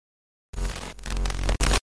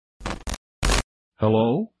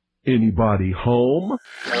Hello? Anybody home?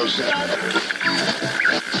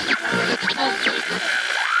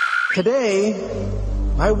 Today,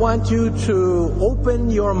 I want you to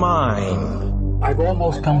open your mind. I've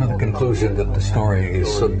almost come to the conclusion that the story is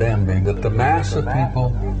so damning that the mass of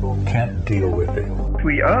people can't deal with it.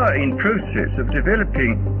 We are in process of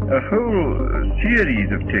developing a whole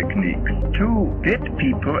series of techniques to get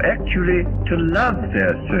people actually to love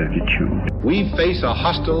their servitude. We face a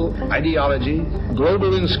hostile ideology,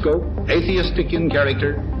 global in scope, atheistic in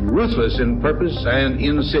character, ruthless in purpose, and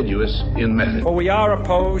insidious in method. For we are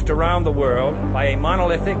opposed around the world by a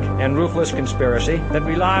monolithic and ruthless conspiracy that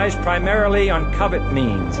relies primarily on covert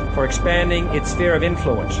means for expanding its sphere of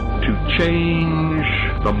influence. To change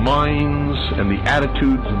the minds and the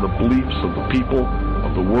attitudes and the beliefs of the people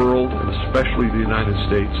of the world, and especially the United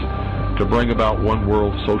States, to bring about one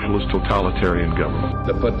world socialist totalitarian government.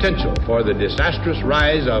 The potential for the disastrous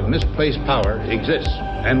rise of misplaced power exists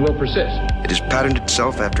and will persist. It has patterned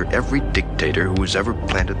itself after every dictator who has ever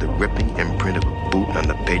planted the ripping imprint of a boot on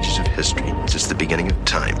the pages of history since the beginning of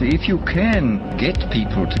time. If you can get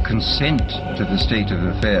people to consent to the state of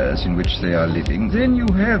affairs in which they are living, then you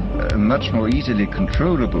have a much more easily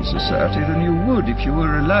controllable society than you would if you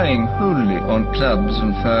were relying wholly on clubs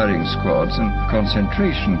and firing squads and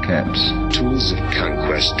concentration camps. Tools of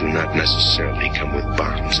conquest do not necessarily come with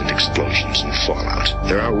bombs and explosions and fallout.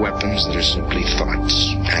 There are weapons that are simply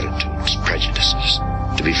thoughts, attitudes, prejudices,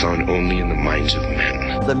 to be found only in the minds of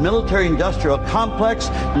men. The military-industrial complex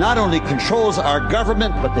not only controls our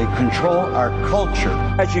government, but they control our culture.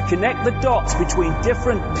 As you connect the dots between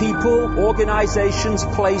different people, organizations,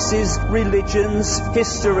 places, religions,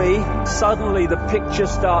 history, suddenly the picture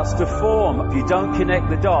starts to form. If you don't connect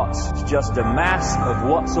the dots, it's just a mass of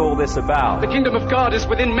what's all this about. The kingdom of God is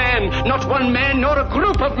within man, not one man nor a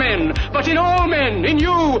group of men, but in all men, in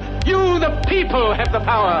you. You, the people, have the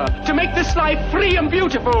power to make this life free and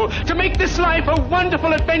beautiful, to make this life a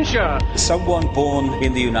wonderful adventure. Someone born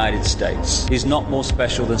in the United States is not more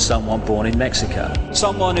special than someone born in Mexico.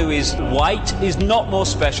 Someone who is white is not more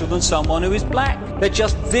special than someone who is black. They're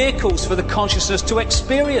just vehicles for the consciousness to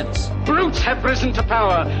experience. Brutes have risen to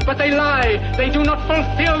power, but they lie. They do not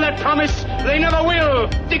fulfill that promise. They never will.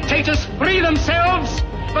 Dictators free themselves,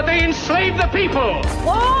 but they enslave the people.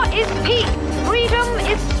 War is peace. Freedom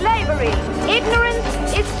is slavery.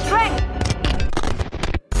 Ignorance is strength.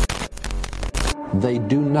 They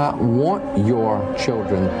do not want your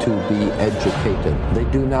children to be educated. They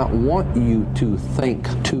do not want you to think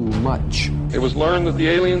too much. It was learned that the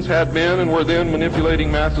aliens had been and were then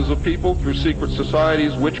manipulating masses of people through secret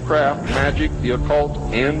societies, witchcraft, magic, the occult,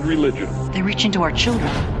 and religion. They reach into our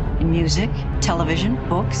children in music, television,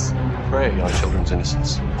 books. Prey on children's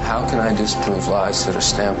innocence. How can I disprove lies that are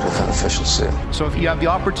stamped with an official seal? So if you have the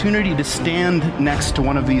opportunity to stand next to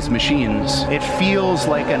one of these machines, it feels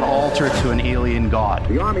like an altar to an alien god.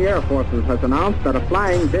 The Army Air Forces has announced that a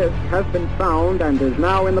flying disc has been found and is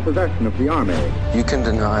now in the possession of the Army. You can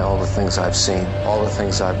deny all the things I've seen, all the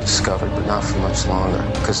things I've discovered, but not for much longer,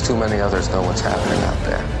 because too many others know what's happening out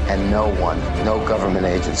there. And no government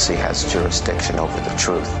agency has jurisdiction over the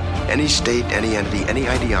truth. Any state, any entity, any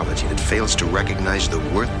ideology that fails to recognize the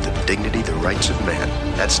worth, the dignity, the rights of man,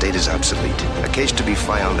 that state is obsolete. A case to be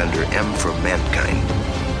filed under M for Mankind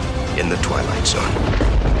in the Twilight Zone.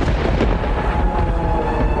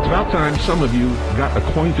 It's about time some of you got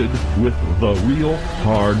acquainted with the real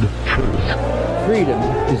hard truth. Freedom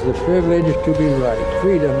is the privilege to be right.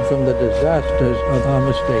 Freedom from the disasters of our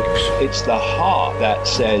mistakes. It's the heart that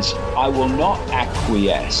says, I will not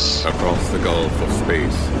acquiesce. Across the gulf of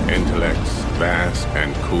space, intellects, vast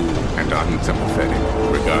and cool and unsympathetic,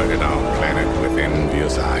 regarded our planet with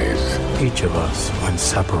envious eyes. Each of us, when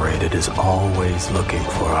separated, is always looking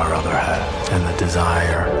for our other half. And the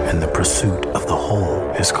desire and the pursuit of the whole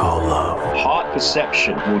is called love. Heart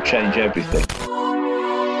perception will change everything.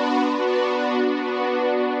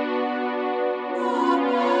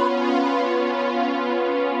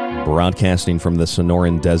 Broadcasting from the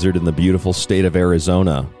Sonoran Desert in the beautiful state of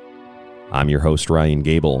Arizona, I'm your host, Ryan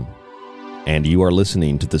Gable, and you are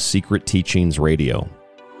listening to The Secret Teachings Radio.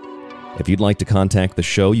 If you'd like to contact the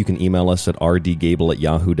show, you can email us at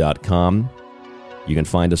rdgable@yahoo.com. You can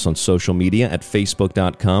find us on social media at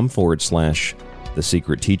facebook.com/The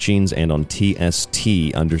Secret Teachings and on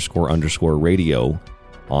TST__radio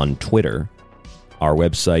on Twitter. Our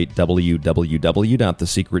website,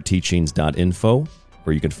 www.thesecretteachings.info.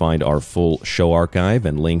 where you can find our full show archive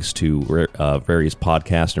and links to various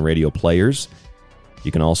podcast and radio players.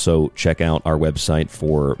 You can also check out our website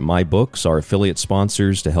for my books, our affiliate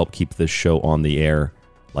sponsors to help keep this show on the air,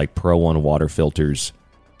 like Pro One Water Filters,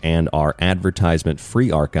 and our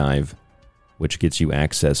advertisement-free archive, which gets you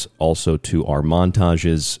access also to our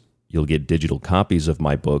montages. You'll get digital copies of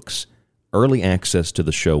my books, early access to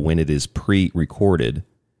the show when it is pre-recorded,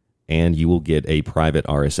 and you will get a private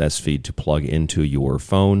RSS feed to plug into your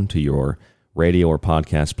phone, to your radio or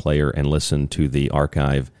podcast player, and listen to the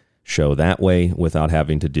archive show that way without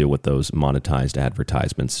having to deal with those monetized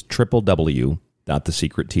advertisements.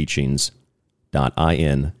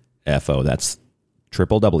 www.thesecretteachings.info. That's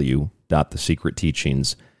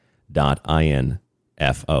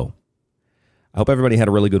www.thesecretteachings.info. I hope everybody had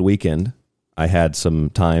a really good weekend. I had some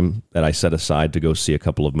time that I set aside to go see a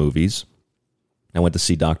couple of movies. I went to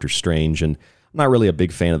see Doctor Strange, and I'm not really a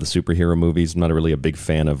big fan of the superhero movies. I'm not really a big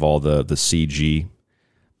fan of all the CG,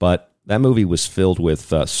 but that movie was filled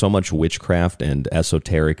with so much witchcraft and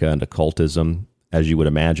esoterica and occultism, as you would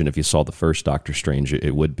imagine if you saw the first Doctor Strange,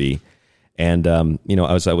 it would be. And,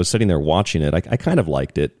 I was sitting there watching it. I kind of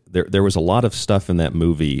liked it. There was a lot of stuff in that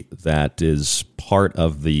movie that is part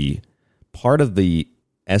of the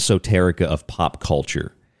esoterica of pop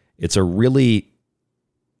culture. It's a really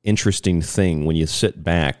interesting thing when you sit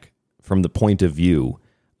back from the point of view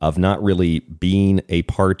of not really being a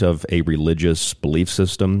part of a religious belief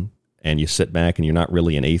system, and you sit back and you're not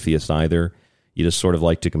really an atheist either. You just sort of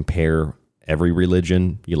like to compare every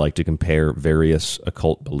religion. You like to compare various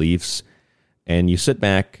occult beliefs. And you sit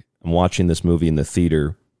back, I'm watching this movie in the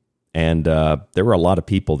theater, and there were a lot of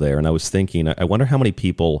people there. And I was thinking, I wonder how many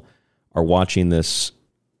people are watching this,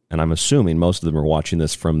 and I'm assuming most of them are watching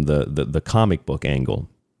this from the comic book angle,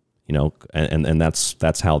 and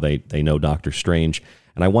that's how they know Doctor Strange.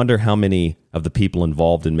 And I wonder how many of the people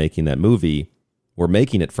involved in making that movie were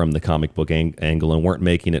making it from the comic book angle and weren't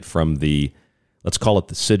making it from the, let's call it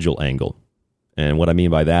the sigil angle. And what I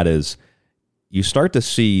mean by that is you start to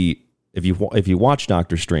see, if you watch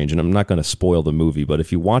Doctor Strange, and I'm not going to spoil the movie, but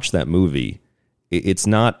if you watch that movie, it's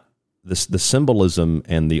not the symbolism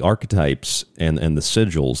and the archetypes and the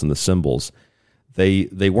sigils and the symbols,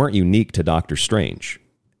 they weren't unique to Doctor Strange.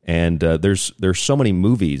 And there's so many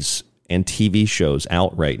movies and TV shows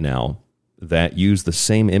out right now that use the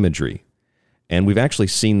same imagery. And we've actually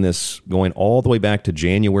seen this going all the way back to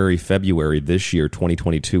January, February this year,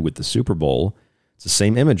 2022, with the Super Bowl. It's the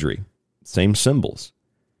same imagery, same symbols.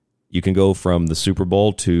 You can go from the Super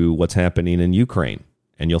Bowl to what's happening in Ukraine,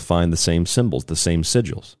 and you'll find the same symbols, the same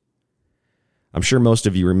sigils. I'm sure most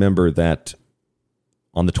of you remember that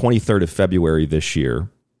on the 23rd of February this year,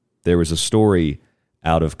 there was a story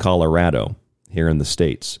out of Colorado here in the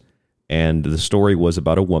States. And the story was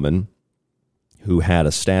about a woman who had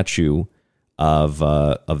a statue of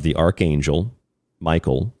the Archangel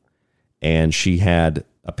Michael, and she had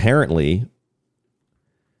apparently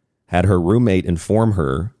had her roommate inform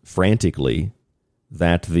her frantically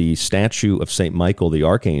that the statue of St. Michael the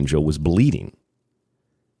Archangel was bleeding.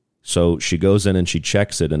 So she goes in and she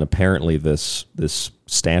checks it, and apparently this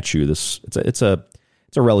statue, it's a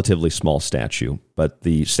relatively small statue, but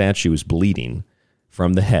the statue is bleeding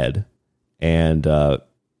from the head, and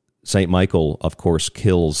St. Michael, of course,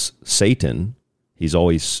 kills Satan. He's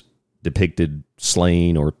always depicted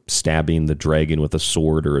slaying or stabbing the dragon with a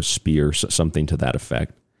sword or a spear, something to that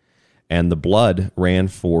effect. And the blood ran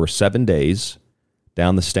for 7 days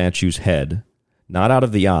down the statue's head, not out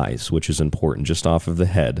of the eyes, which is important, just off of the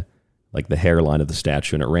head, like the hairline of the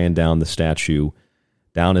statue. And it ran down the statue,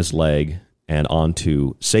 down his leg, and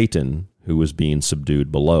onto Satan, who was being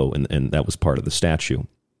subdued below, and that was part of the statue.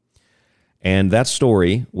 And that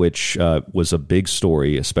story, which was a big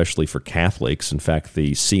story, especially for Catholics. In fact,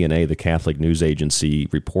 the CNA, the Catholic News Agency,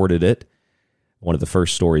 reported it, one of the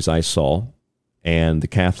first stories I saw. And the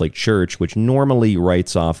Catholic Church, which normally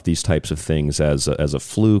writes off these types of things as a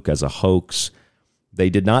fluke, as a hoax, they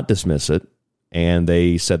did not dismiss it, and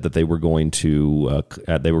they said that they were going to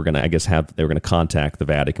contact the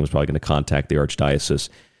Vatican, was probably going to contact the Archdiocese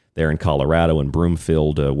there in Colorado and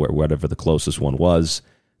Broomfield, whatever the closest one was.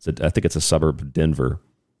 I think it's a suburb of Denver.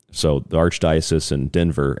 So the Archdiocese in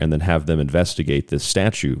Denver, and then have them investigate this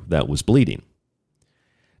statue that was bleeding.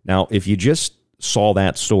 Now, if you just saw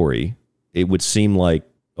that story, it would seem like,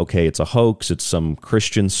 okay, it's a hoax, it's some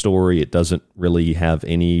Christian story, it doesn't really have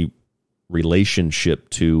any relationship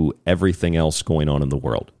to everything else going on in the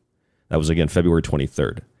world. That was, again, February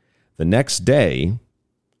 23rd. The next day,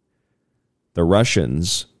 the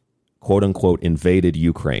Russians, quote-unquote, invaded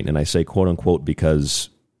Ukraine. And I say quote-unquote because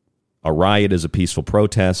a riot is a peaceful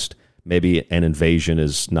protest. Maybe an invasion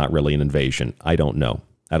is not really an invasion. I don't know.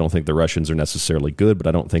 I don't think the Russians are necessarily good, but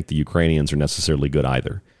I don't think the Ukrainians are necessarily good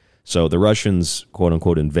either. So the Russians,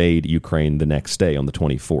 quote-unquote, invade Ukraine the next day on the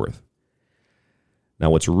 24th.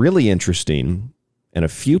 Now, what's really interesting and a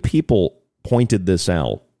few people pointed this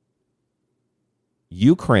out,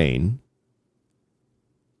 Ukraine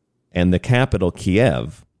and the capital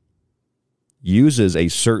Kiev uses a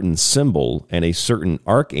certain symbol and a certain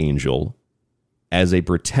archangel as a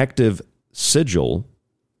protective sigil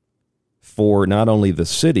for not only the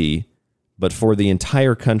city, but for the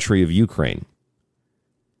entire country of Ukraine.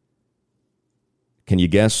 Can you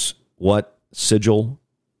guess what sigil,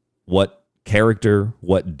 what character,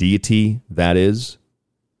 what deity that is?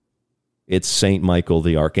 It's Saint Michael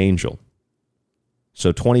the Archangel.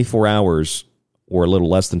 So 24 hours, or a little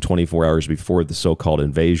less than 24 hours before the so-called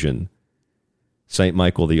invasion, Saint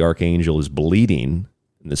Michael the Archangel is bleeding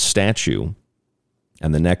in the statue,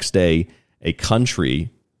 and the next day, a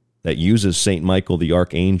country that uses Saint Michael the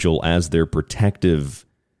Archangel as their protective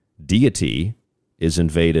deity is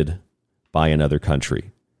invaded by another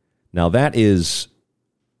country. Now that is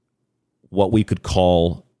what we could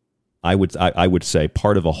call, I would say,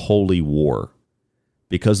 part of a holy war,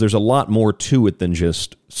 because there's a lot more to it than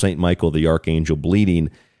just Saint Michael the Archangel bleeding.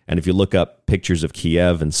 And if you look up pictures of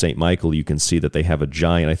Kiev and Saint Michael, you can see that they have a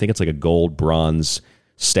giant, I think it's like a gold bronze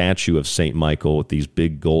statue of Saint Michael with these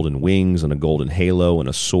big golden wings and a golden halo and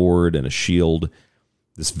a sword and a shield.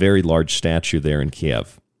 This very large statue there in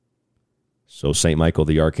Kiev. So Saint Michael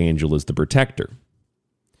the Archangel is the protector.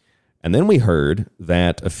 And then we heard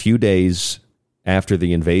that a few days after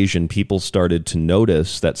the invasion, people started to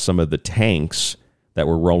notice that some of the tanks that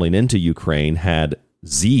were rolling into Ukraine had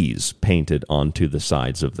Z's painted onto the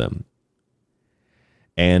sides of them.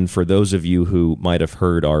 And for those of you who might have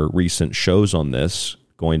heard our recent shows on this,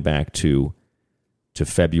 going back to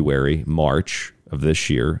February, March of this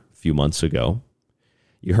year, a few months ago,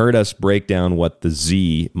 you heard us break down what the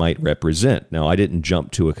Z might represent. Now, I didn't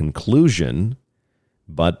jump to a conclusion,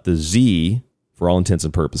 but the Z, for all intents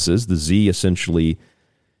and purposes, the Z essentially,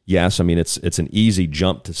 yes, I mean, it's an easy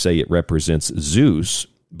jump to say it represents Zeus,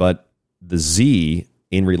 but the Z,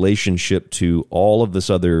 in relationship to all of this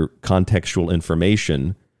other contextual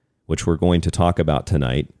information, which we're going to talk about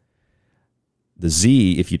tonight, the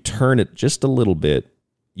Z, if you turn it just a little bit,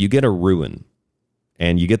 you get a ruin,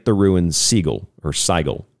 and you get the ruin Sigel or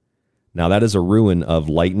Sigel. Now, that is a ruin of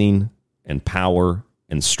lightning and power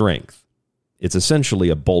and strength. It's essentially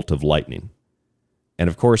a bolt of lightning. And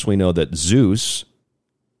of course, we know that Zeus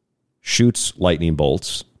shoots lightning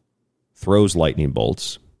bolts, throws lightning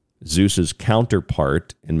bolts. Zeus's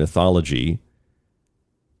counterpart in mythology,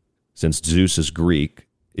 since Zeus is Greek,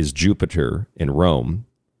 is Jupiter in Rome.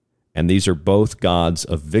 And these are both gods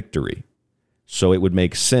of victory. So it would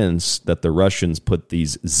make sense that the Russians put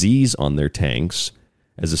these Z's on their tanks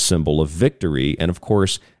as a symbol of victory, and of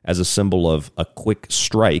course, as a symbol of a quick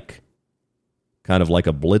strike, kind of like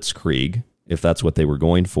a blitzkrieg, if that's what they were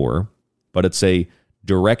going for. But it's a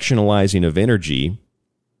directionalizing of energy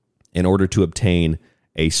in order to obtain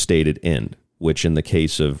a stated end, which in the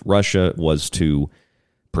case of Russia was to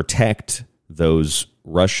protect those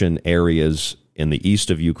Russian areas in the east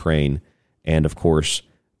of Ukraine. And of course,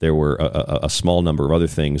 there were a small number of other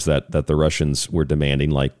things that the Russians were demanding,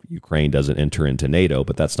 like Ukraine doesn't enter into NATO,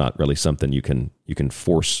 but that's not really something you can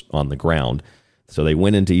force on the ground. So they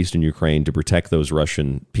went into eastern Ukraine to protect those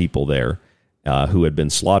Russian people there who had been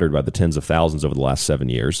slaughtered by the tens of thousands over the last 7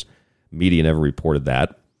 years. Media never reported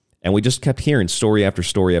that. And we just kept hearing story after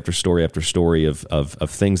story after story after story of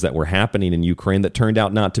things that were happening in Ukraine that turned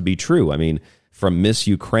out not to be true. I mean, from Miss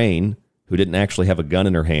Ukraine, who didn't actually have a gun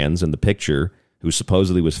in her hands in the picture, who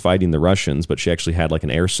supposedly was fighting the Russians, but she actually had like an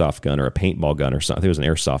airsoft gun or a paintball gun or something. I think it was an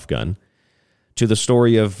airsoft gun. To the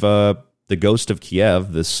story of the Ghost of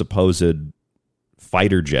Kiev, this supposed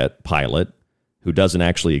fighter jet pilot who doesn't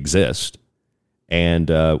actually exist, and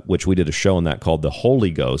which we did a show on that called The Holy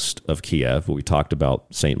Ghost of Kiev, where we talked about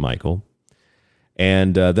St. Michael.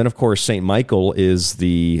 And then, of course, St. Michael is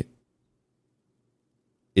the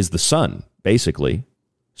sun, basically.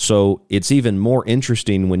 So it's even more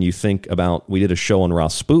interesting when you think about, we did a show on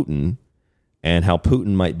Rasputin and how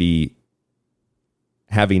Putin might be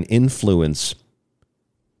having influence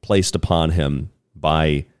placed upon him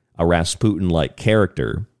by a Rasputin-like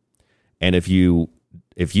character. And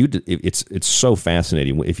it's so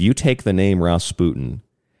fascinating. If you take the name Rasputin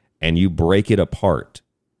and you break it apart,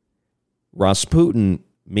 Rasputin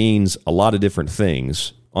means a lot of different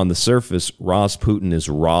things. On the surface, Rasputin is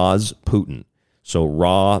Raz Putin. So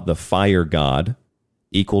Ra, the fire god,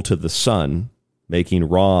 equal to the sun, making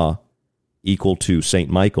Ra equal to St.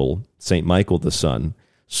 Michael the sun.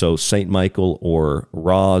 So St. Michael or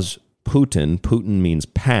Raz Putin, Putin means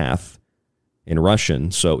path in Russian,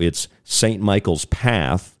 so it's St. Michael's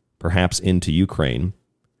path, perhaps into Ukraine,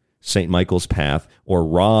 St. Michael's path, or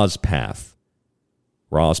Ra's path.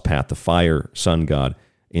 Ra's path, the fire sun god,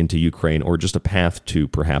 into Ukraine, or just a path to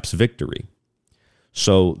perhaps victory.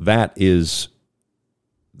 So that is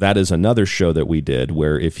another show that we did,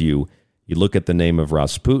 where if you look at the name of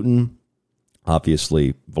Rasputin,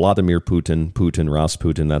 obviously Vladimir Putin,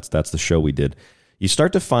 Rasputin, that's the show we did. You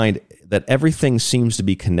start to find that everything seems to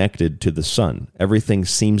be connected to the sun. Everything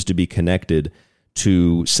seems to be connected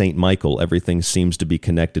to Saint Michael. Everything seems to be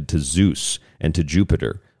connected to Zeus and to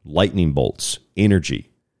Jupiter, lightning bolts,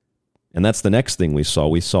 energy. And that's the next thing we saw.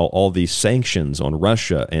 We saw all these sanctions on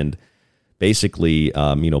Russia and basically,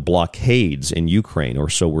 blockades in Ukraine, or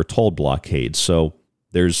so we're told, blockades. So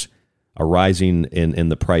there's a rising in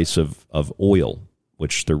the price of oil,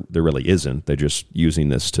 which there really isn't. They're just using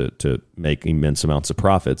this to make immense amounts of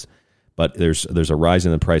profits. But there's a rise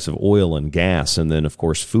in the price of oil and gas, and then, of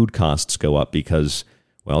course, food costs go up because,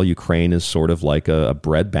 well, Ukraine is sort of like a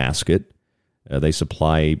breadbasket. They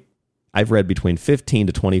supply, I've read, between 15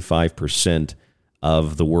 to 25%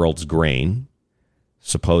 of the world's grain.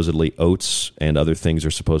 Supposedly oats and other things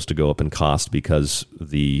are supposed to go up in cost because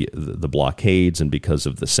the blockades and because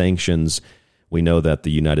of the sanctions. We know that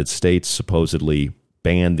the United States supposedly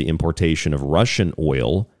banned the importation of Russian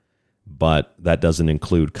oil, but that doesn't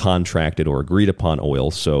include contracted or agreed upon oil.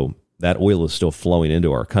 So that oil is still flowing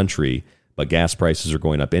into our country, but gas prices are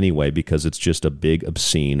going up anyway because it's just a big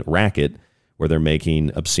obscene racket where they're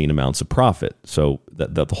making obscene amounts of profit. So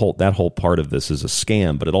that whole part of this is a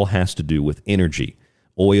scam, but it all has to do with energy.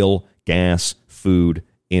 Oil, gas, food,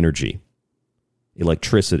 energy,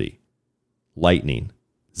 electricity, lightning,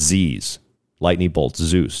 Z's, lightning bolts,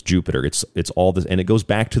 Zeus, Jupiter. It's all this, and it goes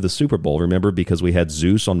back to the Super Bowl. Remember, because we had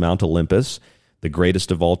Zeus on Mount Olympus, the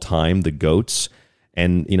greatest of all time, the goats,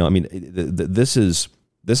 and this is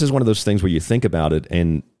one of those things where you think about it,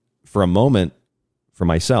 and for a moment, for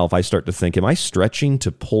myself, I start to think, am I stretching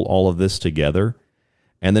to pull all of this together?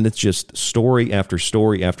 And then it's just story after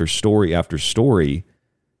story after story after story,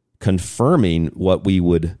 confirming what we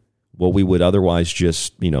would otherwise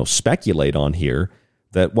just speculate on here.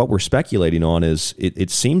 That what we're speculating on is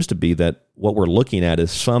it seems to be that what we're looking at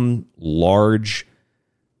is some large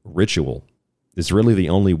ritual. Is really the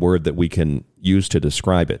only word that we can use to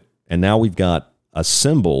describe it. And now we've got a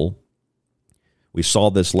symbol. We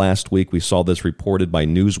saw this last week. We saw this reported by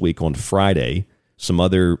Newsweek on Friday. Some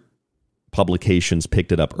other publications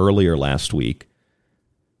picked it up earlier last week.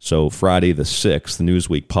 So Friday the 6th,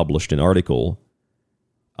 Newsweek published an article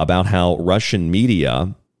about how Russian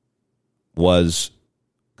media was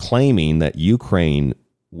claiming that Ukraine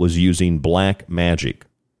was using black magic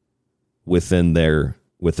within their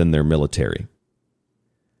military.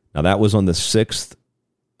 Now, that was on the 6th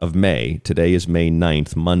of May. Today is May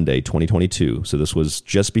 9th, Monday, 2022. So this was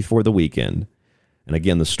just before the weekend. And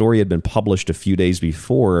again, the story had been published a few days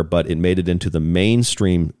before, but it made it into the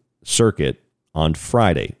mainstream circuit on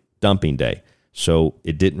Friday, dumping day. So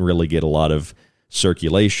it didn't really get a lot of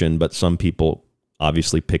circulation, but some people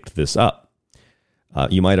obviously picked this up.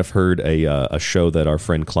 You might have heard a show that our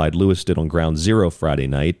friend Clyde Lewis did on Ground Zero Friday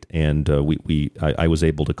night, and I was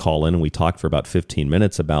able to call in, and we talked for about 15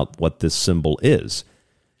 minutes about what this symbol is.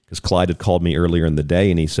 Because Clyde had called me earlier in the day,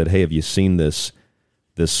 and he said, hey, have you seen this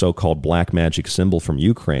so-called black magic symbol from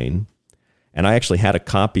Ukraine? And I actually had a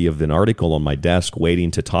copy of an article on my desk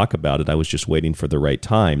waiting to talk about it. I was just waiting for the right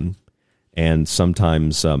time. And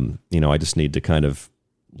sometimes, I just need to kind of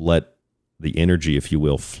let the energy, if you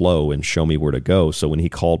will, flow and show me where to go. So when he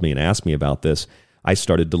called me and asked me about this, I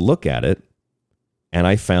started to look at it, and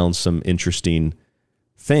I found some interesting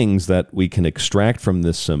things that we can extract from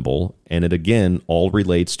this symbol. And it, again, all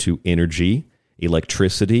relates to energy,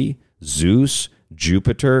 electricity, Zeus,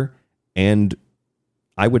 Jupiter, and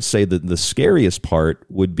I would say that the scariest part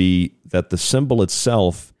would be that the symbol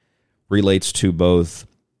itself relates to both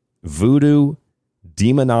voodoo,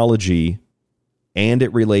 demonology, and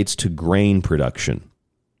it relates to grain production.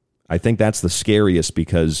 I think that's the scariest,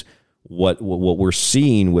 because what we're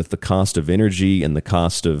seeing with the cost of energy and the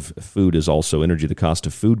cost of food is also energy, the cost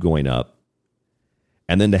of food going up.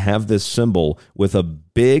 And then to have this symbol with a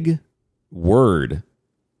big word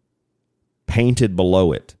painted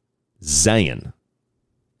below it, zein.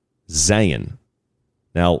 Zein.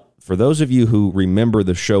 Now, for those of you who remember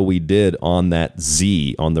the show we did on that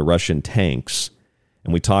Z, on the Russian tanks,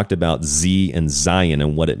 and we talked about Z and Zein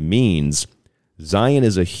and what it means, Zein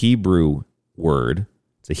is a Hebrew word.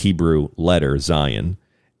 It's a Hebrew letter, Zein,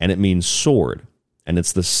 and it means sword. And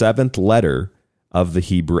it's the 7th letter of the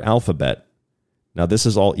Hebrew alphabet. Now, this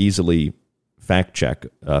is all easily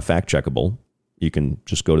fact-checkable. You can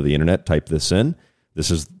just go to the internet, type this in. This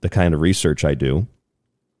is the kind of research I do.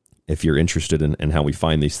 If you're interested in how we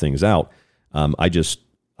find these things out,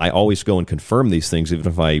 I always go and confirm these things, even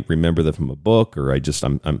if I remember them from a book, or I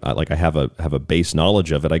have a base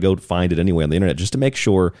knowledge of it. I go find it anyway on the internet just to make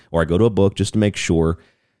sure, or I go to a book just to make sure.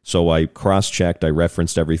 So I cross-checked, I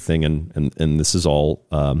referenced everything, and this is all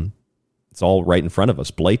it's all right in front of us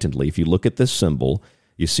blatantly. If you look at this symbol,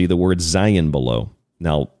 you see the word zein below.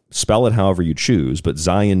 Now, spell it however you choose, but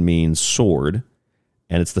zein means sword,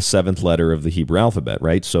 and it's the 7th letter of the Hebrew alphabet,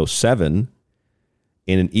 right? So 7,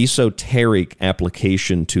 in an esoteric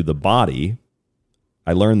application to the body,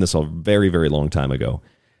 I learned this a very, very long time ago,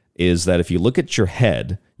 is that if you look at your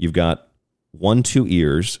head, you've got 1, 2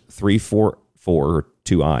 ears, 3, 4,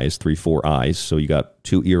 2 eyes, 3, 4 eyes. So you got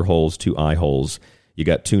 2 ear holes, 2 eye holes, you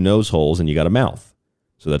got 2 nose holes, and you got a mouth.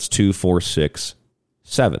 So that's 2, 4, 6,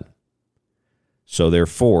 7. So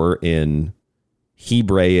therefore, in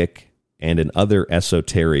Hebraic and in other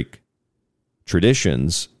esoteric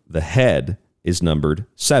traditions, the head is numbered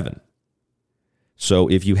 7. So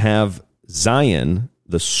if you have zein,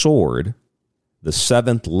 the sword, the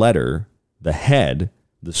 7th letter, the head,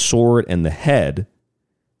 the sword, and the head,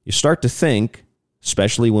 you start to think,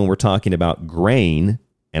 especially when we're talking about grain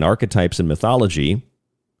and archetypes in mythology,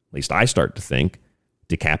 at least I start to think,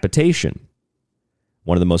 decapitation.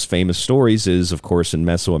 One of the most famous stories is, of course, in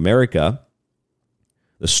Mesoamerica,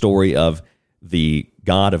 the story of the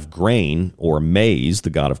god of grain, or maize, the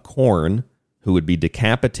god of corn, who would be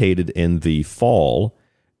decapitated in the fall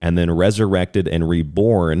and then resurrected and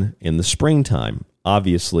reborn in the springtime.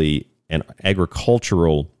 Obviously, an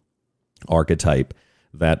agricultural archetype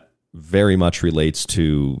that very much relates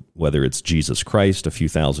to whether it's Jesus Christ a few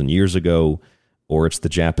thousand years ago, or it's the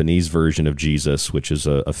Japanese version of Jesus, which is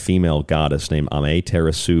a female goddess named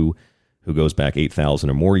Amaterasu, who goes back 8,000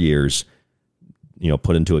 or more years,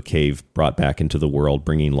 put into a cave, brought back into the world,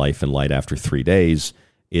 bringing life and light after 3 days.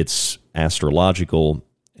 It's astrological,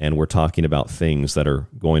 and we're talking about things that are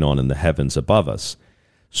going on in the heavens above us.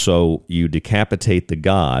 So you decapitate the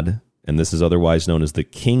god, and this is otherwise known as the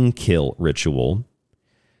king kill ritual.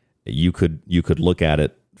 You could look at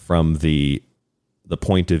it from the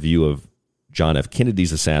point of view of John F.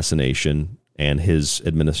 Kennedy's assassination and his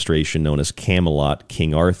administration known as Camelot,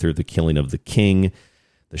 King Arthur, the killing of the king,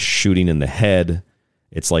 the shooting in the head.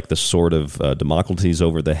 It's like the sword of Damocles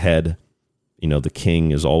over the head. The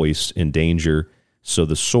king is always in danger. So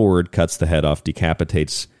the sword cuts the head off,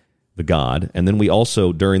 decapitates the god. And then we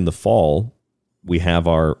also, during the fall, we have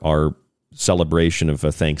our celebration of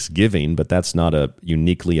Thanksgiving, but that's not a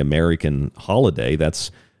uniquely American holiday.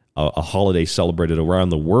 That's a holiday celebrated around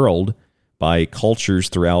the world by cultures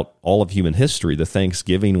throughout all of human history. The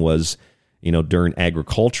Thanksgiving was, during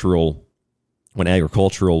when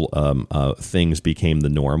agricultural things became the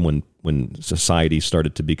norm, when society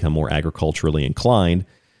started to become more agriculturally inclined,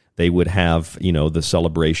 they would have, the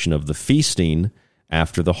celebration of the feasting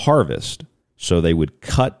after the harvest. So they would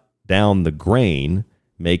cut down the grain,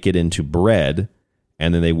 make it into bread,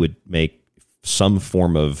 and then they would make some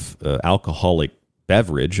form of alcoholic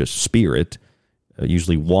beverage, a spirit,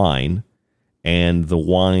 usually wine, and the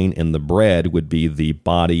wine and the bread would be the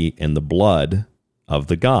body and the blood of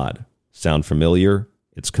the god. Sound familiar?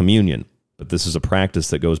 It's communion. But this is a practice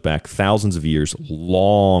that goes back thousands of years,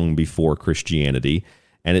 long before Christianity,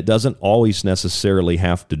 and it doesn't always necessarily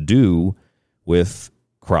have to do with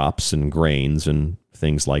crops and grains and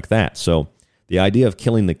things like that. So the idea of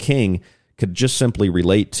killing the king could just simply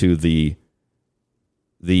relate to the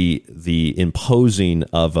imposing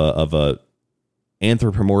of a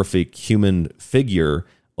anthropomorphic human figure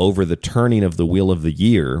over the turning of the wheel of the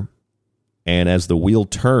year. And as the wheel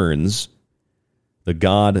turns, the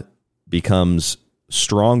god becomes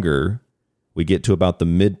stronger. We get to about the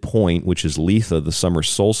midpoint, which is Letha, the summer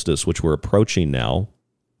solstice, which we're approaching now.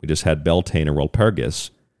 We just had Beltane and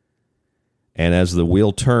Walpurgis. And as the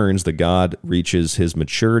wheel turns, the god reaches his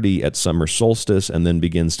maturity at summer solstice and then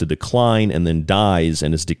begins to decline and then dies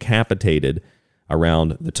and is decapitated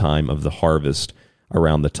around the time of the harvest,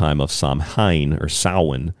 around the time of Samhain or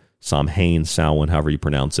Samhain, Samhain, however you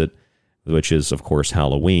pronounce it, which is, of course,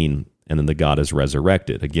 Halloween. And then the god is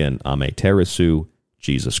resurrected. Again, Amaterasu,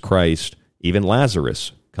 Jesus Christ, even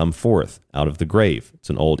Lazarus come forth out of the grave. It's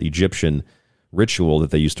an old Egyptian ritual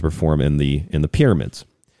that they used to perform in the pyramids.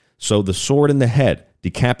 So the sword in the head,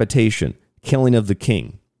 decapitation, killing of the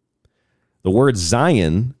king. The word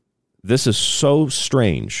zein, this is so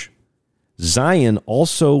strange. Zein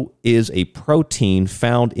also is a protein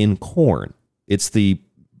found in corn. It's the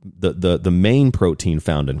main protein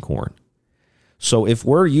found in corn. So if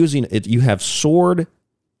we're using it, you have sword,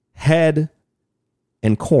 head,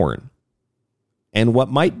 and corn. And what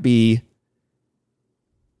might be,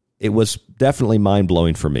 it was definitely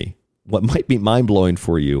mind-blowing for me what might be mind-blowing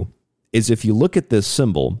for you is if you look at this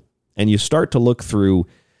symbol and you start to look through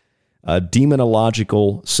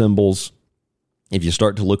demonological symbols, if you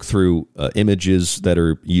start to look through images that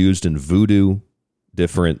are used in Voodoo,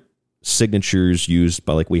 different signatures used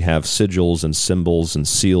by, like we have sigils and symbols and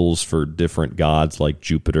seals for different gods like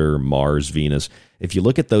Jupiter, Mars, Venus. If you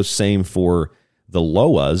look at those same for the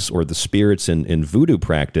Loas or the spirits in Voodoo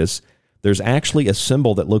practice, there's actually a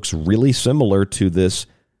symbol that looks really similar to this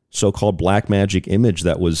so-called black magic image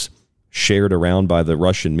that was shared around by the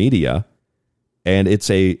Russian media. And it's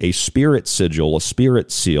a spirit sigil, a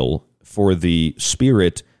spirit seal for the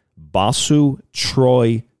spirit Bossu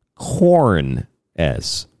Trois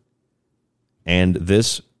Cornes. And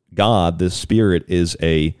this god, this spirit, is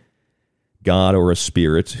a god or a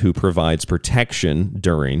spirit who provides protection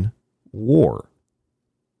during war.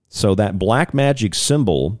 So that black magic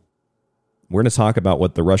symbol, we're going to talk about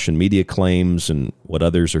what the Russian media claims and what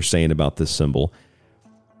others are saying about this symbol.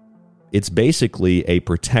 It's basically a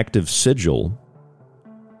protective sigil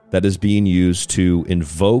that is being used to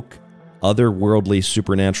invoke otherworldly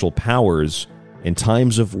supernatural powers in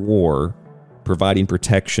times of war, providing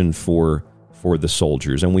protection for the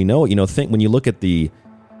soldiers. And we know, think when you look at this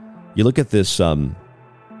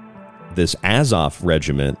Azov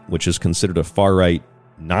regiment, which is considered a far-right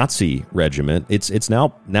Nazi regiment, it's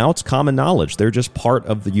now it's common knowledge. They're just part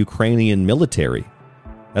of the Ukrainian military.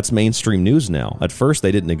 That's mainstream news now. At first,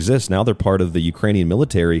 they didn't exist. Now they're part of the Ukrainian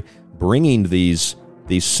military, bringing these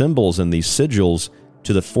symbols and these sigils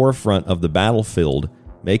to the forefront of the battlefield,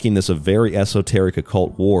 making this a very esoteric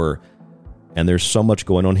occult war. And there's so much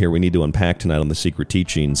going on here we need to unpack tonight on The Secret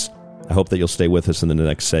Teachings. I hope that you'll stay with us in the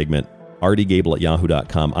next segment.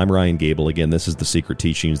 rdgable@yahoo.com. I'm Ryan Gable. Again, this is The Secret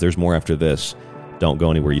Teachings. There's more after this. Don't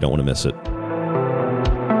go anywhere. You don't want to miss it.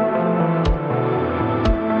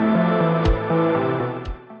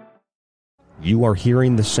 You are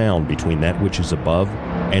hearing the sound between that which is above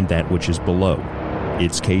and that which is below.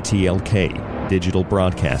 It's KTLK, Digital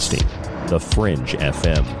Broadcasting, The Fringe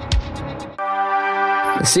FM.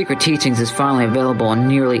 The Secret Teachings is finally available on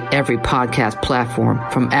nearly every podcast platform,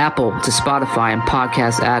 from Apple to Spotify and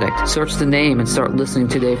Podcast Addict. Search the name and start listening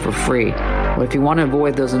today for free. But if you want to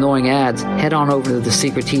avoid those annoying ads, head on over to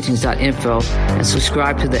thesecretteachings.info and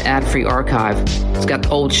subscribe to the ad-free archive. It's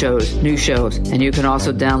got old shows, new shows, and you can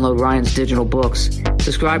also download Ryan's digital books.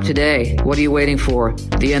 Subscribe today. What are you waiting for?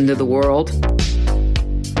 The end of the world?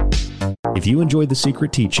 If you enjoyed The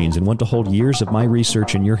Secret Teachings and want to hold years of my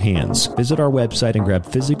research in your hands, visit our website and grab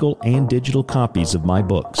physical and digital copies of my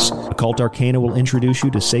books. Occult Arcana will introduce you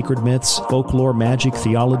to sacred myths, folklore, magic,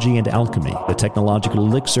 theology, and alchemy. The Technological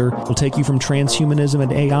Elixir will take you from transhumanism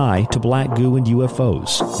and AI to black goo and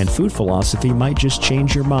UFOs. And Food Philosophy might just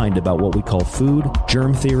change your mind about what we call food,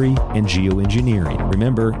 germ theory, and geoengineering.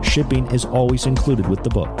 Remember, shipping is always included with the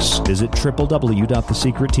books. Visit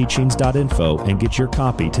www.thesecretteachings.info and get your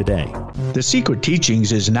copy today. The Secret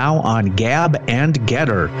Teachings is now on Gab and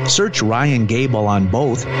Getter. Search Ryan Gable on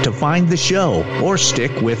both to find the show, or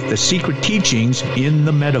stick with The Secret Teachings in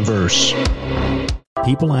the metaverse.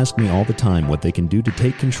 People ask me all the time what they can do to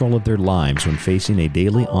take control of their lives when facing a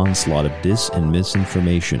daily onslaught of dis and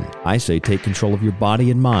misinformation. I say take control of your body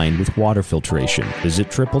and mind with water filtration. Visit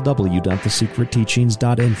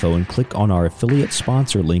www.thesecretteachings.info and click on our affiliate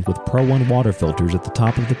sponsor link with Pro One water filters at the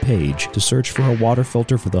top of the page to search for a water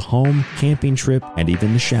filter for the home, camping trip, and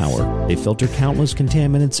even the shower. They filter countless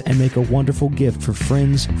contaminants and make a wonderful gift for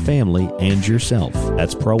friends, family, and yourself.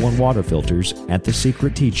 That's Pro One water filters at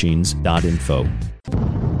thesecretteachings.info.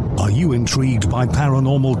 Are you intrigued by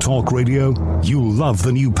Paranormal Talk Radio? You'll love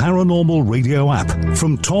the new Paranormal Radio app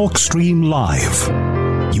from TalkStream Live.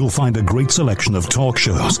 You'll find a great selection of talk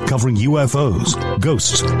shows covering UFOs,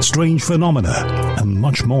 ghosts, strange phenomena, and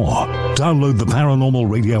much more. Download the Paranormal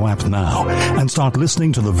Radio app now and start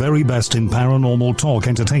listening to the very best in paranormal talk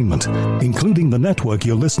entertainment, including the network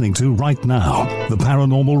you're listening to right now, the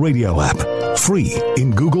Paranormal Radio app. Free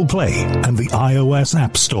in Google Play and the iOS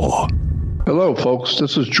App Store. Hello, folks.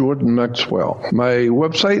 This is Jordan Maxwell. My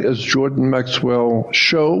website is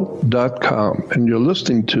jordanmaxwellshow.com, and you're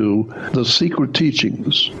listening to The Secret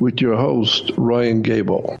Teachings with your host, Ryan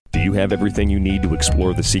Gable. Do you have everything you need to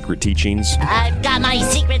explore The Secret Teachings? I've got my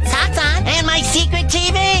secret socks on, and my secret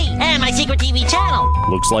TV, and my secret TV channel.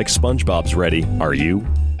 Looks like SpongeBob's ready. Are you?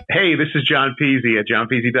 Hey, this is John Peasy at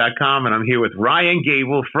johnpeasy.com, and I'm here with Ryan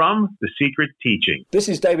Gable from The Secret Teaching. This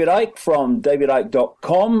is David Icke from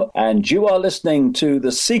davidicke.com, and you are listening to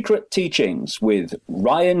The Secret Teachings with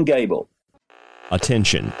Ryan Gable.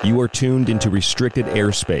 Attention, you are tuned into restricted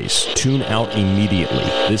airspace. Tune out immediately.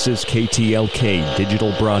 This is KTLK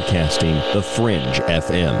Digital Broadcasting, The Fringe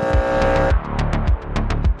FM.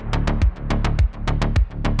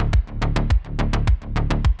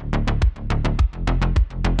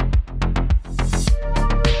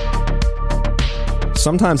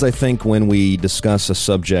 Sometimes I think when we discuss a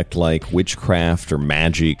subject like witchcraft or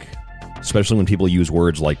magic, especially when people use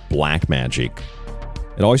words like black magic,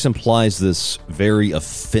 it always implies this very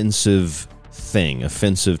offensive thing,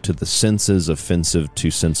 offensive to the senses, offensive to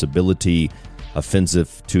sensibility,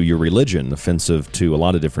 offensive to your religion, offensive to a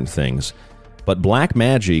lot of different things. But black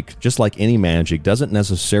magic, just like any magic, doesn't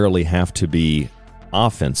necessarily have to be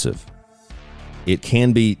offensive. It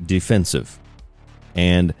can be defensive.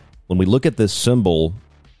 And when we look at this symbol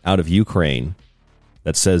out of Ukraine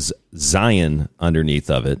that says Zein underneath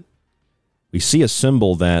of it, we see a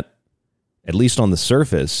symbol that, at least on the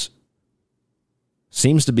surface,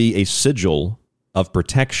 seems to be a sigil of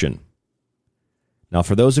protection. Now,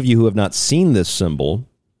 for those of you who have not seen this symbol,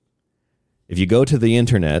 if you go to the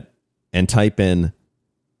internet and type in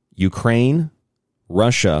Ukraine,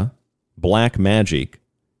 Russia, black magic,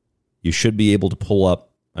 you should be able to pull up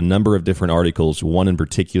a number of different articles, one in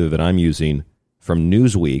particular that I'm using from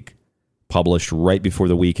Newsweek, published right before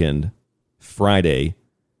the weekend, Friday,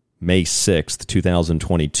 May 6th,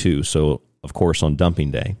 2022, so of course on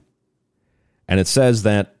dumping day. And it says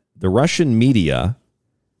that the Russian media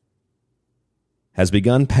has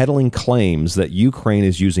begun peddling claims that Ukraine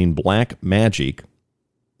is using black magic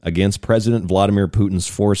against President Vladimir Putin's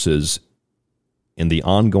forces in the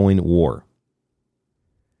ongoing war.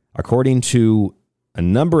 According to a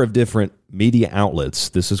number of different media outlets,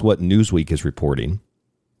 this is what Newsweek is reporting.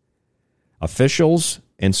 Officials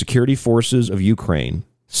and security forces of Ukraine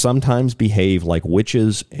sometimes behave like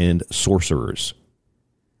witches and sorcerers.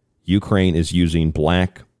 Ukraine is using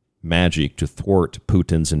black magic to thwart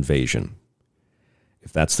Putin's invasion.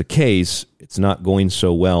 If that's the case, it's not going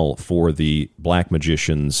so well for the black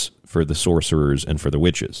magicians, for the sorcerers, and for the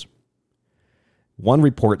witches. One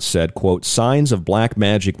report said, quote, signs of black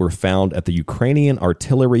magic were found at the Ukrainian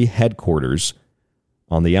artillery headquarters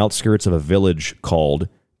on the outskirts of a village called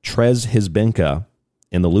Trezhizbenka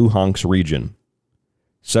in the Luhansk region.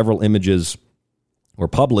 Several images were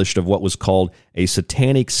published of what was called a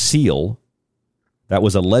satanic seal that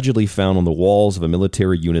was allegedly found on the walls of a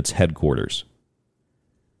military unit's headquarters.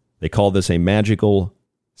 They call this a magical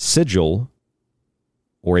sigil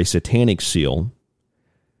or a satanic seal,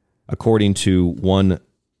 according to one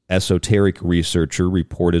esoteric researcher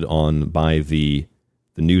reported on by the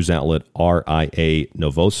news outlet RIA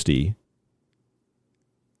Novosti.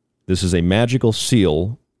 This is a magical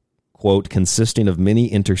seal, quote, consisting of many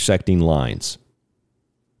intersecting lines.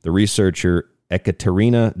 The researcher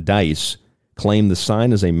Ekaterina Dice claimed the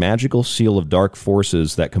sign is a magical seal of dark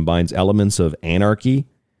forces that combines elements of anarchy,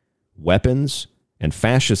 weapons, and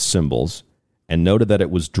fascist symbols, and noted that it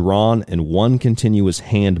was drawn in one continuous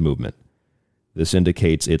hand movement. This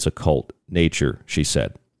indicates its occult nature, she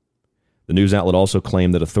said. The news outlet also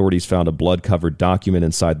claimed that authorities found a blood-covered document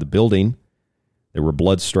inside the building. There were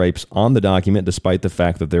blood stripes on the document, despite the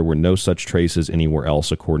fact that there were no such traces anywhere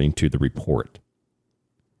else, according to the report.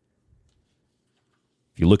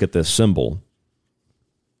 If you look at this symbol,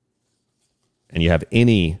 and you have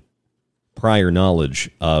any prior knowledge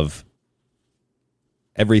of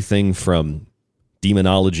everything from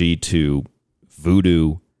demonology to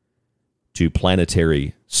voodoo to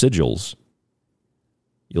planetary sigils,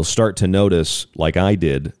 you'll start to notice, like I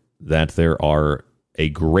did, that there are a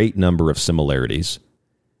great number of similarities,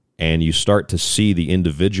 and you start to see the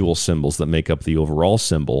individual symbols that make up the overall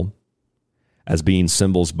symbol as being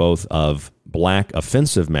symbols both of black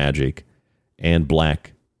offensive magic and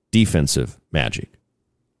black defensive magic.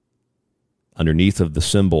 Underneath of the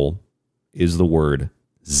symbol is the word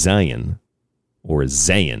Zein, or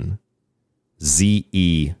Zein,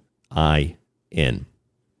 Zein.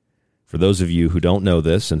 For those of you who don't know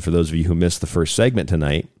this, and for those of you who missed the first segment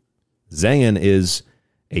tonight, Zein is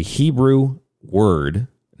a Hebrew word,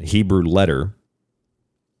 a Hebrew letter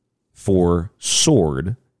for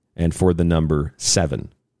sword and for the number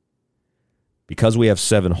 7. Because we have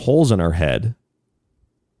 7 holes in our head,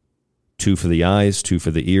 2 for the eyes, 2 for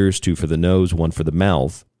the ears, 2 for the nose, 1 for the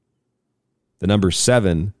mouth, the number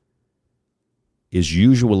 7 is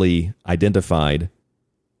usually identified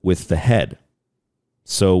with the head.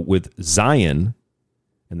 So with Zion,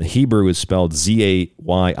 and the Hebrew is spelled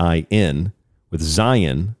Z-A-Y-I-N, with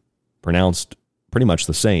Zion, pronounced pretty much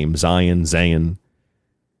the same, Zion, Zayn.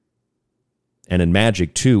 And in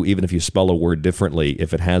magic, too, even if you spell a word differently,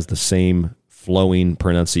 if it has the same flowing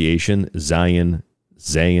pronunciation, Zion,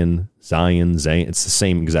 Zayn, Zion, Zayn, it's the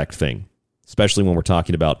same exact thing, especially when we're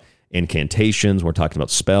talking about incantations, we're talking about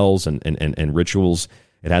spells and rituals.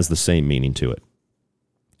 It has the same meaning to it.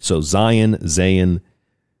 So Zion, Zayn,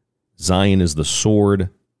 Zion is the sword,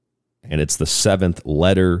 and it's the 7th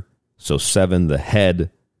letter. So 7, the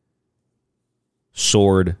head.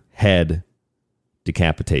 sword, head,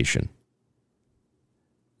 decapitation.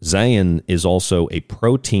 Zein is also a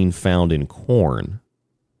protein found in corn,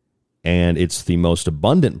 and it's the most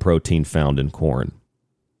abundant protein found in corn.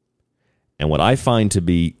 And what I find to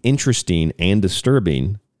be interesting and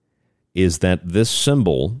disturbing is that this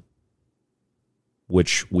symbol,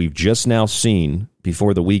 which we've just now seen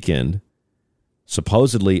before the weekend,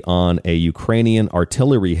 supposedly on a Ukrainian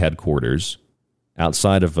artillery headquarters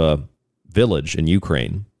outside of a village in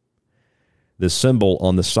Ukraine, this symbol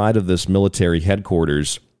on the side of this military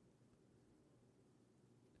headquarters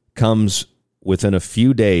comes within a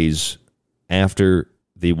few days after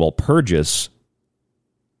the Walpurgis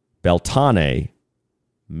Beltane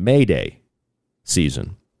May Day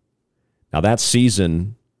season. Now that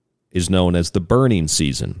season is known as the burning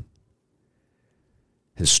season.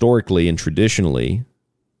 Historically and traditionally,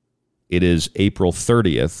 it is April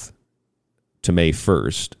 30th to May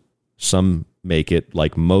 1st. Some make it,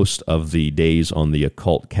 like most of the days on the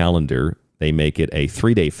occult calendar, they make it a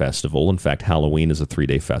 3-day festival. In fact, Halloween is a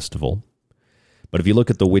 3-day festival. But if you look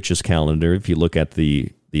at the witches' calendar, if you look at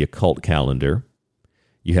the occult calendar,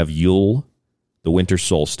 you have Yule, the winter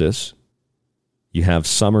solstice. You have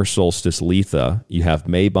summer solstice, Letha. You have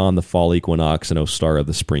Mabon, the fall equinox, and Ostara,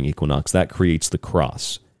 the spring equinox. That creates the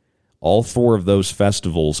cross. All 4 of those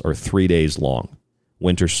festivals are 3 days long.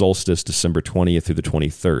 Winter solstice, December 20th through the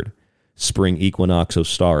 23rd. Spring equinox,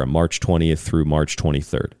 Ostara, March 20th through March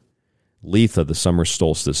 23rd. Letha, the summer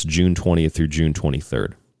solstice, June 20th through June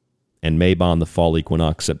 23rd. And Mabon, the fall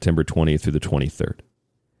equinox, September 20th through the 23rd.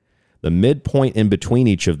 The midpoint in between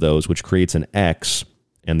each of those, which creates an X,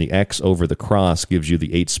 and the X over the cross gives you the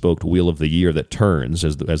 8-spoked wheel of the year that turns.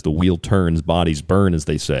 As the wheel turns, bodies burn, as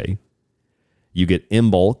they say. You get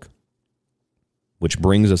Imbolc, which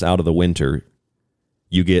brings us out of the winter.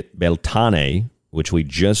 You get Beltane, which we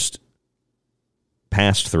just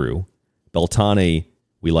passed through. Beltane,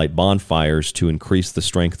 we light bonfires to increase the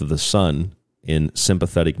strength of the sun in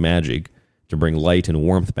sympathetic magic to bring light and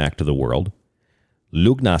warmth back to the world.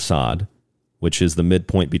 Lugnasad, which is the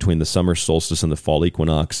midpoint between the summer solstice and the fall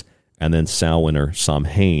equinox, and then Samhain or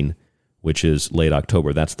Samhain, which is late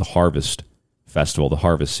October. That's the harvest festival, the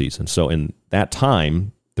harvest season. So in that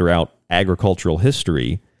time, throughout agricultural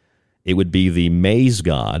history, it would be the maize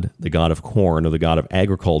god, the god of corn, or the god of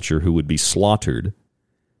agriculture, who would be slaughtered,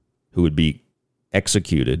 who would be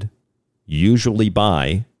executed, usually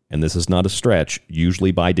by, and this is not a stretch,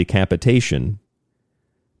 usually by decapitation,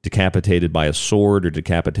 decapitated by a sword or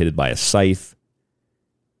decapitated by a scythe.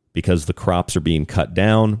 Because the crops are being cut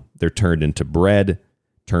down, they're turned into bread,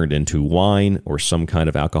 turned into wine or some kind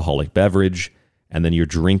of alcoholic beverage, and then you're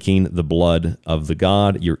drinking the blood of the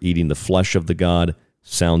god, you're eating the flesh of the god.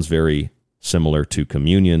 Sounds very similar to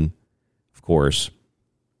communion, of course.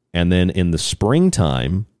 And then in the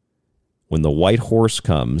springtime, when the white horse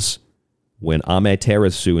comes, when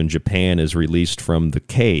Amaterasu in Japan is released from the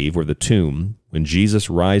cave or the tomb, when Jesus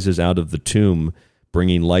rises out of the tomb,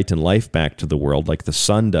 bringing light and life back to the world, like the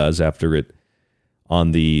sun does after it,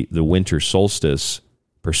 on the winter solstice,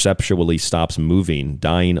 perceptually stops moving,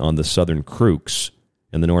 dying on the southern crux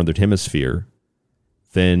in the northern hemisphere,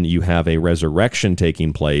 then you have a resurrection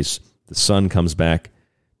taking place. The sun comes back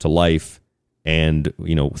to life, and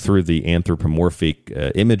through the anthropomorphic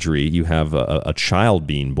imagery, you have a child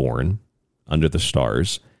being born under the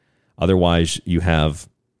stars. Otherwise, you have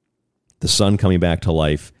the sun coming back to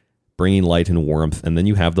life, bringing light and warmth, and then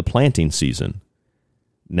you have the planting season.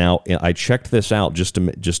 Now, I checked this out just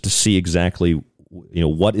to see exactly,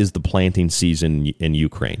 what is the planting season in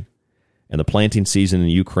Ukraine. And the planting season in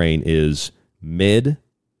Ukraine is mid-April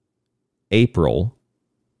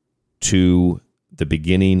to the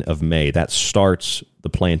beginning of May. That starts the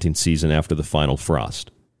planting season after the final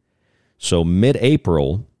frost. So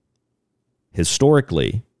mid-April,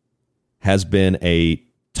 historically, has been a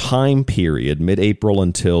time period, mid-April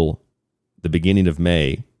until the beginning of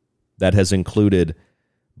May, that has included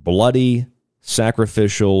bloody,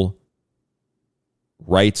 sacrificial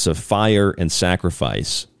rites of fire and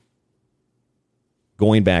sacrifice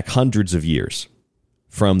going back hundreds of years.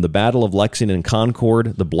 From the Battle of Lexington and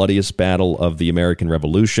Concord, the bloodiest battle of the American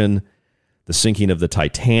Revolution, the sinking of the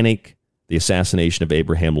Titanic, the assassination of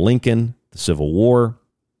Abraham Lincoln, the Civil War,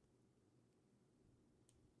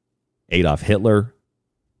 Adolf Hitler,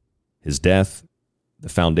 his death, the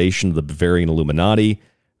foundation of the Bavarian Illuminati,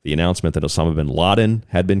 the announcement that Osama bin Laden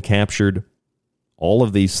had been captured, all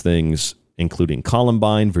of these things, including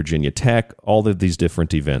Columbine, Virginia Tech, all of these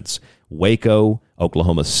different events, Waco,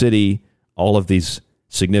 Oklahoma City, all of these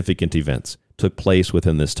significant events took place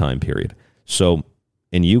within this time period. So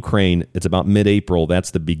in Ukraine, it's about mid-April.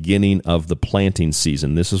 That's the beginning of the planting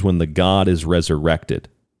season. This is when the god is resurrected.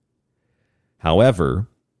 However,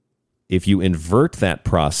 if you invert that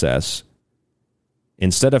process,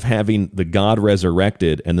 instead of having the god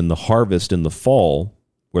resurrected and then the harvest in the fall,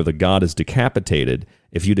 where the god is decapitated,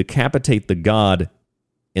 if you decapitate the god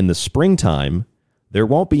in the springtime, there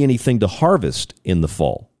won't be anything to harvest in the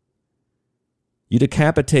fall. You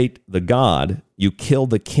decapitate the god, you kill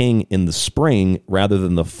the king in the spring rather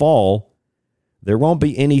than the fall, there won't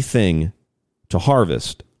be anything to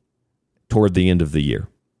harvest toward the end of the year.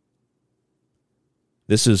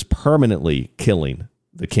 This is permanently killing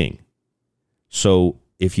the king. So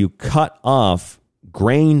if you cut off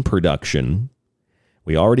grain production,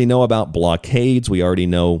 we already know about blockades. We already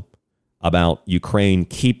know about Ukraine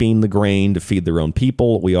keeping the grain to feed their own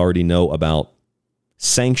people. We already know about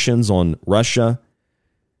sanctions on Russia.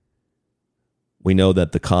 We know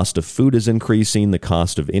that the cost of food is increasing. The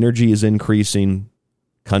cost of energy is increasing.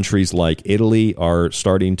 Countries like Italy are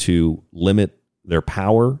starting to limit their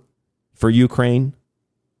power for Ukraine.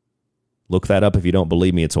 Look that up if you don't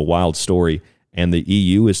believe me. It's a wild story. And the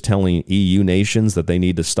EU is telling EU nations that they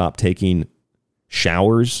need to stop taking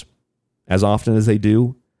showers as often as they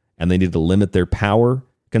do, and they need to limit their power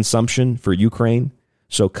consumption for Ukraine.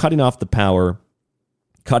 So cutting off the power,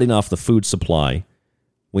 cutting off the food supply.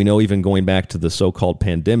 We know even going back to the so-called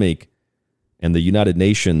pandemic, and the United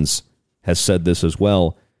Nations has said this as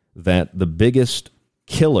well, that the biggest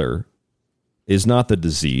killer is not the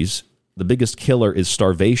disease. The biggest killer is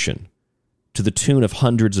starvation, to the tune of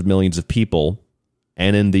hundreds of millions of people.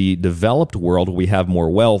 And in the developed world, we have more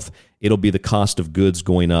wealth. It'll be the cost of goods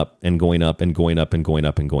going up and going up and going up and going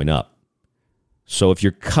up and going up. So if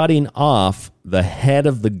you're cutting off the head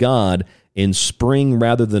of the god in spring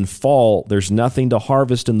rather than fall, there's nothing to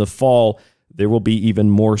harvest in the fall. There will be even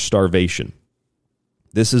more starvation.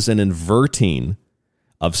 This is an inverting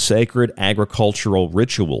of sacred agricultural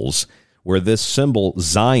rituals where this symbol,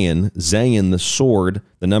 zein, the sword,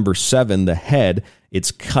 the number 7, the head,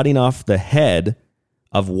 it's cutting off the head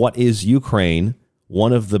of what is Ukraine,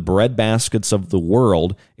 one of the breadbaskets of the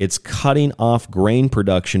world. It's cutting off grain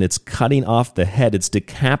production. It's cutting off the head. It's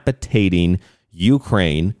decapitating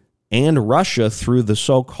Ukraine and Russia through the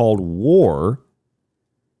so-called war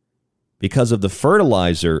because of the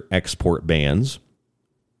fertilizer export bans.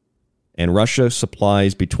 And Russia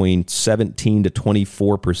supplies between 17 to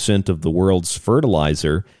 24% of the world's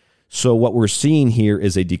fertilizer. So what we're seeing here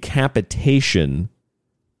is a decapitation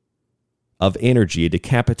of energy, a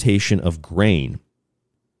decapitation of grain.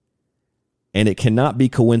 And it cannot be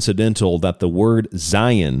coincidental that the word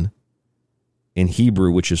zein in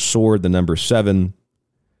Hebrew, which is sword, the number 7,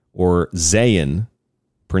 or zein,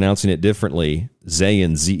 pronouncing it differently,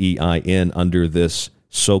 zein, Z-E-I-N, under this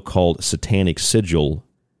so-called satanic sigil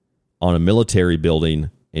on a military building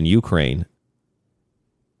in Ukraine,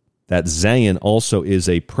 that zein also is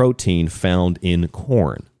a protein found in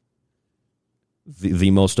corn, the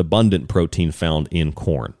most abundant protein found in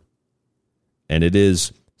corn. And it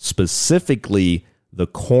is specifically the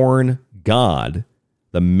corn god,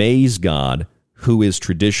 the maize god, who is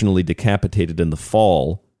traditionally decapitated in the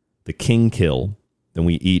fall, the king kill. Then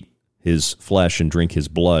we eat his flesh and drink his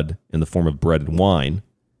blood in the form of bread and wine.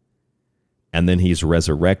 And then he's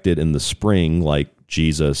resurrected in the spring like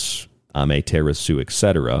Jesus, Amaterasu,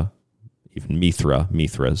 etc., even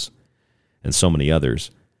Mithras, and so many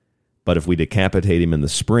others. But if we decapitate him in the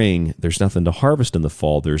spring, there's nothing to harvest in the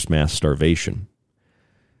fall. There's mass starvation.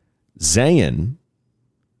 Zein,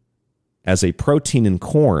 as a protein in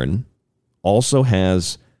corn, also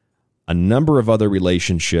has a number of other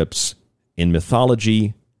relationships in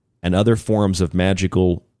mythology and other forms of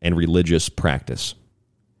magical and religious practice.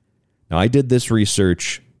 Now, I did this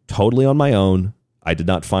research totally on my own. I did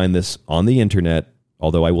not find this on the internet,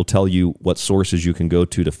 although I will tell you what sources you can go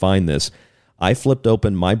to find this. I flipped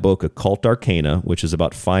open my book, Occult Arcana, which is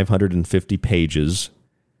about 550 pages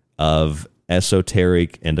of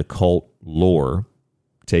esoteric and occult lore,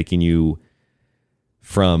 taking you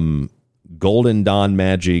from Golden Dawn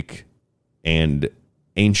magic and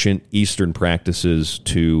ancient Eastern practices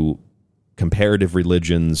to comparative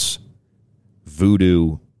religions,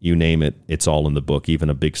 voodoo, you name it, it's all in the book. Even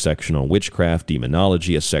a big section on witchcraft,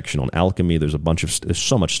 demonology, a section on alchemy. There's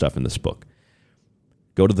so much stuff in this book.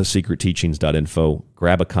 Go to thesecretteachings.info,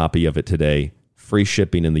 grab a copy of it today. Free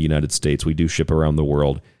shipping in the United States. We do ship around the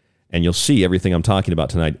world. And you'll see everything I'm talking about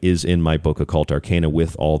tonight is in my book, Occult Arcana,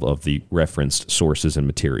 with all of the referenced sources and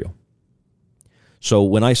material. So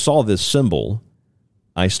when I saw this symbol,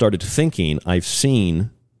 I started thinking, I've seen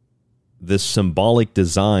this symbolic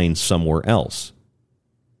design somewhere else.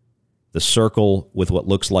 the circle with what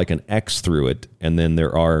looks like an X through it, and then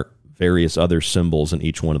there are various other symbols in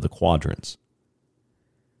each one of the quadrants.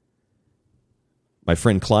 My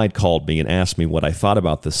friend Clyde called me and asked me what I thought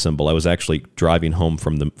about this symbol. I was actually driving home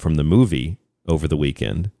from the movie over the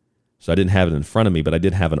weekend, so I didn't have it in front of me, but I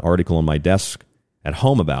did have an article on my desk at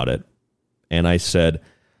home about it, and I said,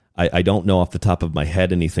 I don't know off the top of my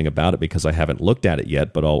head anything about it because I haven't looked at it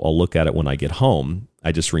yet, but I'll look at it when I get home.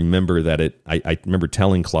 I just remember that I remember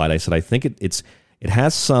telling Clyde, I said, I think it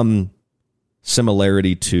has some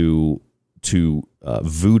similarity to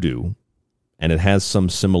voodoo, and it has some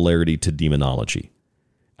similarity to demonology.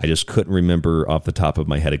 I just couldn't remember off the top of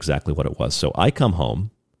my head exactly what it was. So I come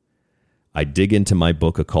home, I dig into my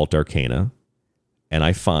book, Occult Arcana, and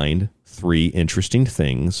I find 3 interesting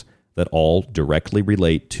things that all directly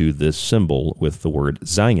relate to this symbol with the word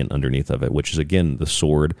zein underneath of it, which is, again, the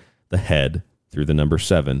sword, the head, through the number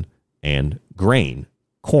 7, and grain,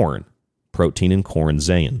 corn, protein and corn,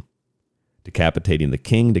 zein. Decapitating the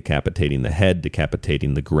king, decapitating the head,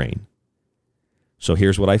 decapitating the grain. So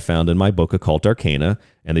here's what I found in my book, Occult Arcana,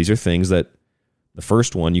 and these are things that the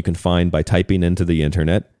first one you can find by typing into the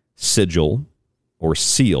internet, sigil or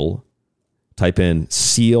seal. Type in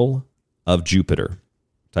seal of Jupiter.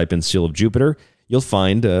 Type in seal of Jupiter. You'll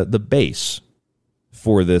find the base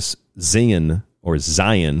for this zein or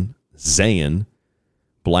zein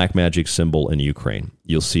black magic symbol in Ukraine.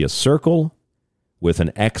 You'll see a circle with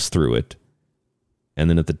an X through it, and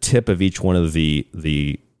then at the tip of each one of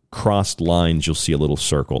the crossed lines, you'll see a little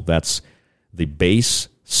circle. That's the base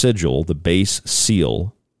sigil, the base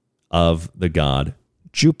seal of the god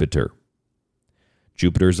Jupiter.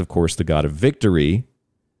 Jupiter is, of course, the god of victory.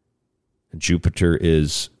 Jupiter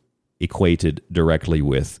is equated directly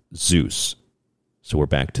with Zeus. So we're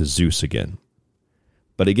back to Zeus again.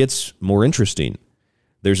 But it gets more interesting.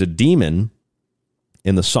 There's a demon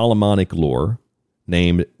in the Solomonic lore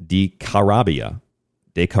named Decarabia.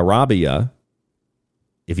 Decarabia,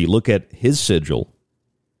 if you look at his sigil,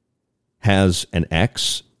 has an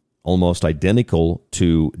X almost identical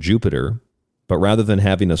to Jupiter, but rather than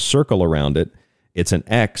having a circle around it, it's an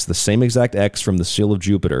X, the same exact X from the seal of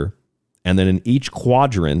Jupiter, and then in each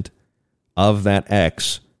quadrant of that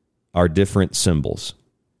X are different symbols.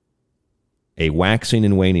 A waxing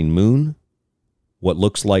and waning moon, what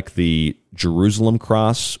looks like the Jerusalem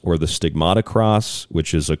cross or the stigmata cross,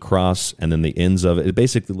 which is a cross, and then the ends of it. It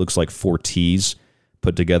basically looks like 4 T's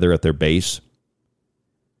put together at their base.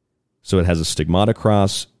 So it has a stigmata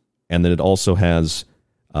cross, and then it also has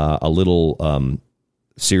a little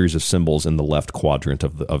series of symbols in the left quadrant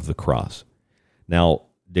of the cross. Now,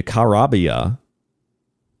 Decarabia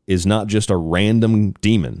is not just a random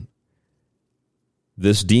demon.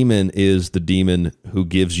 This demon is the demon who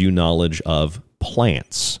gives you knowledge of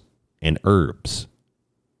plants and herbs.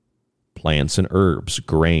 Plants and herbs,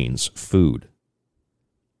 grains, food.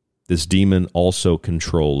 This demon also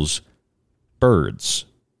controls birds.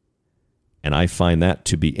 And I find that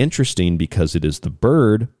to be interesting because it is the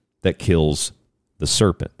bird that kills the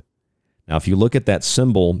serpent. Now, if you look at that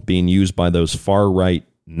symbol being used by those far-right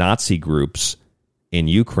Nazi groups in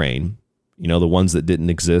Ukraine, you know, the ones that didn't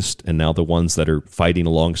exist and now the ones that are fighting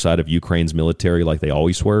alongside of Ukraine's military like they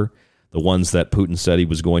always were, the ones that Putin said he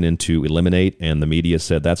was going in to eliminate, and the media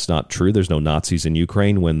said that's not true. There's no Nazis in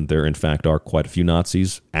Ukraine when there, in fact, are quite a few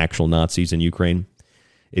Nazis, actual Nazis in Ukraine.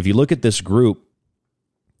 If you look at this group,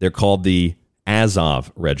 they're called the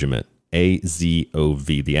Azov Regiment,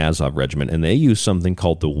 A-Z-O-V, the Azov Regiment, and they use something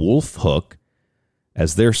called the wolf hook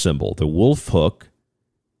as their symbol. The wolf hook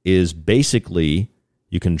is basically,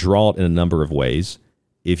 you can draw it in a number of ways.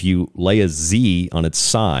 If you lay a Z on its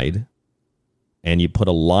side and you put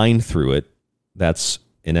a line through it, that's,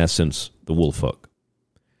 in essence, the wolf hook.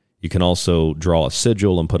 You can also draw a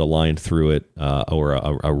sigil and put a line through it, or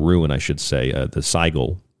a ruin, I should say, the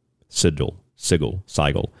sigil,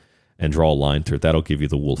 and draw a line through it. That'll give you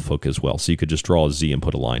the wolf hook as well. So you could just draw a Z and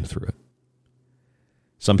put a line through it.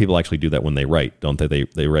 Some people actually do that when they write, don't they?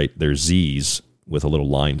 They write their Z's with a little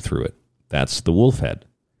line through it. That's the wolf head.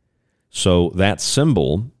 So that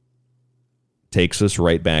symbol takes us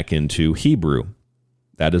right back into Hebrew.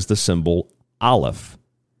 That is the symbol Aleph.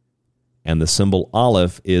 And the symbol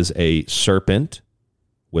Aleph is a serpent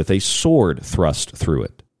with a sword thrust through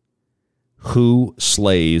it. Who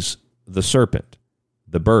slays the serpent?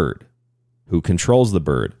 The bird. Who controls the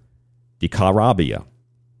bird? Decarabia.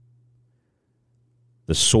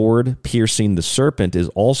 The sword piercing the serpent is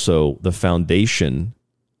also the foundation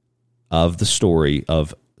of the story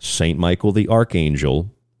of Saint Michael the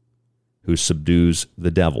Archangel, who subdues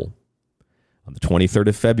the devil. On the 23rd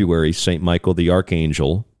of February, Saint Michael the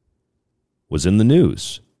Archangel was in the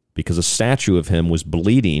news because a statue of him was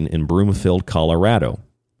bleeding in Broomfield, Colorado.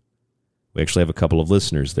 We actually have a couple of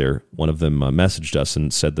listeners there. One of them messaged us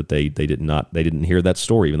and said that they didn't hear that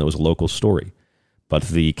story, even though it was a local story. But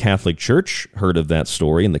the Catholic Church heard of that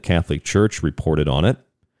story, and the Catholic Church reported on it.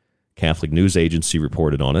 Catholic News Agency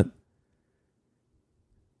reported on it.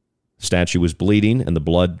 Statue was bleeding, and the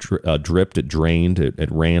blood dripped, it drained,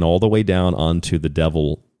 it ran all the way down onto the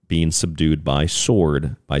devil being subdued by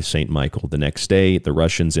sword by St. Michael. The next day, the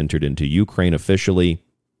Russians entered into Ukraine officially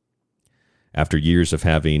after years of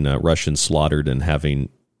having Russians slaughtered and having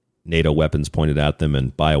NATO weapons pointed at them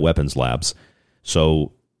and bioweapons labs.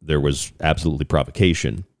 So there was absolutely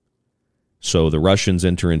provocation. So the Russians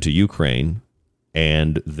enter into Ukraine,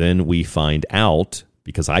 and then we find out,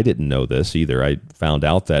 because I didn't know this either, I found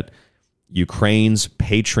out that Ukraine's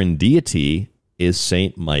patron deity is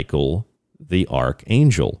St. Michael the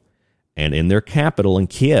Archangel. And in their capital, in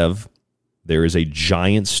Kiev, there is a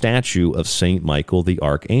giant statue of St. Michael the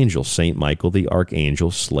Archangel. St. Michael the Archangel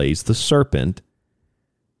slays the serpent.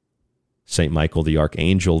 St. Michael the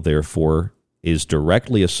Archangel, therefore, is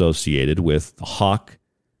directly associated with the hawk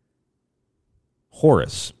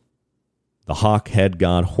Horus, the hawk head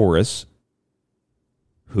god Horus,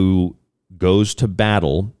 who goes to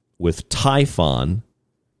battle with Typhon,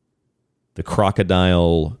 the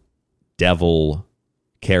crocodile devil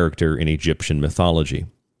character in Egyptian mythology.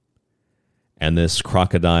 And this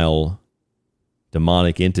crocodile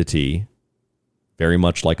demonic entity, very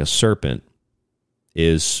much like a serpent,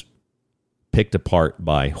 is picked apart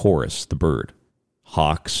by Horus, the bird.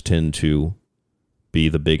 Hawks tend to be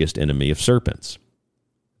the biggest enemy of serpents.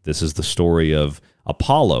 This is the story of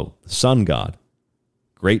Apollo, the sun god,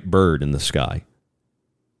 great bird in the sky,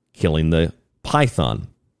 killing the python.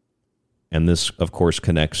 And this, of course,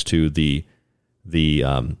 connects to the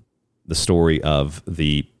story of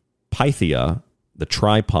the Pythia, the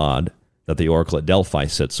tripod that the oracle at Delphi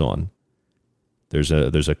sits on. There's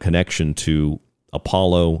a connection to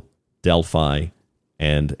Apollo, Delphi,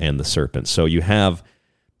 and the serpent. So you have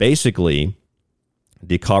basically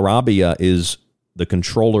Decarabia is the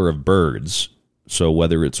controller of birds. So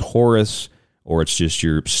whether it's Horus or it's just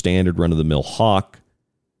your standard run-of-the-mill hawk,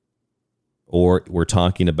 or we're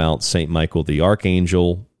talking about St. Michael the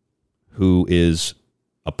Archangel, who is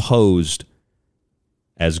opposed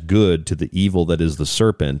as good to the evil that is the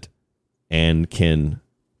serpent and can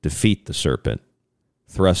defeat the serpent,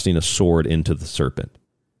 thrusting a sword into the serpent.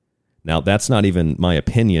 Now, that's not even my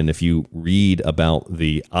opinion. If you read about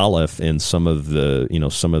the Aleph in some of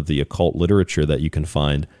the occult literature that you can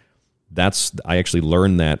find, I actually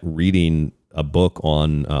learned that reading a book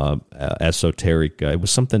on esoteric. It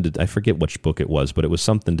was something I forget which book it was, but it was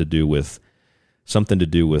something to do with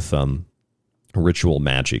ritual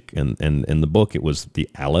magic. And in the book, it was the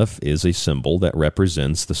Aleph is a symbol that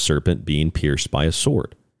represents the serpent being pierced by a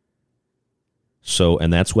sword. So,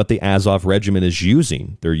 and that's what the Azov regiment is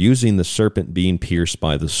using. They're using the serpent being pierced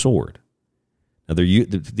by the sword. Now,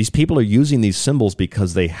 these people are using these symbols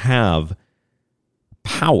because they have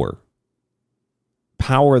power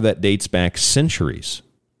that dates back centuries.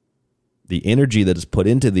 The energy that is put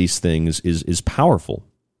into these things is powerful.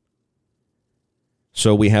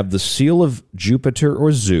 So we have the seal of Jupiter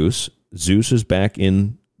or Zeus. Zeus is back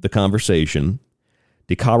in the conversation.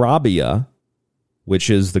 Decarabia, which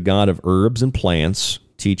is the god of herbs and plants,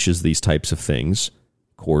 teaches these types of things.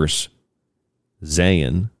 Of course,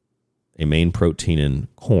 zein, a main protein in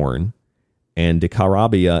corn. And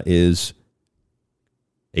Decarabia is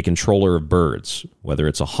a controller of birds, whether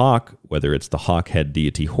it's a hawk, whether it's the hawk head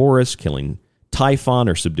deity Horus killing Typhon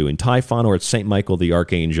or subduing Typhon, or it's St. Michael the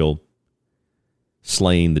Archangel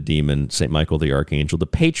slaying the demon, St. Michael the Archangel, the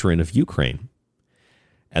patron of Ukraine.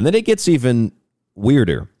 And then it gets even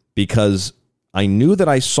weirder, because I knew that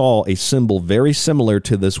I saw a symbol very similar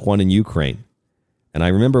to this one in Ukraine. And I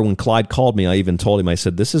remember when Clyde called me, I even told him, I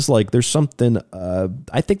said, this is like, there's something,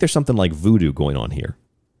 I think there's something like voodoo going on here.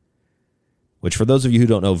 Which, for those of you who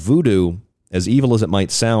don't know, voodoo, as evil as it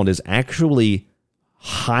might sound, is actually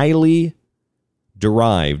highly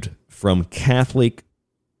derived from Catholic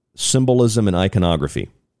symbolism and iconography.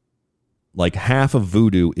 Like half of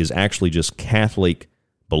voodoo is actually just Catholic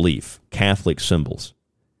belief, Catholic symbols.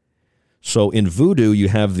 So in voodoo, you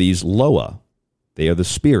have these Loa. They are the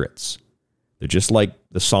spirits. They're just like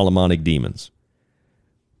the Solomonic demons.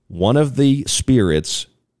 One of the spirits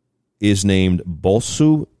is named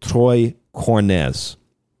Bossu Trois Cornes.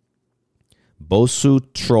 Bossu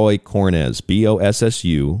Trois Cornes.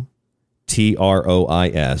 Bossu Trois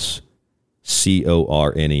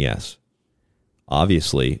Cornes.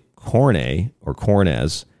 Obviously, corne or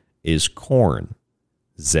cornes is corn.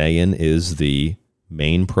 Zein is the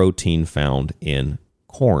main protein found in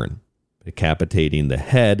corn, decapitating the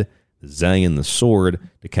head, the zein, the sword,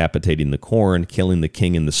 decapitating the corn, killing the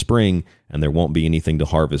king in the spring, and there won't be anything to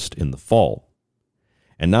harvest in the fall.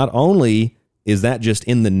 And not only is that just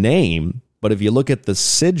in the name, but if you look at the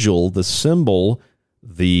sigil, the symbol,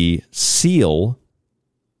 the seal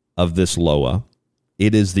of this Loa,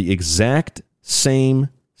 it is the exact same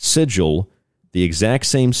sigil, the exact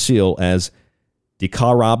same seal as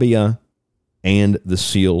Decarabia and the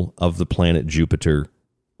seal of the planet Jupiter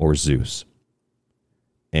or Zeus.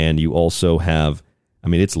 And you also have,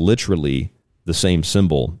 it's literally the same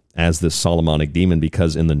symbol as this Solomonic demon,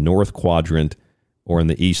 because in the north quadrant, or in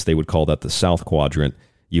the east, they would call that the south quadrant,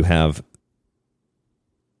 you have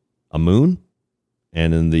a moon,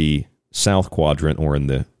 and in the south quadrant, or in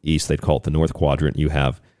the east, they'd call it the north quadrant, you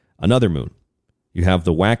have another moon. You have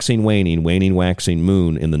the waxing, waning, waxing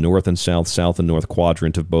moon in the north and south and north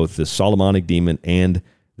quadrant of both this Solomonic demon and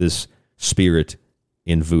this spirit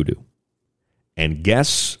in Voodoo. And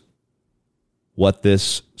guess what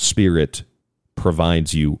this spirit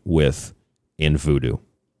provides you with in Voodoo?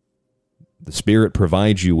 The spirit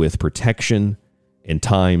provides you with protection in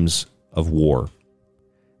times of war.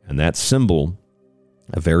 And that symbol,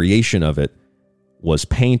 a variation of it, was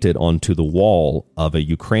painted onto the wall of a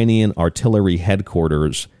Ukrainian artillery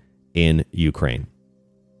headquarters in Ukraine.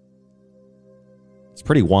 It's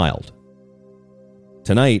pretty wild.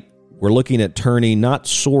 Tonight, we're looking at turning not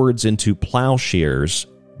swords into plowshares,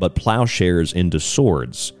 but plowshares into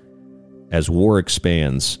swords as war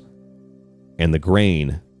expands and the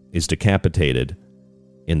grain is decapitated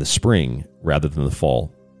in the spring rather than the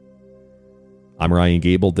fall. I'm Ryan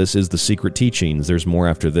Gable. This is The Secret Teachings. There's more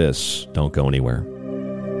after this. Don't go anywhere.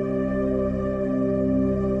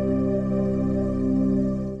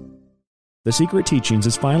 The Secret Teachings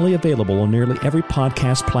is finally available on nearly every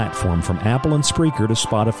podcast platform, from Apple and Spreaker to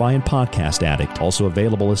Spotify and Podcast Addict. Also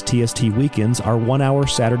available as TST Weekends, our 1-hour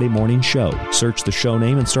Saturday morning show. Search the show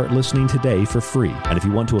name and start listening today for free. And if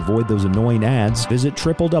you want to avoid those annoying ads, visit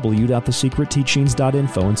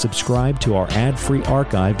www.thesecretteachings.info and subscribe to our ad-free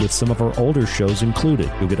archive with some of our older shows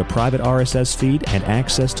included. You'll get a private RSS feed and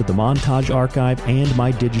access to the montage archive and my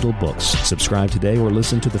digital books. Subscribe today or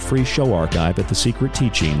listen to the free show archive at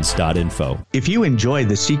thesecretteachings.info. If you enjoy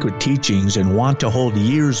The Secret Teachings and want to hold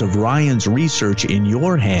years of Ryan's research in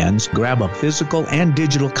your hands, grab a physical and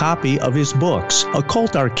digital copy of his books.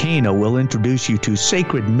 Occult Arcana will introduce you to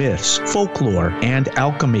sacred myths, folklore, and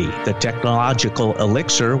alchemy. The Technological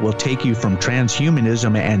Elixir will take you from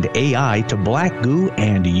transhumanism and AI to black goo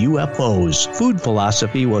and UFOs. Food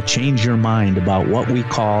Philosophy will change your mind about what we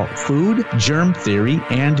call food, germ theory,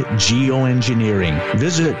 and geoengineering.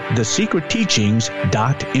 Visit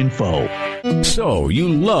thesecretteachings.info. So, you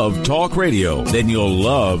love talk radio? Then you'll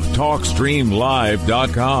love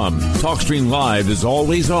TalkStreamLive.com. TalkStream Live is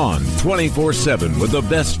always on, 24/7, with the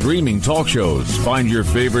best streaming talk shows. Find your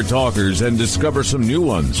favorite talkers and discover some new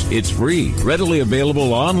ones. It's free, readily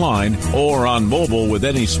available online or on mobile with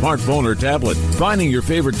any smartphone or tablet. Finding your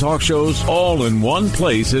favorite talk shows all in one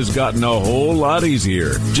place has gotten a whole lot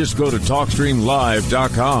easier. Just go to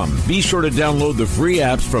TalkStreamLive.com. Be sure to download the free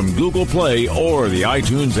apps from Google Play or the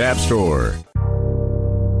iTunes App Store.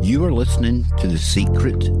 You are listening to The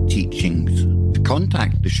Secret Teachings. To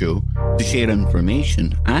contact the show, to share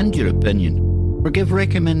information and your opinion, or give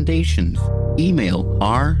recommendations, email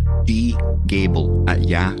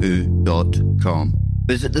rdgable@yahoo.com.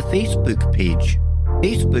 Visit the Facebook page,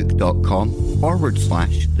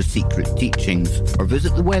 facebook.com/The Secret Teachings, or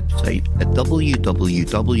visit the website at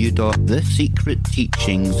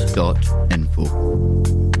www.thesecretteachings.info.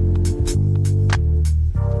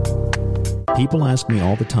 People ask me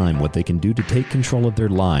all the time what they can do to take control of their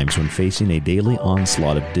lives when facing a daily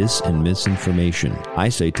onslaught of dis and misinformation. I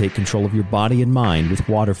say take control of your body and mind with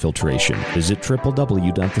water filtration. Visit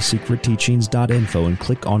www.thesecretteachings.info and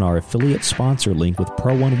click on our affiliate sponsor link with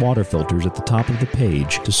Pro One water filters at the top of the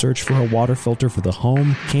page to search for a water filter for the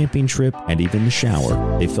home, camping trip, and even the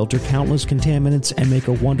shower. They filter countless contaminants and make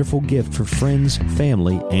a wonderful gift for friends,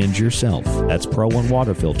 family, and yourself. That's Pro One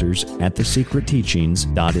water filters at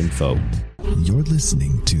thesecretteachings.info. You're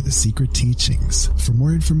listening to The Secret Teachings. For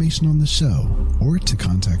more information on the show or to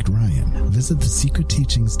contact Ryan, visit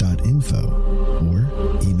thesecretteachings.info or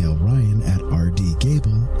email Ryan at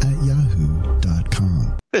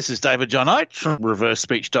rdgable@yahoo.com. This is David John Oates from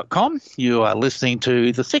ReverseSpeech.com. You are listening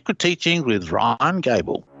to The Secret Teachings with Ryan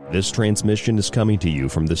Gable. This transmission is coming to you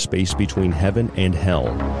from the space between heaven and hell.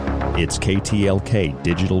 It's KTLK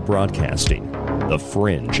Digital Broadcasting, The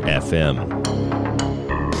Fringe FM.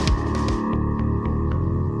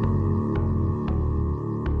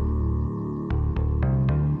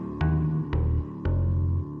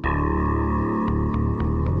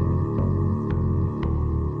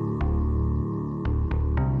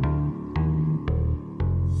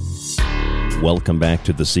 Welcome back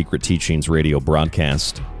to the Secret Teachings radio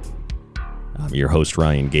broadcast. I'm your host,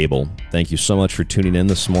 Ryan Gable. Thank you so much for tuning in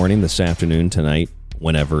this morning, this afternoon, tonight,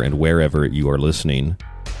 whenever and wherever you are listening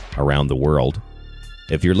around the world.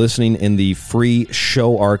 If you're listening in the free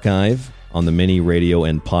show archive on the many radio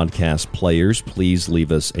and podcast players, please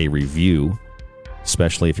leave us a review,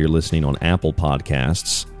 especially if you're listening on Apple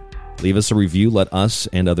Podcasts. Leave us a review. Let us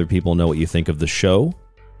and other people know what you think of the show.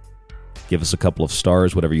 Give us a couple of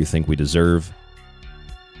stars, whatever you think we deserve.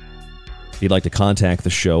 If you'd like to contact the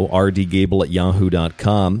show,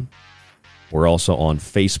 rdgable@yahoo.com. We're also on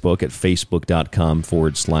Facebook at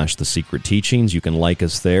facebook.com/The Secret Teachings. You can like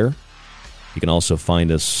us there. You can also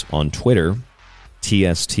find us on Twitter,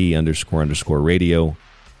 TST__radio.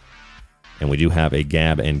 And we do have a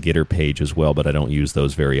Gab and Gitter page as well, but I don't use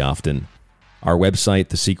those very often. Our website,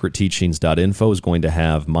 thesecretteachings.info, is going to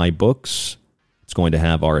have my books. It's going to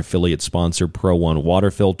have our affiliate sponsor, Pro One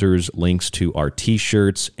water filters, links to our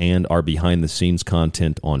t-shirts, and our behind-the-scenes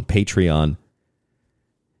content on Patreon.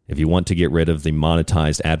 If you want to get rid of the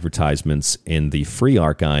monetized advertisements in the free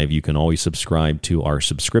archive, you can always subscribe to our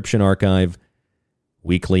subscription archive,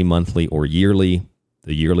 weekly, monthly, or yearly.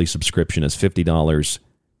 The yearly subscription is $50.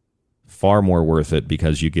 Far more worth it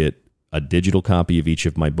because you get a digital copy of each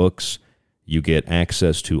of my books. You get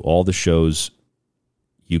access to all the shows.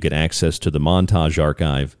 You get access to the montage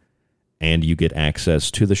archive, and you get access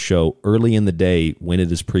to the show early in the day when it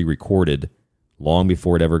is pre-recorded, long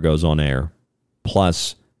before it ever goes on air.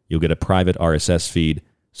 Plus, you'll get a private RSS feed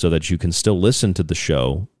so that you can still listen to the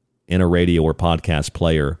show in a radio or podcast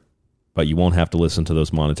player, but you won't have to listen to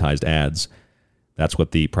those monetized ads. That's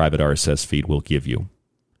what the private RSS feed will give you.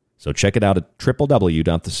 So check it out at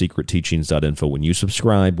www.thesecretteachings.info. When you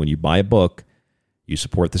subscribe, when you buy a book, you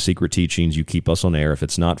support The Secret Teachings, you keep us on air. If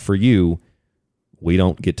it's not for you, we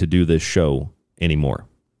don't get to do this show anymore.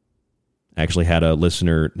 I actually had a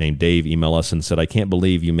listener named Dave email us and said, I can't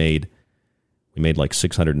believe we made like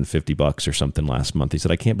 $650 or something last month. He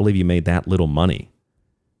said, I can't believe you made that little money.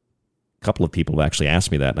 A couple of people have actually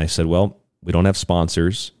asked me that, and I said, well, we don't have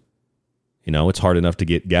sponsors. You know, it's hard enough to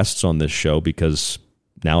get guests on this show because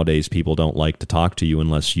nowadays people don't like to talk to you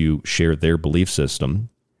unless you share their belief system.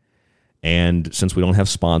 And since we don't have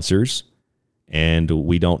sponsors and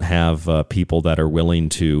we don't have people that are willing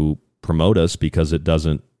to promote us because it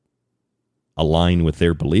doesn't align with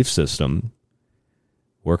their belief system,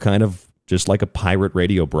 we're kind of just like a pirate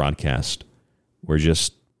radio broadcast. We're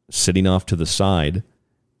just sitting off to the side,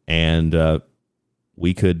 and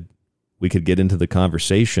we could get into the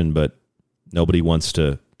conversation, but nobody wants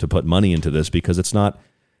to put money into this because it's not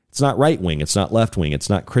right-wing, it's not left-wing, it's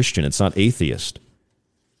not Christian, it's not atheist.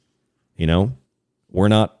 You know, we're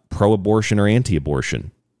not pro-abortion or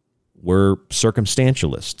anti-abortion. We're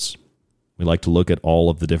circumstantialists. We like to look at all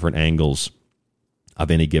of the different angles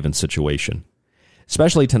of any given situation.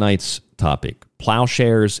 Especially tonight's topic,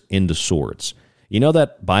 plowshares into swords. You know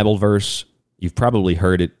that Bible verse? You've probably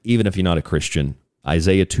heard it, even if you're not a Christian.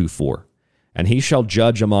 Isaiah 2:4. And he shall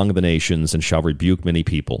judge among the nations and shall rebuke many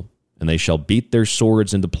people. And they shall beat their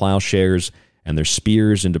swords into plowshares and their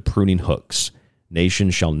spears into pruning hooks.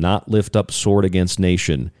 Nation shall not lift up sword against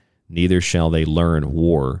nation, neither shall they learn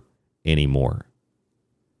war anymore.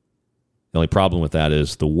 The only problem with that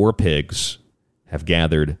is the war pigs have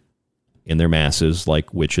gathered in their masses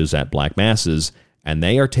like witches at black masses, and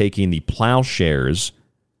they are taking the plowshares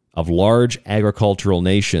of large agricultural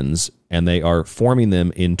nations and they are forming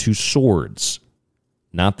them into swords,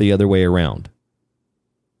 not the other way around.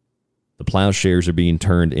 The plowshares are being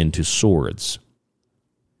turned into swords.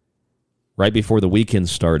 Right before the weekend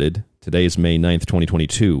started, today is May 9th,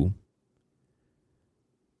 2022,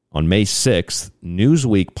 on May 6th,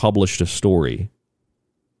 Newsweek published a story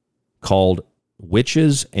called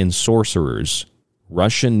Witches and Sorcerers,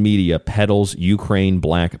 Russian Media Peddles Ukraine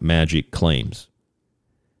Black Magic Claims.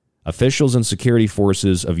 Officials and security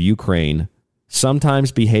forces of Ukraine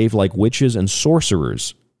sometimes behave like witches and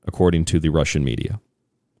sorcerers, according to the Russian media.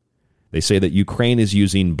 They say that Ukraine is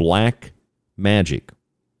using black magic.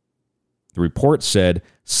 The report said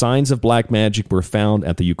signs of black magic were found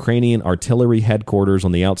at the Ukrainian artillery headquarters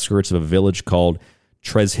on the outskirts of a village called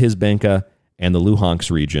Trezhizbenka in the Luhansk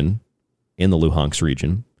region,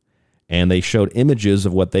 and they showed images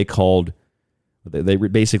of what they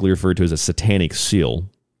basically referred to as a satanic seal,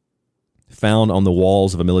 found on the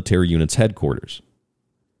walls of a military unit's headquarters.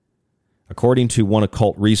 According to one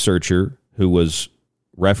occult researcher who was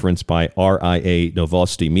referenced by RIA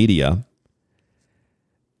Novosti Media,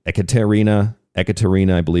 Ekaterina,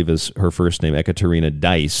 I believe is her first name, Ekaterina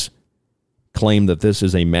Dice, claimed that this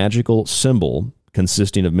is a magical symbol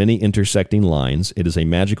consisting of many intersecting lines. It is a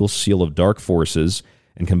magical seal of dark forces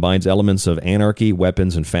and combines elements of anarchy,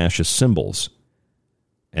 weapons, and fascist symbols.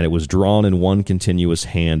 And it was drawn in one continuous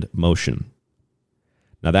hand motion.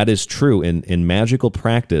 Now, that is true. In magical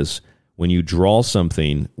practice, when you draw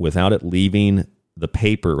something without it leaving the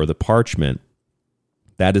paper or the parchment,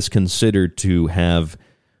 that is considered to have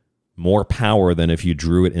more power than if you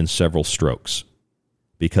drew it in several strokes.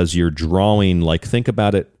 Because you're drawing, like, think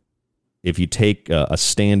about it, if you take a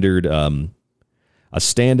standard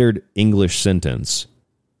English sentence,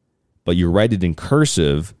 but you write it in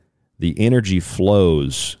cursive, the energy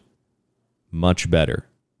flows much better.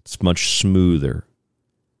 It's much smoother.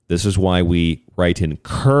 This is why we write in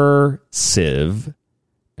cursive,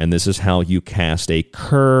 and this is how you cast a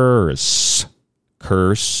curse.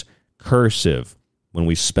 Cursive. When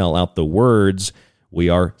we spell out the words, we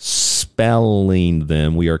are spelling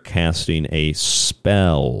them. We are casting a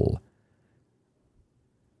spell.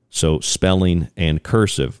 So spelling and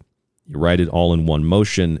cursive. You write it all in one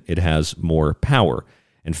motion, it has more power.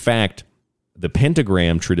 In fact, the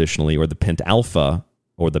pentagram traditionally, or the pentalpha,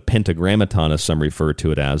 or the pentagrammaton, as some refer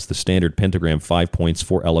to it as, the standard pentagram, 5 points,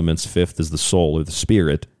 4 elements, fifth is the soul or the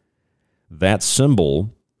spirit. That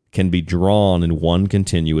symbol can be drawn in one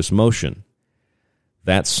continuous motion.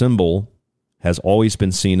 That symbol has always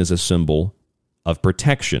been seen as a symbol of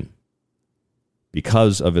protection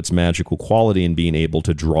because of its magical quality and being able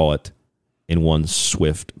to draw it in one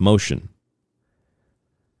swift motion.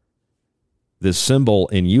 This symbol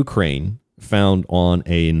in Ukraine, found on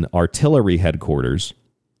an artillery headquarters,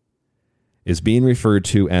 is being referred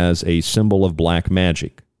to as a symbol of black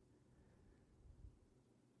magic.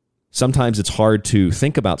 Sometimes it's hard to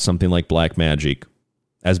think about something like black magic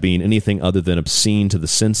as being anything other than obscene to the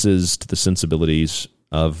senses, to the sensibilities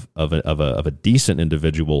of a decent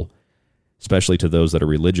individual, especially to those that are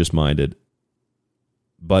religious-minded.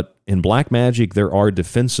 But in black magic, there are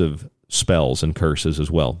defensive spells and curses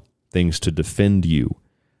as well, things to defend you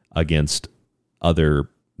against other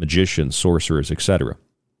magicians, sorcerers, etc.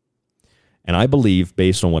 And I believe,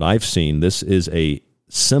 based on what I've seen, this is a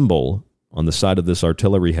symbol on the side of this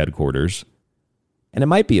artillery headquarters, and it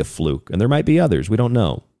might be a fluke, and there might be others, we don't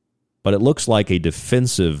know. But it looks like a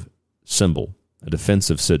defensive symbol, a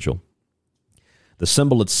defensive sigil. The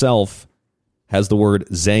symbol itself has the word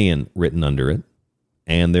zein written under it,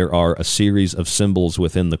 and there are a series of symbols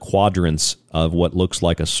within the quadrants of what looks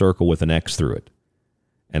like a circle with an X through it.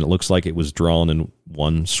 And it looks like it was drawn in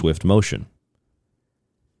one swift motion.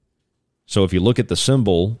 So if you look at the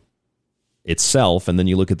symbol itself, and then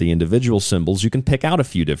you look at the individual symbols, you can pick out a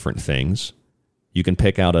few different things. You can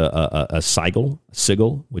pick out a sigil,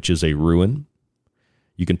 which is a ruin.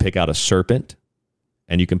 You can pick out a serpent,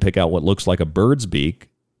 and you can pick out what looks like a bird's beak,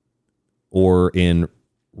 or in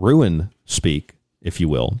ruin speak, if you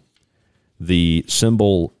will, the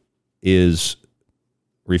symbol is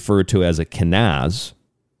referred to as a Kenaz,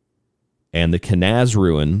 and the Kenaz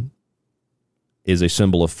ruin is a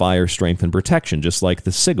symbol of fire, strength, and protection, just like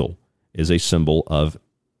the sigil is a symbol of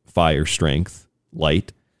fire, strength,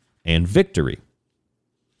 light, and victory.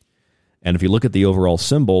 And if you look at the overall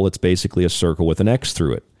symbol, it's basically a circle with an X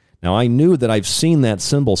through it. Now, I knew that I've seen that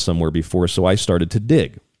symbol somewhere before, so I started to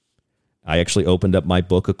dig. I actually opened up my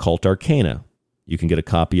book, Occult Arcana. You can get a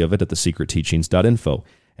copy of it at thesecretteachings.info.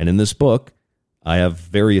 And in this book, I have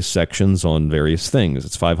various sections on various things.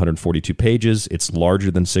 It's 542 pages. It's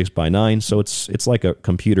larger than 6x9, so it's like a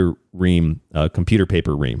computer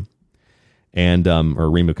paper ream, and or a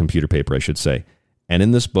ream of computer paper, I should say. And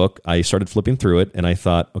in this book, I started flipping through it, and I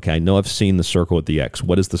thought, okay, I know I've seen the circle with the X.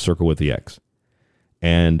 What is the circle with the X?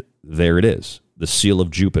 And there it is, the seal of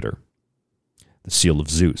Jupiter, the seal of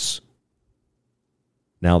Zeus.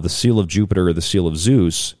 Now, the seal of Jupiter or the seal of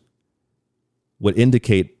Zeus would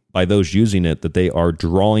indicate by those using it that they are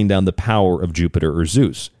drawing down the power of Jupiter or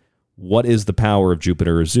Zeus. What is the power of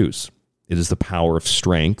Jupiter or Zeus? It is the power of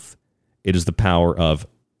strength, it is the power of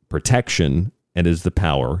protection, and it is the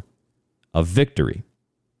power of victory.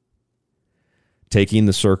 Taking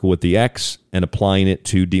the circle with the X and applying it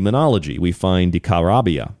to demonology, we find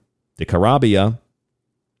Decarabia. Decarabia,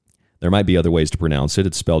 there might be other ways to pronounce it.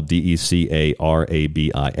 It's spelled Decarabia.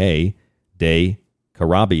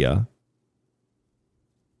 Decarabia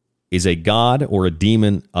is a god or a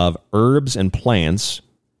demon of herbs and plants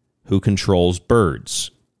who controls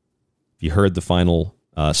birds. If you heard the final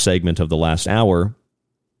segment of the last hour,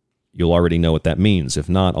 you'll already know what that means. If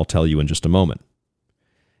not, I'll tell you in just a moment.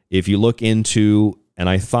 If you look into, and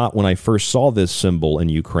I thought when I first saw this symbol in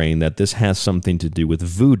Ukraine that this has something to do with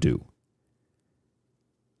voodoo.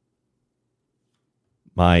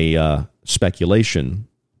 My speculation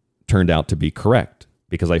turned out to be correct,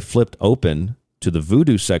 because I flipped open to the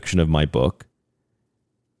voodoo section of my book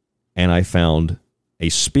and I found a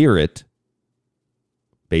spirit,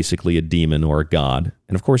 basically a demon or a god.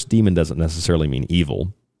 And of course, demon doesn't necessarily mean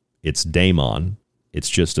evil. It's daemon. It's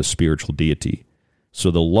just a spiritual deity. So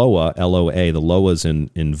the Loa, L-O-A, the Loas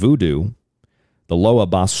in voodoo, the Loa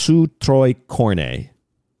Bossu Trois Cornes,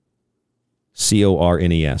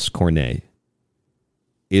 C-O-R-N-E-S, Cornes,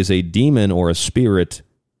 is a demon or a spirit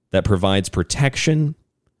that provides protection,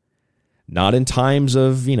 not in times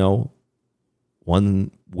of,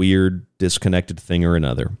 one weird disconnected thing or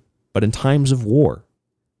another, but in times of war.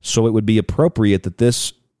 So it would be appropriate that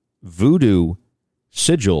this voodoo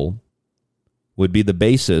sigil would be the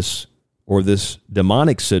basis, or this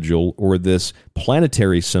demonic sigil or this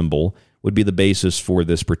planetary symbol would be the basis for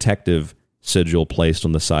this protective sigil placed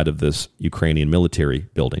on the side of this Ukrainian military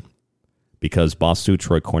building, because Bossu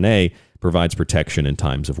Trois Cornes provides protection in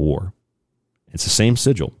times of war. It's the same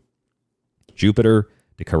sigil. Jupiter,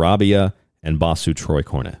 Decarabia, and Bossu Trois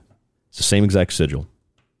Cornes. It's the same exact sigil.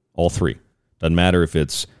 All three. Doesn't matter if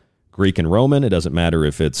it's Greek and Roman. It doesn't matter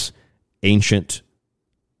if it's ancient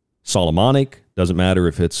Solomonic. Doesn't matter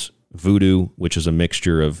if it's Voodoo, which is a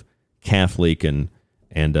mixture of Catholic and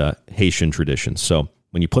Haitian traditions. So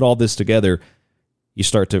when you put all this together, you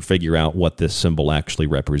start to figure out what this symbol actually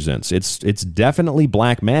represents. It's definitely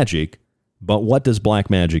black magic, but what does black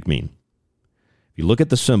magic mean? If you look at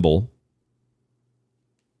the symbol,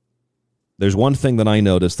 there's one thing that I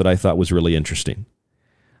noticed that I thought was really interesting.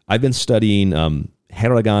 I've been studying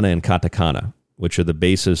hiragana and katakana, which are the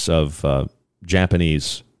basis of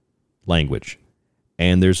Japanese language.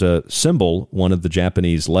 And there's a symbol, one of the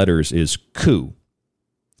Japanese letters is ku.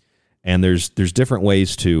 And there's different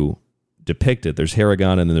ways to depict it. There's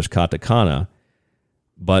hiragana and then there's katakana,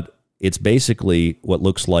 but it's basically what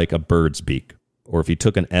looks like a bird's beak. Or if you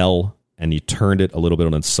took an L and you turned it a little bit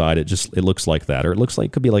on its side, it looks like that. Or it looks like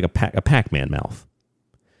it could be like a Pac-Man mouth.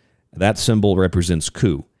 That symbol represents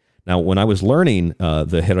ku. Now, when I was learning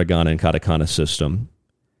the hiragana and katakana system,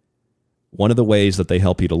 one of the ways that they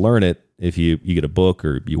help you to learn it, if you get a book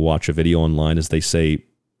or you watch a video online, is they say,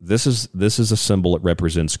 this is a symbol that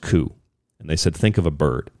represents ku. And they said, think of a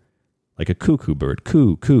bird, like a cuckoo bird.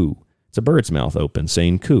 Ku, ku. It's a bird's mouth open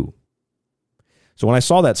saying ku. So when I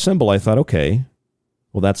saw that symbol, I thought, okay,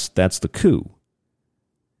 well, that's the ku.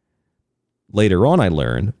 Later on, I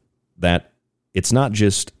learned that it's not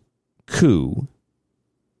just ku,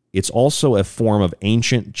 it's also a form of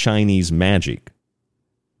ancient Chinese magic.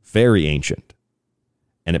 Very ancient.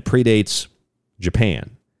 And it predates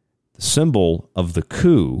Japan. The symbol of the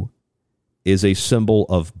ku is a symbol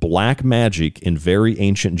of black magic in very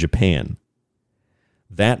ancient Japan.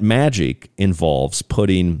 That magic involves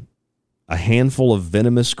putting a handful of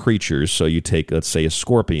venomous creatures, so you take, let's say, a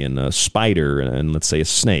scorpion, a spider, and let's say a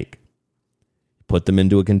snake. Put them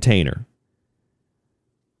into a container.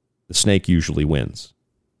 The snake usually wins.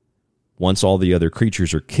 Once all the other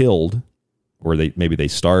creatures are killed, or maybe they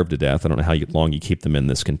starve to death, I don't know how long you keep them in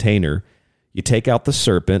this container, you take out the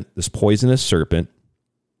serpent, this poisonous serpent,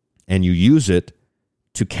 and you use it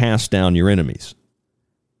to cast down your enemies.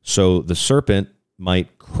 So the serpent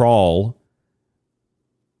might crawl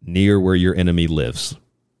near where your enemy lives.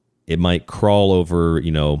 It might crawl over,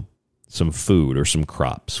 some food or some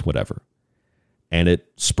crops, whatever. And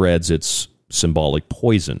it spreads its symbolic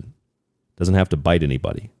poison. Doesn't have to bite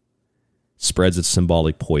anybody. Spreads its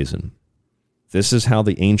symbolic poison. This is how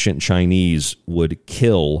the ancient Chinese would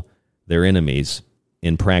kill their enemies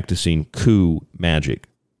in practicing ku magic.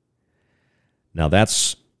 Now,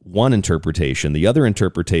 that's one interpretation. The other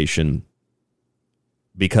interpretation,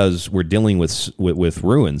 because we're dealing with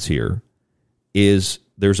ruins here, is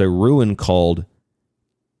there's a ruin called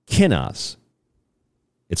Kenaz.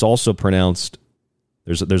 It's also pronounced,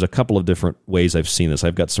 there's a couple of different ways I've seen this.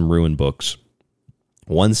 I've got some ruin books.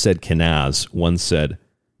 One said Kenaz, one said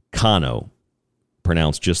Kano,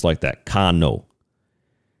 pronounced just like that, Kano.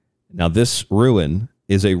 Now, this ruin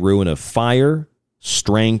is a ruin of fire,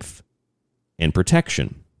 strength, and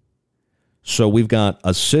protection. So we've got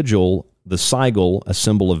a sigil, the sigil, a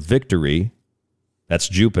symbol of victory. That's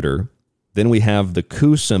Jupiter. Then we have the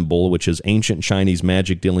ku symbol, which is ancient Chinese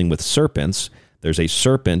magic dealing with serpents. There's a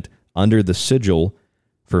serpent under the sigil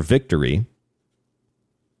for victory.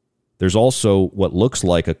 There's also what looks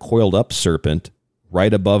like a coiled up serpent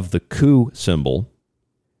right above the ku symbol.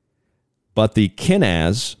 But the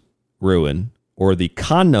Kenaz ruin, or the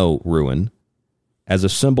Kano ruin, as a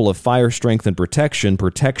symbol of fire, strength, and protection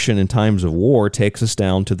in times of war, takes us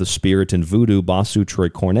down to the spirit in Voodoo, Bossu Trois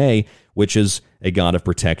Cornes, which is a god of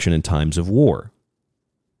protection in times of war.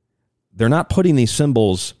 They're not putting these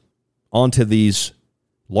symbols onto these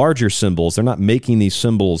larger symbols. They're not making these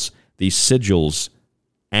symbols, these sigils,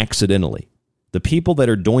 accidentally. The people that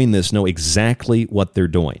are doing this know exactly what they're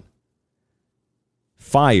doing.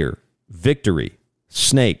 Fire, victory,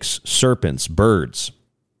 snakes, serpents, birds.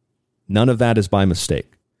 None of that is by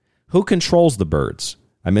mistake. Who controls the birds?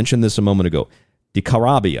 I mentioned this a moment ago.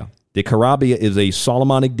 Decarabia. Decarabia is a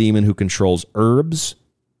Solomonic demon who controls herbs.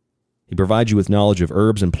 He provides you with knowledge of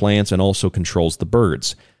herbs and plants and also controls the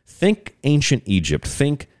birds. Think ancient Egypt.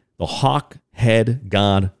 Think the hawk-head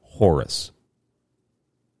god Horus.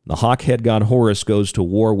 The hawk-head god Horus goes to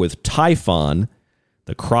war with Typhon,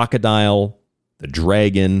 the crocodile, the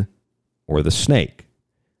dragon, or the snake.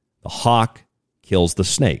 The hawk kills the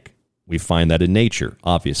snake. We find that in nature,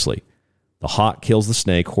 obviously. The hawk kills the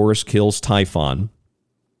snake, Horus kills Typhon,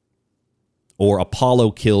 or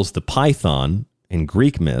Apollo kills the python in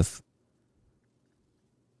Greek myth.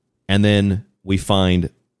 And then we find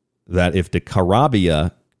that if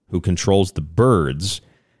Decarabia, who controls the birds,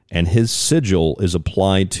 and his sigil is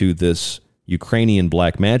applied to this Ukrainian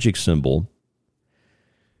black magic symbol,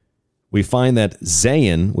 we find that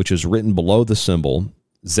zein, which is written below the symbol,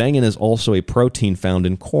 zein is also a protein found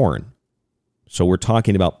in corn. So we're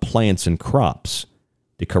talking about plants and crops.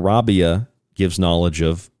 Decarabia gives knowledge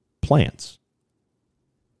of plants.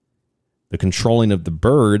 The controlling of the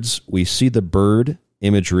birds, we see the bird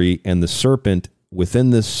imagery and the serpent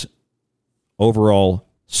within this overall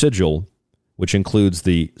sigil, which includes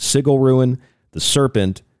the sigil ruin, the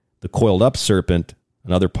serpent, the coiled up serpent,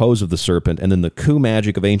 another pose of the serpent, and then the coup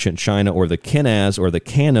magic of ancient China, or the Kenaz or the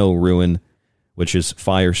Kano ruin, which is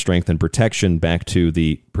fire, strength, and protection, back to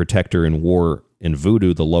the protector in war in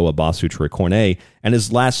Voodoo, the Loa Bossu Trois Cornes. And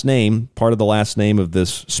his last name, part of the last name of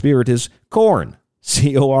this spirit, is corn.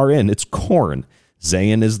 C-O-R-N. It's corn.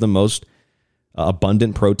 Zein is the most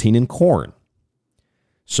abundant protein in corn.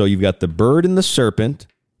 So you've got the bird and the serpent,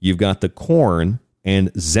 you've got the corn,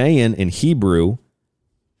 and zein in Hebrew,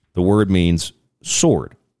 the word means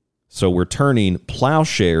sword. So we're turning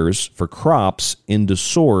plowshares for crops into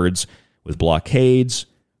swords with blockades,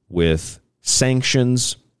 with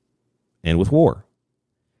sanctions, and with war.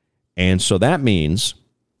 And so that means,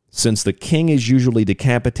 since the king is usually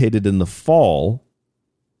decapitated in the fall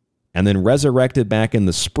and then resurrected back in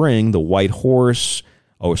the spring, the white horse,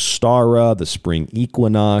 Ostara, the spring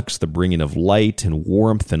equinox, the bringing of light and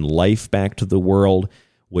warmth and life back to the world,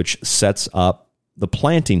 which sets up the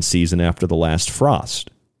planting season after the last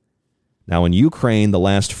frost. Now in Ukraine, the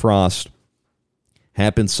last frost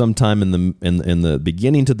happened sometime in the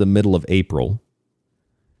beginning to the middle of April,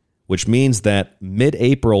 which means that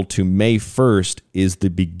mid-April to May 1st is the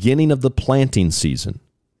beginning of the planting season.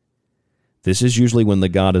 This is usually when the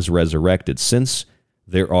god is resurrected. Since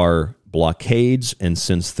there are blockades, and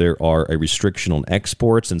since there are a restriction on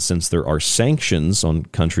exports, and since there are sanctions on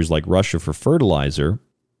countries like Russia for fertilizer,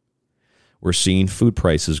 we're seeing food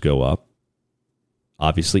prices go up.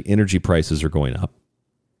 Obviously, energy prices are going up.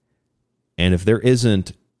 And if there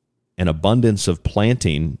isn't an abundance of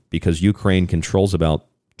planting, because Ukraine controls about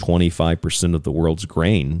 25% of the world's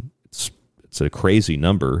grain, it's a crazy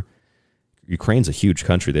number. Ukraine's a huge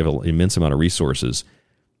country. They have an immense amount of resources.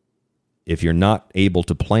 If you're not able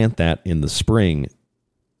to plant that in the spring,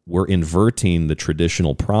 we're inverting the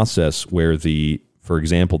traditional process where for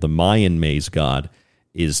example, the Mayan maize god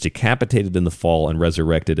is decapitated in the fall and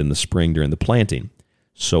resurrected in the spring during the planting.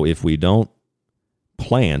 So if we don't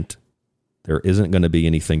plant, there isn't going to be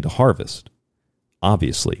anything to harvest,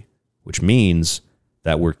 obviously, which means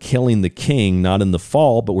that we're killing the king not in the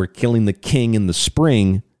fall, but we're killing the king in the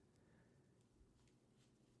spring.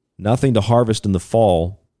 Nothing to harvest in the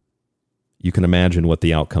fall. You can imagine what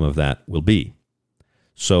the outcome of that will be.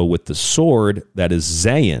 So with the sword that is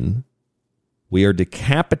zein, we are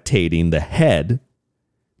decapitating the head.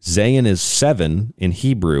 Zein is 7 in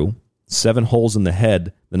Hebrew, 7 holes in the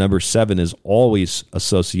head. The number 7 is always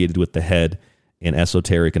associated with the head in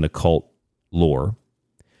esoteric and occult lore.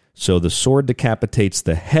 So the sword decapitates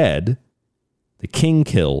the head, the king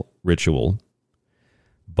kill ritual,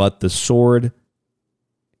 but the sword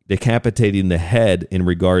decapitating the head in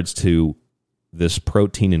regards to this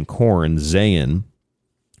protein in corn, zein,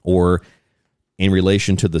 or in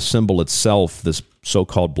relation to the symbol itself, this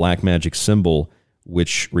so-called black magic symbol,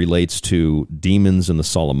 which relates to demons in the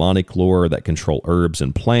Solomonic lore that control herbs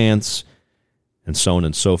and plants, and so on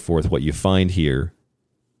and so forth. What you find here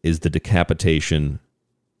is the decapitation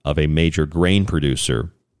of a major grain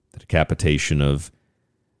producer, the decapitation of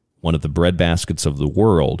one of the breadbaskets of the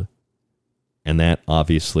world, and that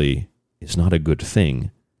obviously is not a good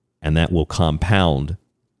thing, and that will compound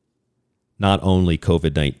not only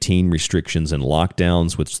COVID-19 restrictions and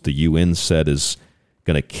lockdowns, which the UN said is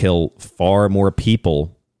going to kill far more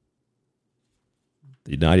people.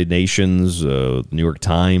 The United Nations, the New York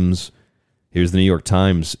Times. Here's the New York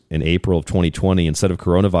Times in April of 2020. Instead of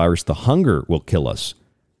coronavirus, the hunger will kill us.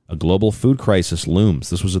 A global food crisis looms.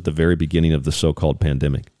 This was at the very beginning of the so-called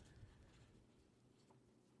pandemic.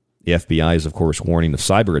 The FBI is, of course, warning of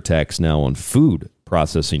cyber attacks now on food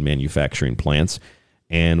processing manufacturing plants.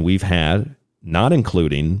 And we've had, not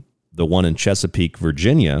including the one in Chesapeake,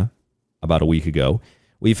 Virginia, about a week ago,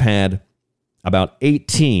 we've had about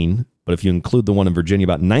 18, but if you include the one in Virginia,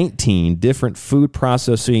 about 19 different food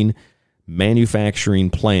processing manufacturing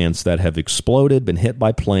plants that have exploded, been hit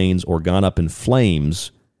by planes, or gone up in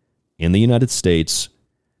flames in the United States,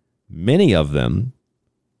 many of them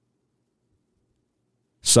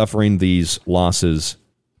suffering these losses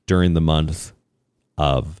during the month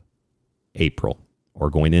of April, or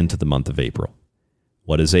going into the month of April.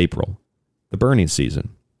 What is April? The burning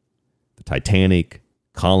season. The Titanic,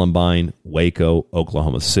 Columbine, Waco,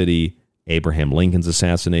 Oklahoma City, Abraham Lincoln's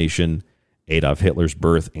assassination, Adolf Hitler's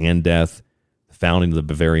birth and death, the founding of the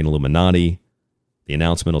Bavarian Illuminati, the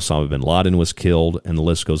announcement Osama bin Laden was killed, and the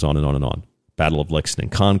list goes on and on and on. Battle of Lexington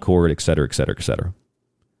Concord, etc., etc., etc.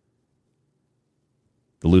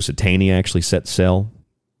 The Lusitania actually set sail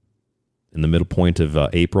in the middle point of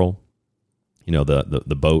April. You know,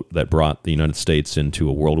 the boat that brought the United States into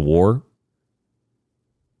a world war.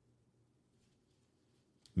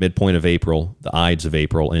 Midpoint of April, the Ides of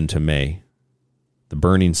April into May. The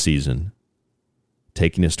burning season,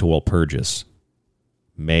 taking us to Walpurgis,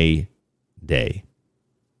 May Day.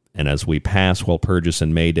 And as we pass Walpurgis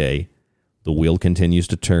and May Day, the wheel continues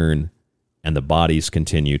to turn and the bodies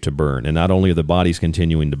continue to burn. And not only are the bodies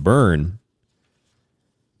continuing to burn,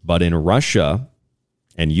 but in Russia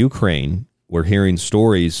and Ukraine, we're hearing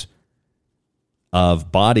stories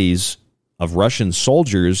of bodies of Russian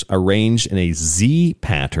soldiers arranged in a Z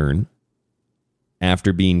pattern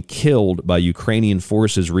after being killed by Ukrainian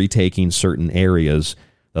forces retaking certain areas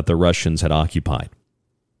that the Russians had occupied.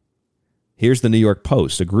 Here's the New York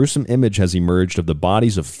Post. A gruesome image has emerged of the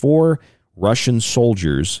bodies of 4 Russian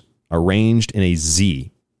soldiers arranged in a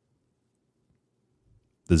Z.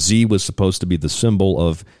 The Z was supposed to be the symbol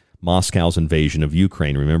of Moscow's invasion of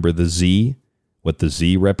Ukraine. Remember the Z? What the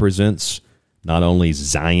Z represents? Not only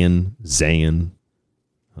zein,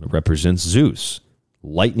 it represents Zeus,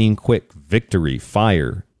 lightning quick, victory,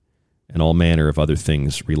 fire, and all manner of other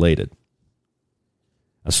things related.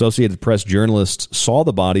 Associated Press journalists saw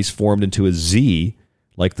the bodies formed into a Z,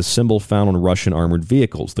 like the symbol found on Russian armored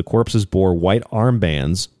vehicles. The corpses bore white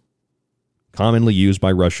armbands, commonly used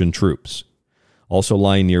by Russian troops. Also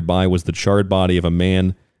lying nearby was the charred body of a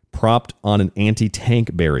man propped on an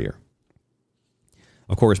anti-tank barrier.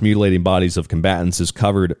 Of course, mutilating bodies of combatants is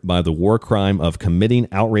covered by the war crime of committing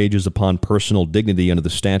outrages upon personal dignity under the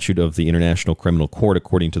statute of the International Criminal Court,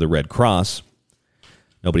 according to the Red Cross.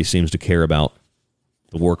 Nobody seems to care about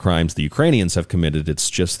the war crimes the Ukrainians have committed. It's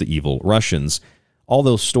just the evil Russians. All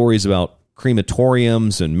those stories about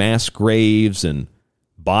crematoriums and mass graves and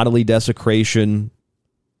bodily desecration,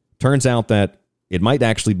 turns out that it might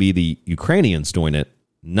actually be the Ukrainians doing it,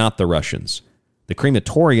 not the Russians. The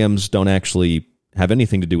crematoriums don't actually have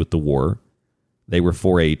anything to do with the war. They were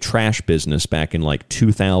for a trash business back in like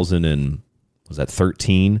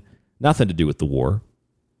 2013. Nothing to do with the war.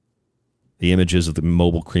 The images of the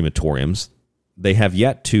mobile crematoriums. They have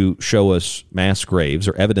yet to show us mass graves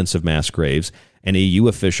or evidence of mass graves. An EU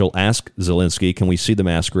official asked Zelensky, can we see the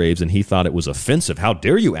mass graves? And he thought it was offensive. How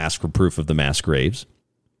dare you ask for proof of the mass graves?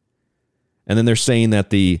 And then they're saying that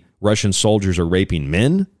the Russian soldiers are raping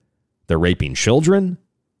men. They're raping children.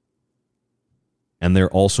 And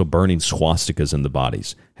they're also burning swastikas in the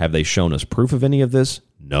bodies. Have they shown us proof of any of this?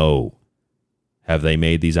 No. Have they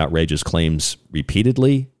made these outrageous claims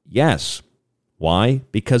repeatedly? Yes. Why?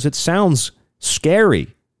 Because it sounds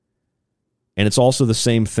scary. And it's also the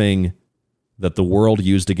same thing that the world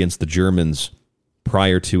used against the Germans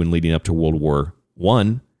prior to and leading up to World War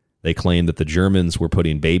I. They claimed that the Germans were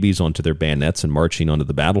putting babies onto their bayonets and marching onto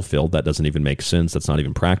the battlefield. That doesn't even make sense. That's not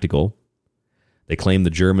even practical. They claimed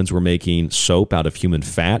the Germans were making soap out of human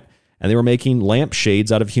fat, and they were making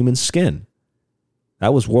lampshades out of human skin.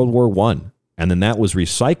 That was World War I. And then that was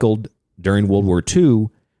recycled during World War II,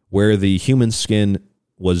 where the human skin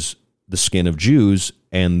was the skin of Jews,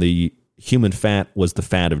 and the human fat was the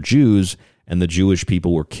fat of Jews, and the Jewish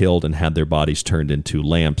people were killed and had their bodies turned into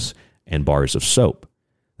lamps and bars of soap.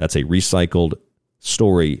 That's a recycled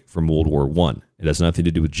story from World War I. It has nothing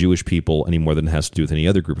to do with Jewish people any more than it has to do with any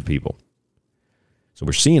other group of people. So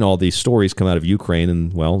we're seeing all these stories come out of Ukraine,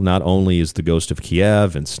 and, well, not only is the Ghost of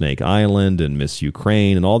Kiev and Snake Island and Miss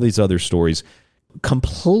Ukraine and all these other stories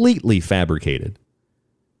completely fabricated.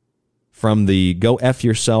 From the go F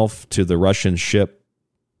yourself to the Russian ship,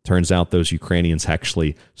 turns out those Ukrainians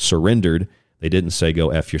actually surrendered. They didn't say go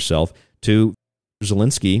F yourself, to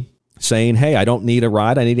Zelensky saying, hey, I don't need a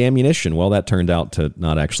ride, I need ammunition. Well, that turned out to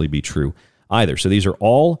not actually be true either. So these are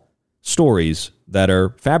all stories that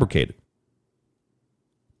are fabricated.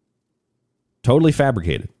 Totally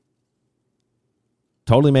fabricated.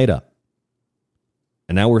 Totally made up.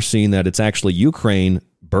 And now we're seeing that it's actually Ukraine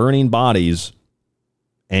burning bodies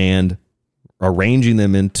and arranging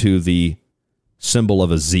them into the symbol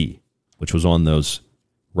of a Z, which was on those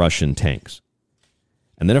Russian tanks.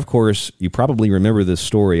 And then, of course, you probably remember this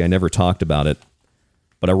story. I never talked about it.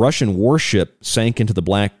 But a Russian warship sank into the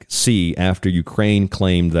Black Sea after Ukraine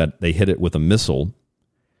claimed that they hit it with a missile.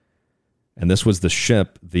 And this was the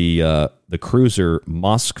ship, the cruiser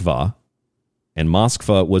Moskva. And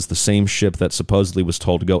Moskva was the same ship that supposedly was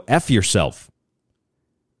told to go F yourself.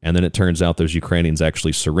 And then it turns out those Ukrainians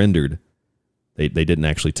actually surrendered. They didn't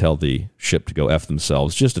actually tell the ship to go F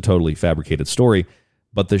themselves. Just a totally fabricated story.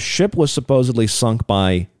 But the ship was supposedly sunk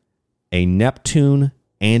by a Neptune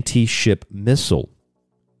anti-ship missile.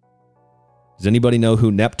 Does anybody know who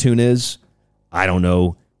Neptune is? I don't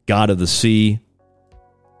know. God of the sea.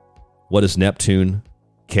 What does Neptune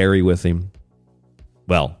carry with him?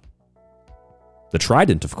 Well, the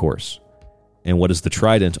Trident, of course. And what is the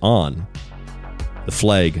Trident on? The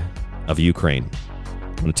flag of Ukraine.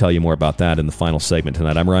 I'm going to tell you more about that in the final segment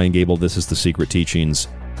tonight. I'm Ryan Gable. This is The Secret Teachings.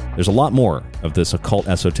 There's a lot more of this occult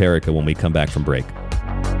esoterica when we come back from break.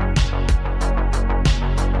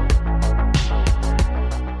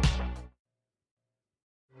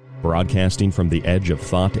 Broadcasting from the edge of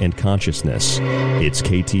thought and consciousness, it's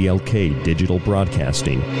KTLK Digital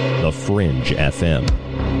Broadcasting, The Fringe FM.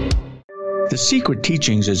 The Secret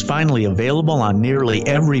Teachings is finally available on nearly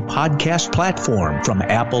every podcast platform, from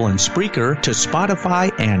Apple and Spreaker to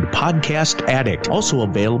Spotify and Podcast Addict. Also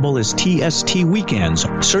available is TST Weekends.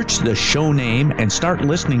 Search the show name and start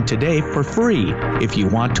listening today for free. If you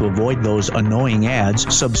want to avoid those annoying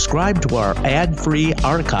ads, subscribe to our ad-free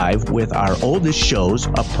archive with our oldest shows,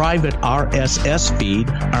 a private RSS feed,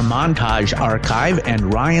 our montage archive,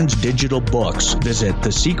 and Ryan's digital books. Visit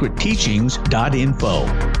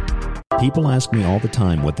thesecretteachings.info. People ask me all the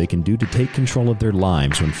time what they can do to take control of their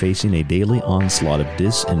lives when facing a daily onslaught of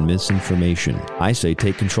dis and misinformation. I say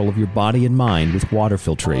take control of your body and mind with water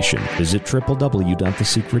filtration. Visit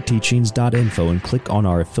www.thesecretteachings.info and click on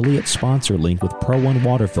our affiliate sponsor link with Pro One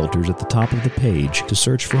water filters at the top of the page to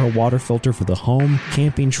search for a water filter for the home,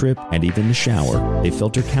 camping trip, and even the shower. They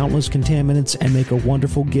filter countless contaminants and make a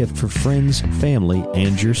wonderful gift for friends, family,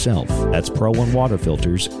 and yourself. That's Pro One water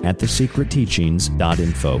filters at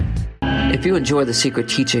thesecretteachings.info. If you enjoy The Secret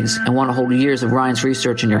Teachings and want to hold years of Ryan's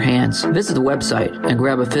research in your hands, visit the website and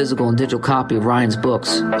grab a physical and digital copy of Ryan's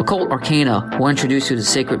books. Occult Arcana will introduce you to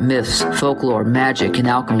sacred myths, folklore, magic, and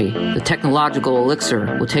alchemy. The Technological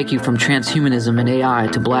Elixir will take you from transhumanism and AI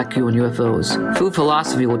to black goo and UFOs. Food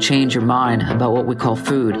Philosophy will change your mind about what we call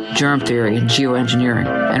food, germ theory, and geoengineering.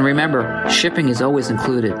 And remember, shipping is always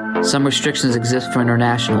included. Some restrictions exist for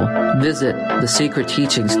international. Visit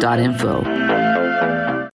thesecretteachings.info.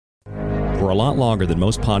 For a lot longer than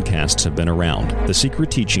most podcasts have been around, The Secret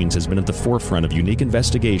Teachings has been at the forefront of unique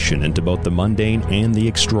investigation into both the mundane and the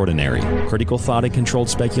extraordinary. Critical thought and controlled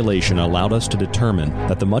speculation allowed us to determine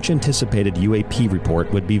that the much-anticipated UAP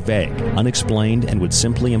report would be vague, unexplained, and would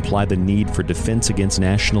simply imply the need for defense against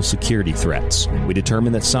national security threats. We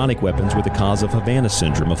determined that sonic weapons were the cause of Havana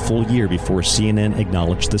Syndrome a full year before CNN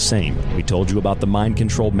acknowledged the same. We told you about the mind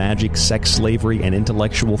control, magic, sex slavery, and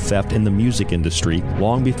intellectual theft in the music industry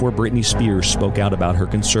long before Britney Spears spoke out about her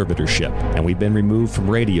conservatorship, and we've been removed from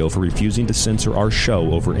radio for refusing to censor our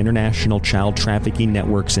show over international child trafficking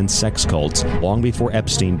networks and sex cults long before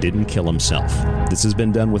Epstein didn't kill himself. This has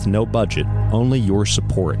been done with no budget, only your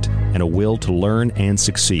support, and a will to learn and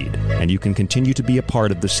succeed. And you can continue to be a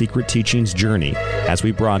part of the Secret Teachings journey as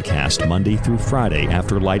we broadcast Monday through Friday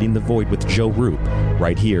after Lighting the Void with Joe Roop,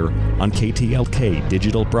 right here on KTLK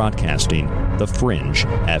Digital Broadcasting, The Fringe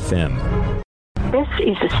FM. This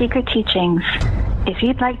is The Secret Teachings. If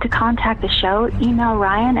you'd like to contact the show, email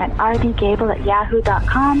Ryan at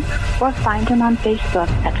rdgable@yahoo.com or find him on Facebook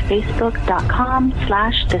at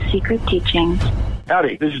facebook.com/The Secret Teachings.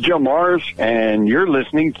 Howdy, this is Joe Mars, and you're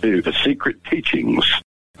listening to The Secret Teachings.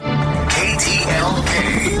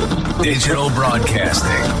 KTLK Digital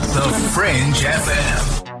Broadcasting, The Fringe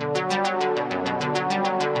FM.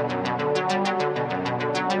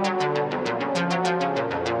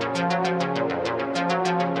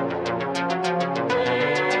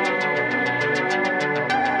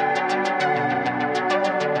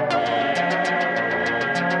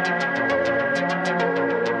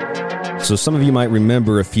 So some of you might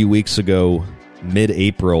remember a few weeks ago,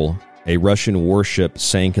 mid-April, a Russian warship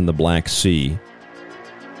sank in the Black Sea.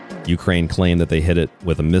 Ukraine claimed that they hit it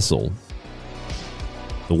with a missile.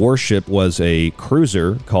 The warship was a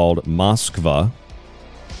cruiser called Moskva,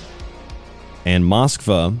 and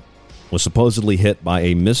Moskva was supposedly hit by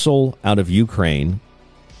a missile out of Ukraine,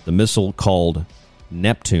 the missile called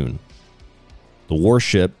Neptune. The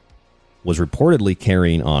warship was reportedly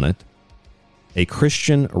carrying on it a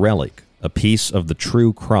Christian relic, a piece of the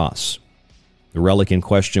true cross. The relic in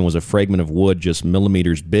question was a fragment of wood just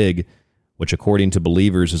millimeters big, which according to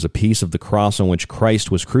believers is a piece of the cross on which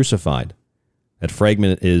Christ was crucified. That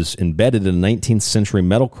fragment is embedded in a 19th century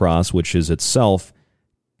metal cross, which is itself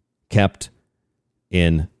kept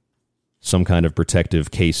in some kind of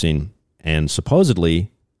protective casing, and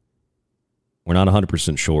supposedly, we're not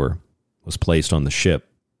 100% sure, was placed on the ship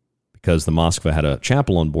because the Moskva had a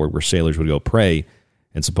chapel on board where sailors would go pray,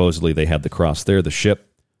 and supposedly they had the cross there. The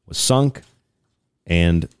ship was sunk,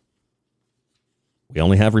 and we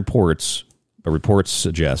only have reports, but reports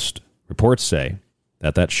say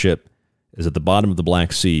that that ship is at the bottom of the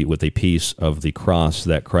Black Sea with a piece of the cross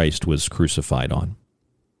that Christ was crucified on.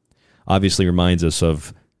 Obviously reminds us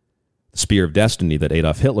of the Spear of Destiny that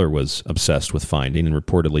Adolf Hitler was obsessed with finding and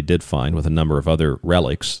reportedly did find with a number of other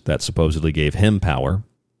relics that supposedly gave him power.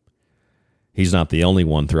 He's not the only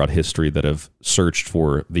one throughout history that have searched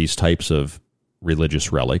for these types of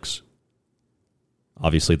religious relics.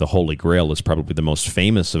 Obviously, the Holy Grail is probably the most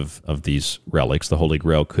famous of these relics. The Holy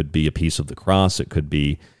Grail could be a piece of the cross. It could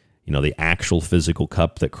be, the actual physical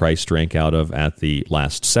cup that Christ drank out of at the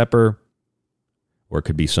Last Supper, or it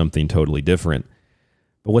could be something totally different.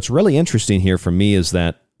 But what's really interesting here for me is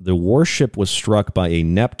that the warship was struck by a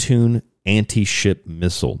Neptune anti-ship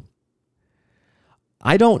missile.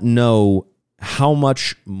 I don't know how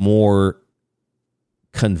much more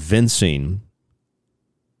convincing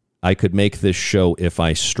I could make this show if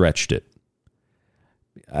I stretched it.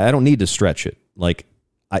 I don't need to stretch it.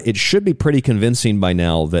 It should be pretty convincing by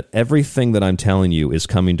now that everything that I'm telling you is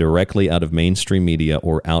coming directly out of mainstream media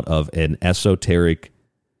or out of an esoteric,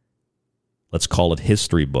 let's call it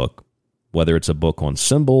history book, whether it's a book on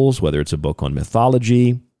symbols, whether it's a book on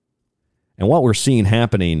mythology. And what we're seeing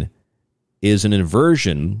happening is an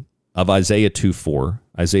inversion of Isaiah 2:4.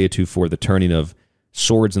 Isaiah 2:4, the turning of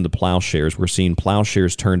swords into plowshares. We're seeing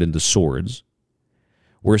plowshares turned into swords.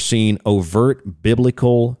 We're seeing overt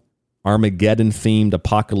biblical Armageddon-themed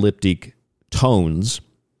apocalyptic tones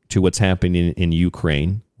to what's happening in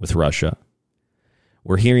Ukraine with Russia.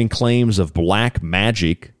 We're hearing claims of black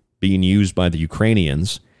magic being used by the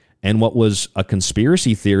Ukrainians, and what was a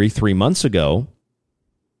conspiracy theory 3 months ago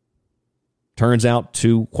turns out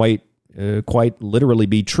to quite literally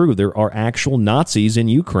be true. There are actual Nazis in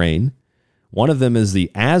Ukraine. One of them is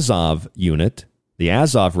the Azov unit, the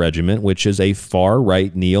Azov regiment, which is a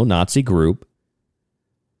far-right neo-Nazi group,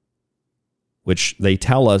 which they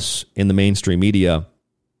tell us in the mainstream media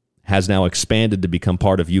has now expanded to become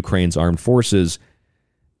part of Ukraine's armed forces,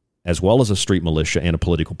 as well as a street militia and a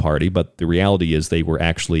political party. But the reality is they were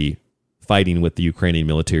actually fighting with the Ukrainian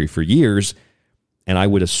military for years, and I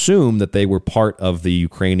would assume that they were part of the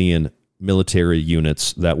Ukrainian military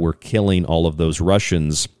units that were killing all of those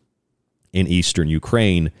Russians in eastern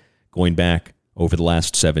Ukraine going back over the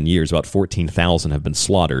last 7 years. About 14,000 have been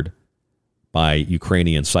slaughtered by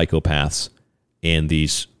Ukrainian psychopaths in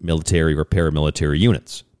these military or paramilitary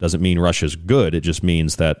units. Doesn't mean Russia's good. It just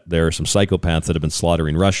means that there are some psychopaths that have been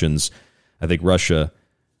slaughtering Russians. I think Russia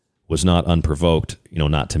was not unprovoked,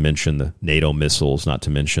 not to mention the NATO missiles, not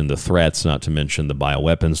to mention the threats, not to mention the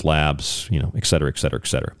bioweapons labs, et cetera, et cetera, et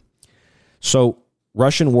cetera. So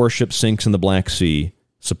Russian warship sinks in the Black Sea,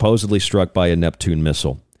 supposedly struck by a Neptune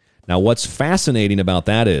missile. Now, what's fascinating about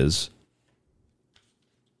that is,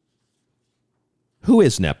 who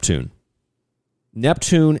is Neptune?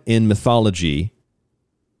 Neptune in mythology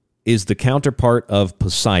is the counterpart of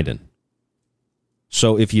Poseidon.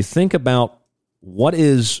 So if you think about what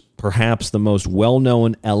is perhaps the most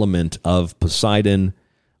well-known element of Poseidon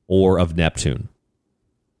or of Neptune,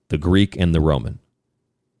 the Greek and the Roman,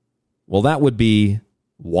 well, that would be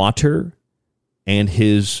water and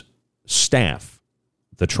his staff,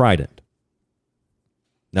 the Trident.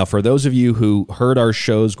 Now, for those of you who heard our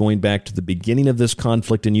shows going back to the beginning of this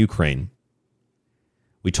conflict in Ukraine,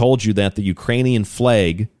 we told you that the Ukrainian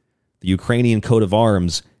flag, the Ukrainian coat of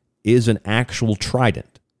arms, is an actual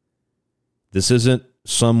trident. This isn't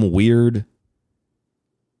some weird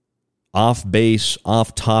off-base,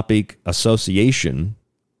 off-topic association.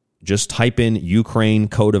 Just type in Ukraine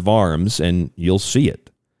coat of arms and you'll see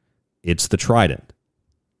it. It's the trident.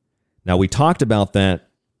 Now, we talked about that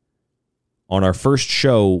on our first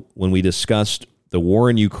show when we discussed the war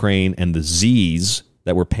in Ukraine and the Z's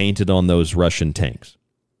that were painted on those Russian tanks.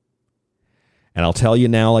 And I'll tell you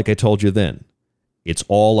now, like I told you then, it's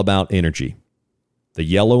all about energy. The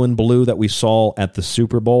yellow and blue that we saw at the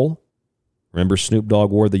Super Bowl, remember Snoop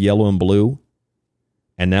Dogg wore the yellow and blue?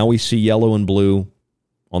 And now we see yellow and blue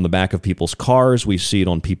on the back of people's cars. We see it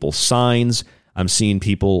on people's signs. I'm seeing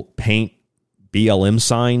people paint BLM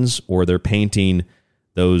signs, or they're painting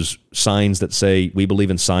those signs that say, we believe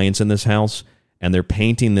in science in this house, and they're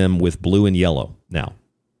painting them with blue and yellow now.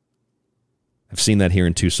 I've seen that here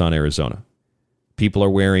in Tucson, Arizona. People are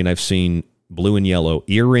wearing, I've seen blue and yellow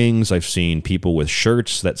earrings. I've seen people with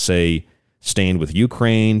shirts that say, stand with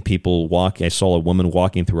Ukraine. I saw a woman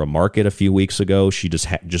walking through a market a few weeks ago. She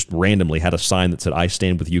just randomly had a sign that said, I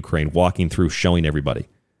stand with Ukraine, walking through, showing everybody.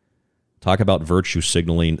 Talk about virtue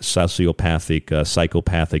signaling, sociopathic,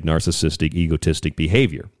 psychopathic, narcissistic, egotistic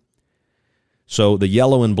behavior. So the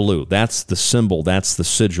yellow and blue, that's the symbol, that's the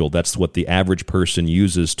sigil, that's what the average person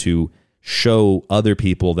uses to show other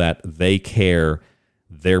people that they care,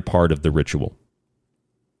 they're part of the ritual.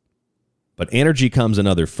 But energy comes in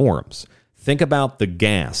other forms. Think about the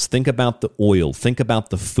gas. Think about the oil. Think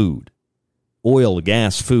about the food. Oil,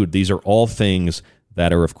 gas, food, these are all things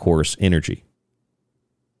that are, of course, energy.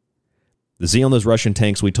 The Z on those Russian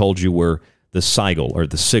tanks we told you were the sigil, or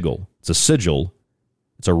the sigil. It's a sigil.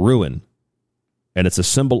 It's a ruin. And it's a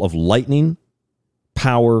symbol of lightning,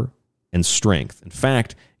 power, and strength. In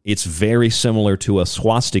fact, it's very similar to a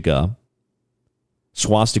swastika.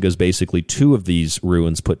 Swastika is basically two of these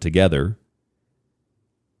ruins put together,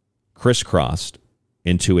 crisscrossed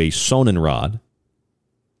into a sonnenrad.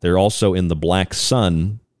 They're also in the Black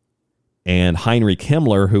Sun. And Heinrich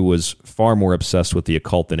Himmler, who was far more obsessed with the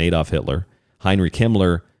occult than Adolf Hitler, Heinrich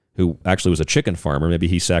Himmler, who actually was a chicken farmer, maybe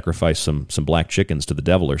he sacrificed some black chickens to the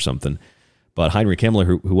devil or something, but Heinrich Himmler,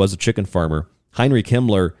 who was a chicken farmer, Heinrich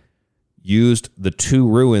Himmler used the two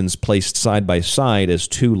ruins placed side by side as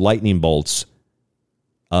two lightning bolts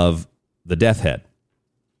of the death head.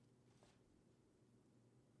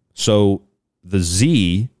 So the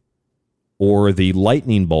Z, or the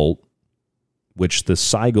lightning bolt, which the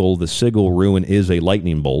sigil ruin is a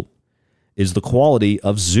lightning bolt, is the quality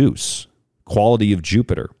of Zeus, quality of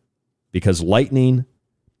Jupiter, because lightning,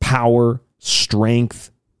 power,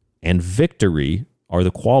 strength, and victory are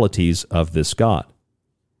the qualities of this god.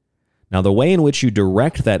 Now, the way in which you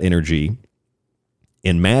direct that energy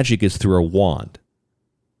in magic is through a wand,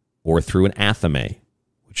 or through an athame,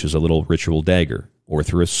 which is a little ritual dagger, or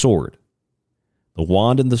through a sword. The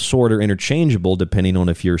wand and the sword are interchangeable depending on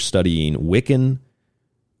if you're studying Wiccan,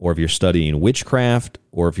 or if you're studying witchcraft,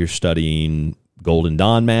 or if you're studying Golden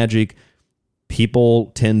Dawn magic. People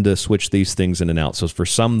tend to switch these things in and out. So for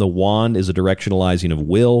some, the wand is a directionalizing of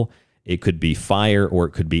will. It could be fire, or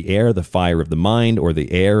it could be air, the fire of the mind, or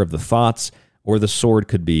the air of the thoughts, or the sword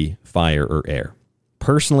could be fire or air.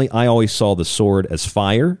 Personally, I always saw the sword as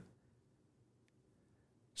fire.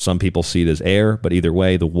 Some people see it as air, but either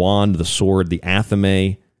way, the wand, the sword, the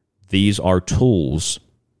athame, these are tools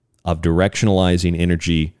of directionalizing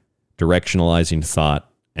energy, directionalizing thought,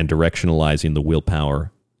 and directionalizing the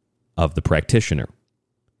willpower of the practitioner.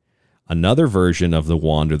 Another version of the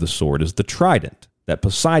wand or the sword is the trident that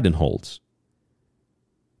Poseidon holds.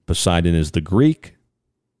 Poseidon is the Greek,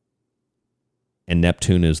 and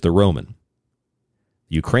Neptune is the Roman.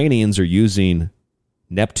 The Ukrainians are using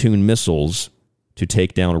Neptune missiles to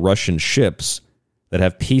take down Russian ships that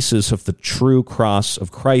have pieces of the true cross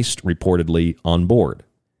of Christ reportedly on board.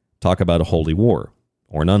 Talk about a holy war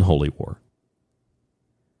or an unholy war.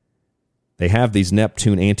 They have these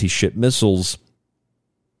Neptune anti-ship missiles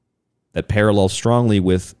that parallel strongly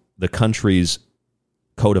with the country's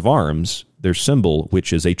coat of arms, their symbol,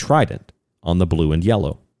 which is a trident on the blue and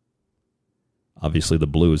yellow. Obviously, the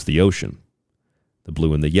blue is the ocean, the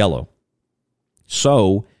blue and the yellow.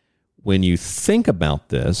 So, when you think about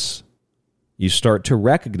this, you start to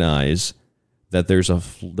recognize that there's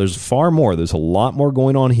far more, there's a lot more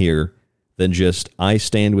going on here than just, I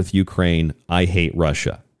stand with Ukraine, I hate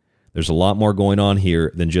Russia. There's a lot more going on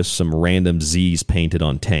here than just some random Z's painted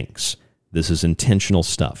on tanks. This is intentional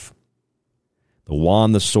stuff. The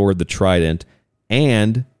wand, the sword, the trident,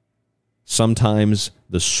 and sometimes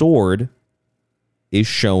the sword is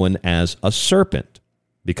shown as a serpent,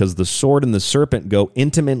 because the sword and the serpent go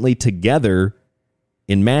intimately together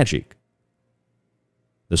in magic.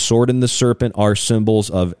 The sword and the serpent are symbols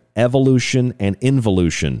of evolution and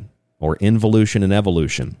involution, or involution and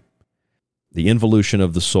evolution. The involution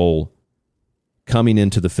of the soul coming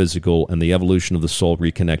into the physical, and the evolution of the soul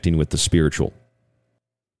reconnecting with the spiritual.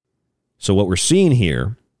 So what we're seeing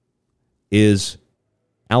here is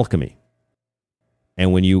alchemy.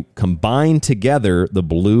 And when you combine together the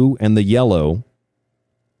blue and the yellow,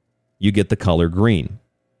 you get the color green.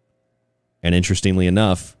 And interestingly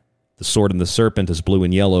enough, the sword and the serpent as blue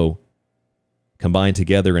and yellow combined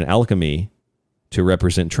together in alchemy to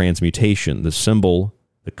represent transmutation. The symbol,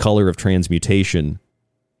 the color of transmutation,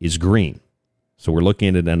 is green. So we're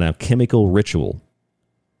looking at an alchemical ritual.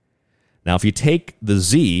 Now, if you take the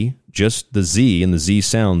Z, just the Z, and the Z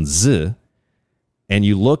sound Z, and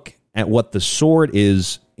you look at what the sword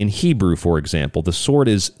is in Hebrew, for example, the sword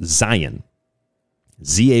is zein.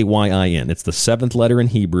 Z-A-Y-I-N. It's the seventh letter in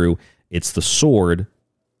Hebrew. It's the sword,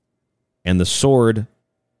 and the sword,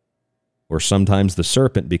 or sometimes the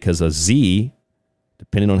serpent, because a Z,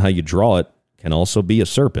 depending on how you draw it, can also be a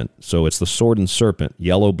serpent. So it's the sword and serpent,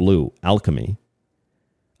 yellow-blue, alchemy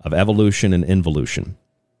of evolution and involution.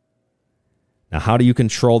 Now, how do you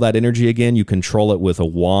control that energy again? You control it with a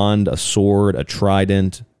wand, a sword, a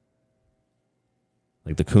trident,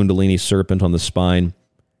 like the Kundalini serpent on the spine.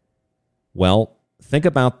 Well, think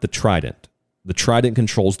about the trident. The trident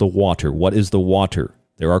controls the water. What is the water?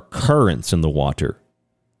 There are currents in the water.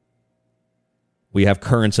 We have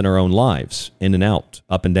currents in our own lives, in and out,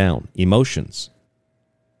 up and down, emotions.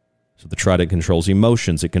 So the trident controls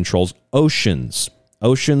emotions. It controls oceans.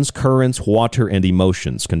 Oceans, currents, water, and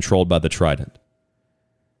emotions controlled by the trident.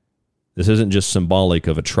 This isn't just symbolic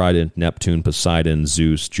of a trident, Neptune, Poseidon,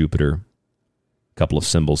 Zeus, Jupiter. A couple of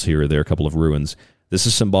symbols here or there, a couple of ruins. This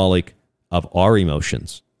is symbolic of our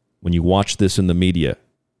emotions. When you watch this in the media,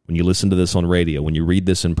 when you listen to this on radio, when you read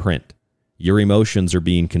this in print, your emotions are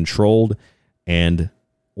being controlled and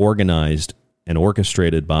organized and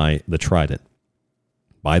orchestrated by the trident,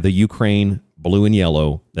 by the Ukraine blue and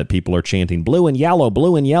yellow that people are chanting, blue and yellow,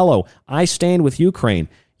 blue and yellow. I stand with Ukraine.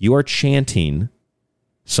 You are chanting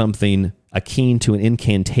something akin to an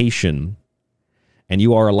incantation, and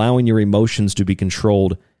you are allowing your emotions to be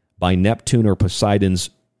controlled by Neptune or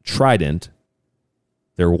Poseidon's trident,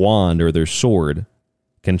 their wand or their sword,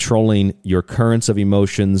 controlling your currents of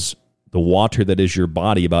emotions, the water that is your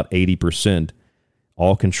body, about 80%,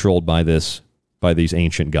 all controlled by these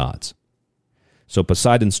ancient gods. So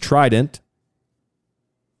Poseidon's trident,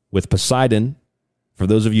 with Poseidon, for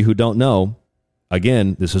those of you who don't know,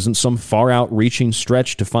 again, this isn't some far-out reaching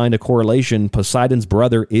stretch to find a correlation. Poseidon's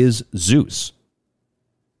brother is Zeus.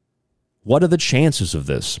 What are the chances of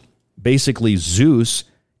this? Basically, Zeus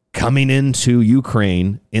coming into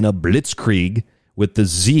Ukraine in a blitzkrieg with the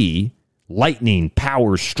Z, lightning,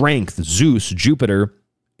 power, strength, Zeus, Jupiter,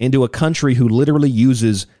 into a country who literally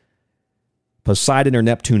uses Poseidon or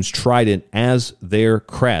Neptune's trident as their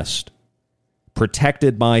crest,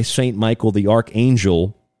 protected by St. Michael the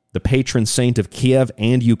Archangel, the patron saint of Kiev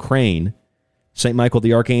and Ukraine. St. Michael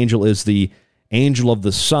the Archangel is the angel of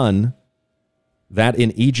the sun. That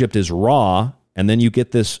in Egypt is Ra, and then you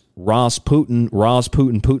get this Putin.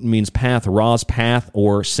 Putin means path, Ra's path,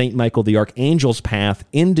 or St. Michael the Archangel's path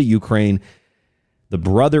into Ukraine. The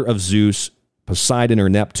brother of Zeus, Poseidon or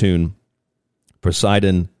Neptune.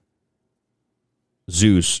 Poseidon,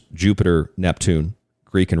 Zeus, Jupiter, Neptune,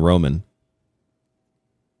 Greek and Roman.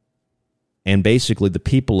 And basically the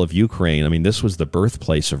people of Ukraine, I mean, this was the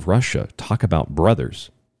birthplace of Russia. Talk about brothers.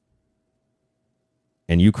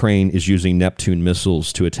 And Ukraine is using Neptune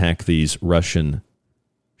missiles to attack these Russian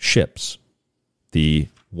ships. The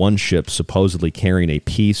one ship supposedly carrying a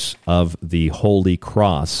piece of the Holy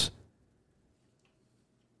Cross.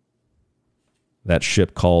 That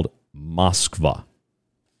ship called Moskva.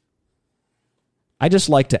 I just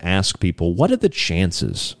like to ask people, what are the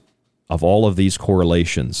chances of all of these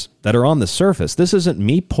correlations that are on the surface? This isn't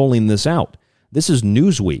me pulling this out. This is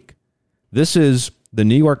Newsweek. This is the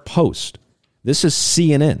New York Post. This is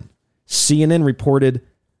CNN. CNN reported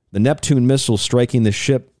the Neptune missile striking the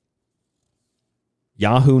ship.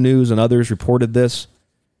 Yahoo News and others reported this.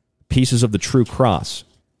 Pieces of the True Cross.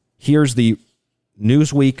 Here's the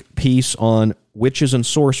Newsweek piece on witches and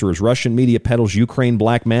sorcerers. Russian media peddles Ukraine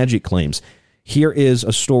black magic claims. Here is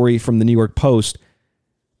a story from the New York Post.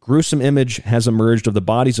 Gruesome image has emerged of the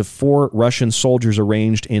bodies of 4 Russian soldiers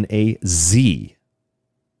arranged in a Z.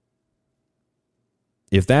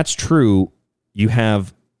 If that's true, you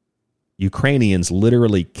have Ukrainians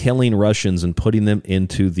literally killing Russians and putting them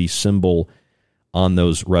into the symbol on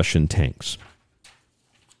those Russian tanks.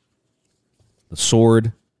 The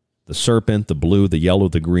sword, the serpent, the blue, the yellow,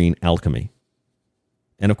 the green, alchemy.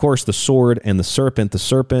 And of course, the sword and the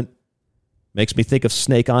serpent makes me think of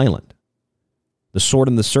Snake Island. The sword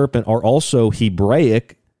and the serpent are also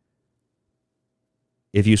Hebraic.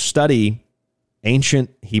 If you study ancient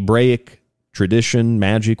Hebraic tradition,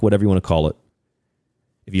 magic, whatever you want to call it,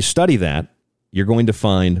 If you study that, you're going to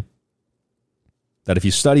find that if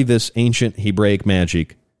you study this ancient Hebraic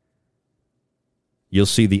magic, you'll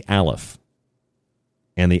see the Aleph.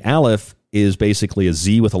 And the Aleph is basically a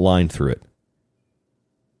Z with a line through it.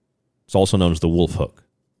 It's also known as the wolf hook.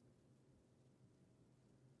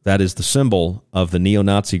 That is the symbol of the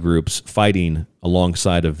neo-Nazi groups fighting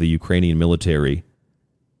alongside of the Ukrainian military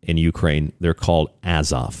in Ukraine. They're called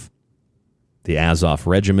Azov. The Azov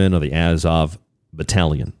Regiment or the Azov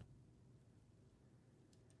Battalion.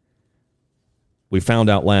 We found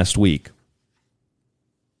out last week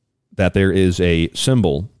that there is a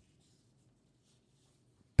symbol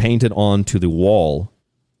painted onto the wall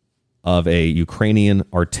of a Ukrainian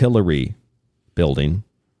artillery building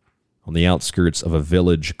on the outskirts of a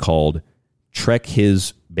village called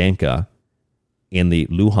Trekhiz-Banka in the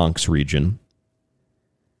Luhansk region.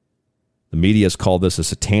 The media has called this a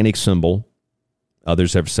satanic symbol.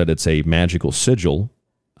 Others have said it's a magical sigil.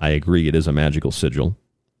 I agree, it is a magical sigil.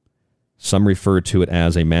 Some refer to it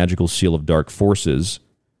as a magical seal of dark forces,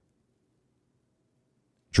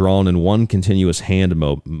 drawn in one continuous hand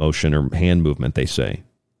motion or hand movement, they say,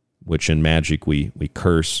 which in magic we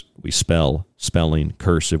curse, we spell, spelling,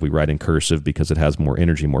 cursive, we write in cursive because it has more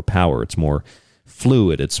energy, more power, it's more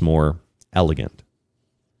fluid, it's more elegant.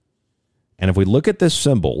 And if we look at this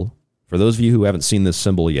symbol, for those of you who haven't seen this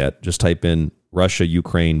symbol yet, just type in Russia,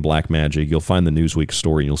 Ukraine, black magic, you'll find the Newsweek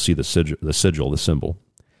story and you'll see the sigil, the symbol.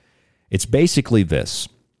 It's basically this.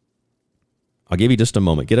 I'll give you just a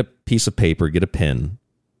moment. Get a piece of paper, get a pen.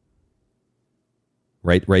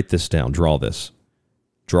 Write this down. Draw this.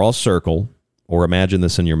 Draw a circle, or imagine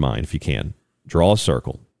this in your mind if you can. Draw a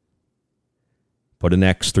circle. Put an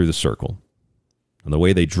X through the circle. And the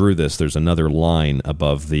way they drew this, there's another line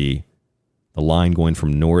above the line going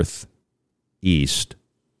from northeast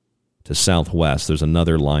to southwest. There's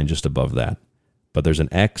another line just above that. But there's an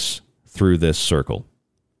X through this circle.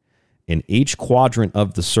 In each quadrant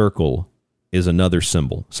of the circle is another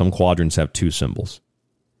symbol. Some quadrants have two symbols.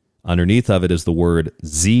 Underneath of it is the word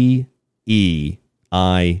Zein,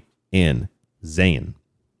 Zein.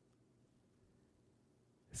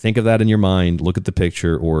 Think of that in your mind, look at the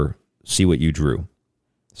picture, or see what you drew.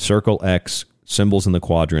 Circle X, symbols in the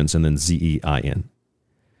quadrants, and then Zein.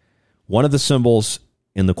 One of the symbols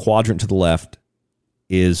in the quadrant to the left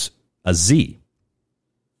is a Z.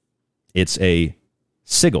 It's a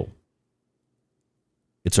sigil.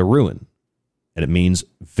 It's a ruin, and it means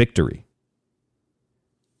victory.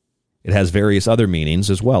 It has various other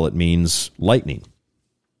meanings as well. It means lightning.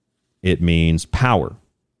 It means power.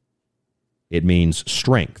 It means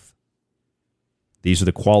strength. These are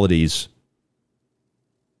the qualities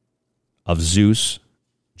of Zeus,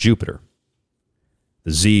 Jupiter.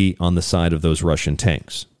 The Z on the side of those Russian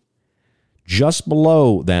tanks. Just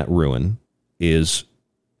below that ruin is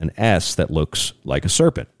an S that looks like a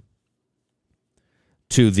serpent.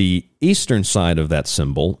 To the eastern side of that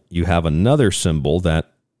symbol, you have another symbol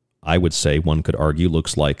that I would say one could argue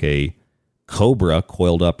looks like a cobra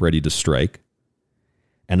coiled up ready to strike.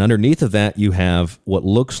 And underneath of that, you have what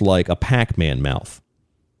looks like a Pac-Man mouth.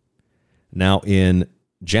 Now, in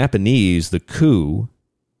Japanese, the ku,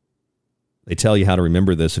 they tell you how to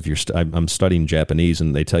remember this. If you're, I'm studying Japanese,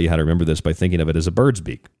 and they tell you how to remember this by thinking of it as a bird's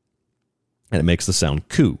beak. And it makes the sound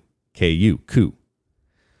ku, K-U, ku.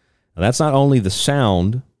 Now, that's not only the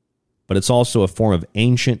sound, but it's also a form of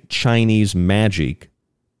ancient Chinese magic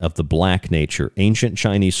of the black nature. Ancient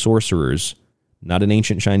Chinese sorcerers, not an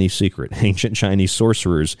ancient Chinese secret, ancient Chinese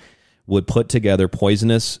sorcerers would put together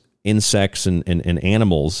poisonous insects and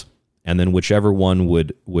animals, and then whichever one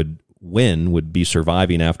would win, would be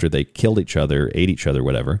surviving after they killed each other, ate each other,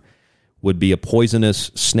 whatever, would be a poisonous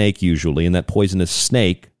snake usually, and that poisonous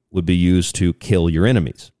snake would be used to kill your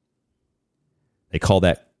enemies. They call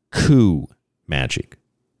that ku magic,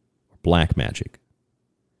 or black magic.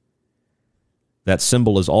 That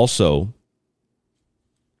symbol is also,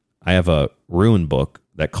 I have a rune book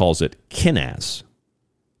that calls it Kenaz.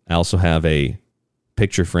 I also have a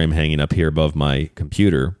picture frame hanging up here above my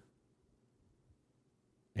computer,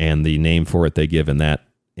 and the name for it they give in that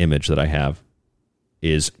image that I have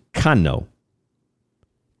is Kano.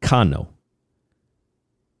 Kano.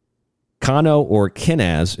 Kano, or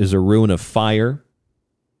Kenaz, is a rune of fire,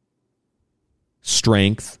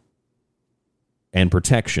 strength, and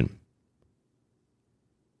protection.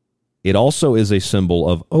 It also is a symbol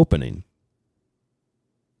of opening.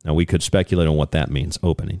 Now, we could speculate on what that means,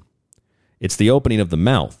 opening. It's the opening of the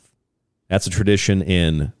mouth. That's a tradition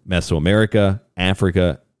in Mesoamerica,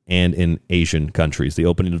 Africa, and in Asian countries. The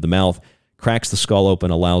opening of the mouth cracks the skull open,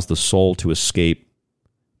 allows the soul to escape,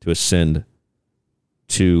 to ascend,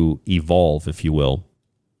 to evolve, if you will,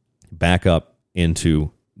 back up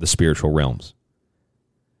into the spiritual realms.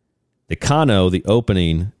 The Kano, the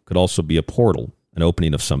opening, could also be a portal, an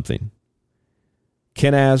opening of something.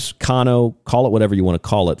 Kenaz, Kano, call it whatever you want to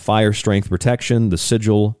call it. Fire, strength, protection. The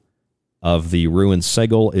sigil of the ruined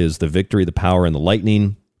Sigel is the victory, the power, and the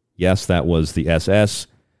lightning. Yes, that was the SS.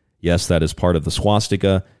 Yes, that is part of the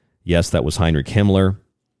swastika. Yes, that was Heinrich Himmler.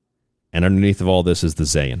 And underneath of all this is the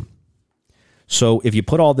zein. So if you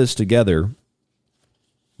put all this together,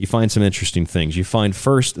 you find some interesting things. You find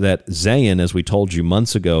first that zein, as we told you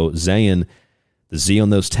months ago, zein, the Z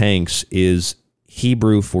on those tanks, is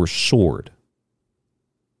Hebrew for sword.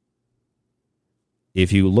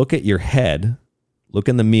 If you look at your head, look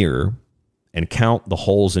in the mirror, and count the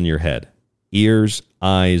holes in your head, ears,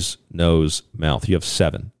 eyes, nose, mouth, you have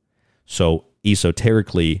 7. So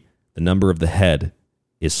esoterically, the number of the head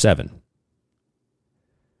is 7.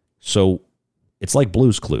 So it's like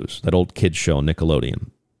Blue's Clues, that old kid show on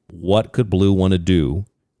Nickelodeon. What could Blue want to do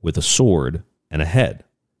with a sword and a head?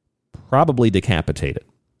 Probably decapitate it.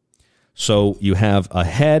 So you have a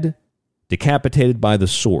head decapitated by the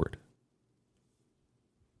sword.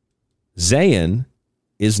 Zein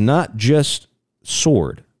is not just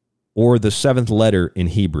sword or the 7th letter in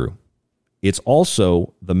Hebrew. It's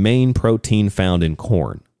also the main protein found in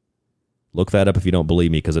corn. Look that up if you don't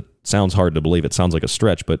believe me, because it sounds hard to believe. It sounds like a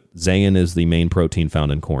stretch, but zein is the main protein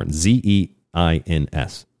found in corn.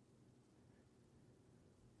 Zeins.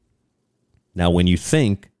 Now, when you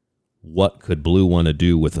think, what could Blue want to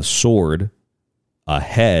do with a sword, a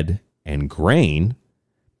head, and grain?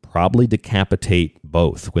 Probably decapitate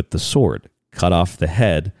both with the sword. Cut off the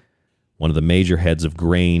head, one of the major heads of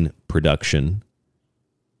grain production,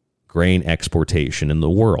 grain exportation in the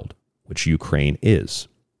world, which Ukraine is.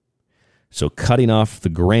 So cutting off the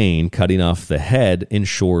grain, cutting off the head,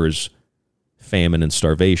 ensures famine and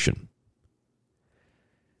starvation.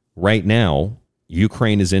 Right now,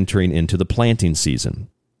 Ukraine is entering into the planting season.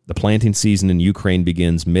 The planting season in Ukraine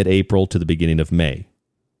begins mid-April to the beginning of May,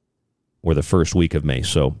 or the first week of May.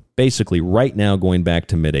 So basically, right now, going back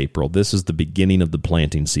to mid-April, this is the beginning of the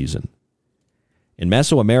planting season. In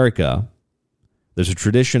Mesoamerica, there's a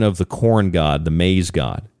tradition of the corn god, the maize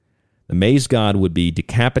god. The maize god would be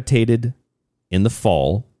decapitated in the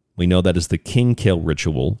fall. We know that as the king kill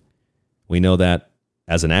ritual. We know that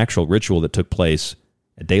as an actual ritual that took place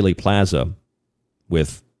at Daley Plaza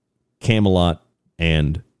with Camelot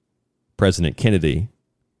and President Kennedy,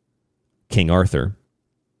 King Arthur.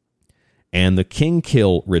 And the king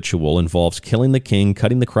kill ritual involves killing the king,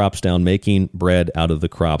 cutting the crops down, making bread out of the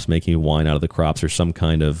crops, making wine out of the crops, or some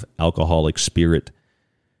kind of alcoholic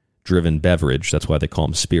spirit-driven beverage. That's why they call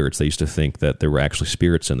them spirits. They used to think that there were actually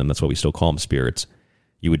spirits in them. That's why we still call them spirits.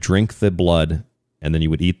 You would drink the blood, and then you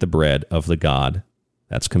would eat the bread of the god.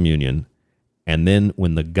 That's communion. And then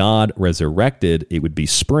when the god resurrected, it would be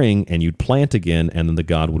spring, and you'd plant again, and then the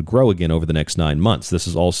god would grow again over the next 9 months. This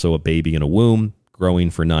is also a baby in a womb, growing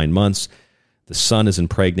for 9 months. The sun is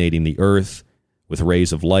impregnating the earth with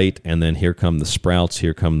rays of light, and then here come the sprouts,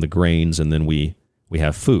 here come the grains, and then we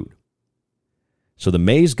have food. So the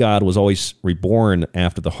maize god was always reborn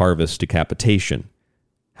after the harvest decapitation.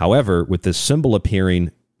 However, with this symbol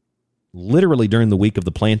appearing literally during the week of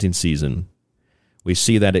the planting season, we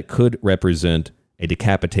see that it could represent a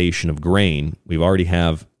decapitation of grain. We already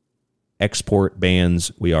have export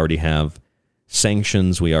bans. We already have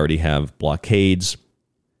sanctions. We already have blockades.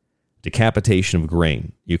 Decapitation of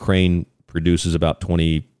grain. Ukraine produces about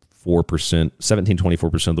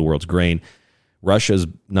 17-24% of the world's grain. Russia's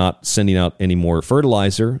not sending out any more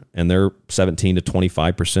fertilizer, and they're 17 to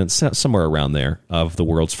 25%, somewhere around there, of the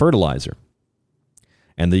world's fertilizer.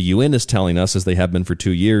 And the UN is telling us, as they have been for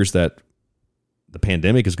 2 years, that the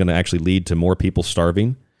pandemic is going to actually lead to more people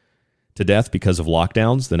starving to death because of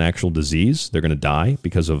lockdowns than actual disease. They're going to die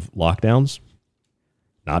because of lockdowns,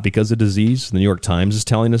 not because of disease. The New York Times is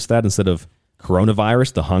telling us that instead of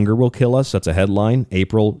coronavirus, the hunger will kill us. That's a headline,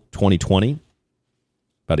 April 2020,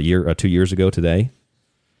 about 2 years ago today.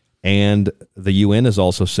 And the UN is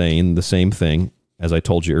also saying the same thing. As I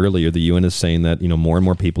told you earlier, the UN is saying that, more and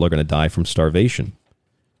more people are going to die from starvation.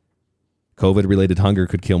 COVID-related hunger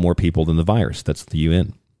could kill more people than the virus. That's the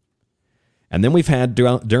UN. And then we've had,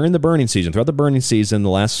 during the burning season, throughout the burning season, the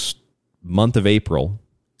last month of April,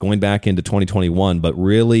 going back into 2021, but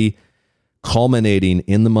really culminating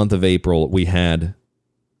in the month of April, we had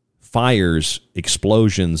fires,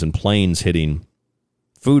 explosions, and planes hitting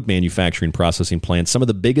food manufacturing processing plants, some of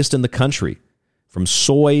the biggest in the country, from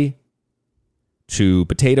soy to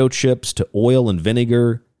potato chips to oil and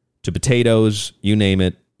vinegar to potatoes, you name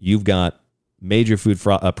it. You've got major food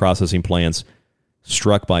processing plants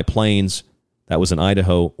struck by planes That was in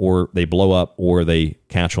Idaho, or they blow up, or they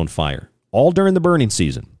catch on fire. All during the burning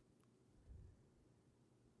season.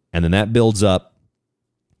 And then that builds up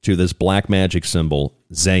to this black magic symbol,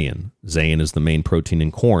 zein. Zein is the main protein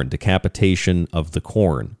in corn. Decapitation of the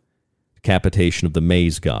corn. Decapitation of the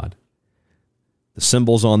maize god. The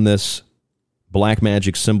symbols on this black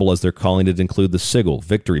magic symbol, as they're calling it, include the sigil,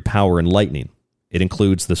 victory, power, and lightning. It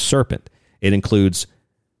includes the serpent. It includes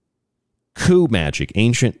Ku magic,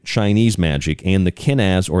 ancient Chinese magic, and the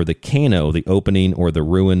Kenaz or the Kano, the opening or the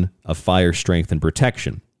ruin of fire, strength, and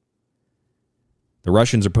protection. The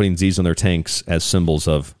Russians are putting these on their tanks as symbols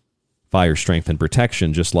of fire, strength, and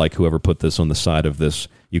protection, just like whoever put this on the side of this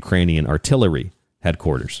Ukrainian artillery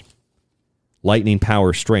headquarters. Lightning,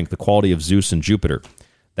 power, strength, the quality of Zeus and Jupiter.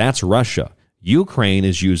 That's Russia. Ukraine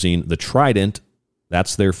is using the Trident.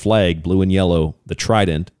 That's their flag, blue and yellow, the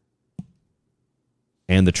Trident.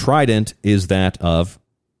 And the Trident is that of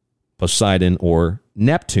Poseidon or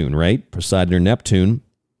Neptune, right? Poseidon or Neptune,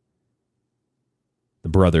 the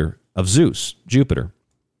brother of Zeus, Jupiter.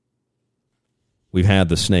 We've had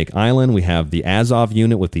the Snake Island. We have the Azov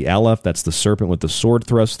unit with the Aleph. That's the serpent with the sword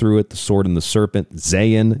thrust through it. The sword and the serpent.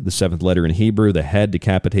 Zein, the seventh letter in Hebrew. The head,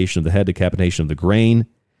 decapitation of the head, decapitation of the grain.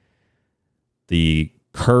 The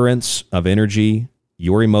currents of energy,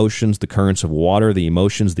 your emotions, the currents of water, the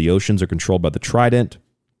emotions, the oceans are controlled by the Trident.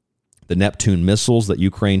 The Neptune missiles that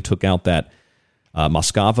Ukraine took out that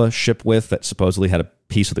Moskva ship with that supposedly had a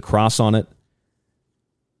piece of the cross on it.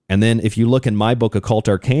 And then if you look in my book, Occult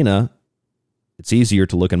Arcana, it's easier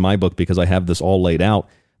to look in my book because I have this all laid out.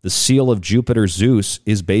 The seal of Jupiter Zeus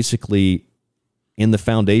is basically in the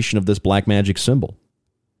foundation of this black magic symbol.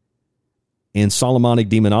 In Solomonic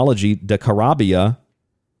demonology, Decarabia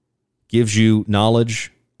gives you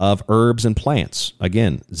knowledge of herbs and plants.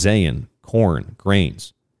 Again, zein, corn,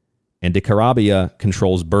 grains. And Decarabia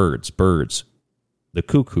controls birds. The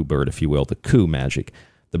cuckoo bird, if you will, the Ku magic.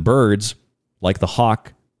 The birds, like the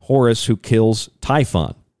hawk, Horus, who kills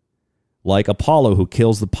Typhon. Like Apollo, who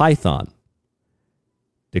kills the python.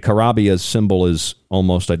 Decarabia's symbol is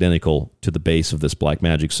almost identical to the base of this black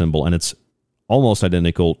magic symbol, and it's almost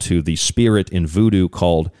identical to the spirit in Voodoo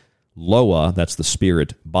called Loa, that's the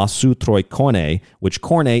spirit, Bossu Trois Cornes, which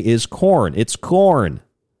corne is corn. It's corn.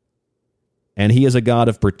 And he is a god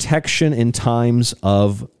of protection in times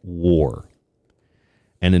of war.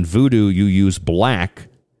 And in Voodoo, you use black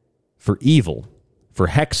for evil, for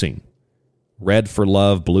hexing. Red for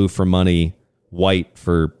love, blue for money, white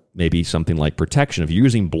for maybe something like protection. If you're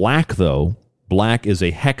using black, though, black is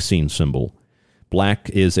a hexing symbol. Black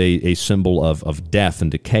is a symbol of death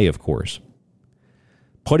and decay, of course.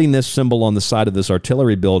 Putting this symbol on the side of this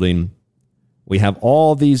artillery building, we have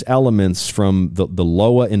all these elements from the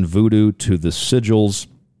Loa in Voodoo to the sigils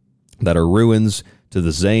that are ruins, to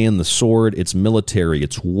the zein, the sword. It's military,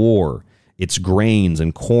 it's war, it's grains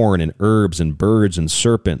and corn and herbs and birds and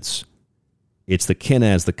serpents. It's the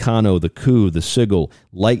Kenaz, the Kano, the Ku, the Sigil,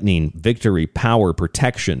 lightning, victory, power,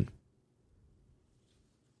 protection.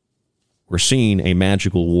 We're seeing a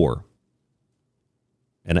magical war,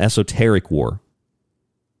 an esoteric war.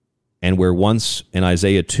 And where once in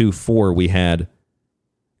Isaiah 2:4 we had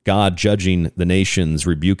God judging the nations,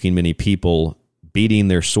 rebuking many people, beating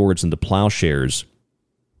their swords into plowshares,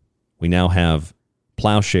 we now have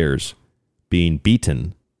plowshares being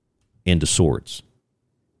beaten into swords.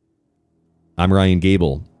 I'm Ryan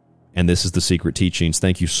Gable, and this is The Secret Teachings.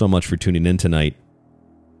 Thank you so much for tuning in tonight.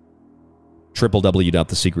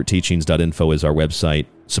 www.thesecretteachings.info is our website.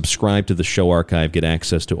 Subscribe to the show archive. Get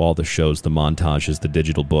access to all the shows, the montages, the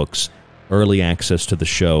digital books, early access to the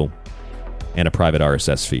show, and a private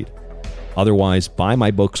RSS feed. Otherwise, buy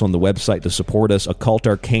my books on the website to support us. Occult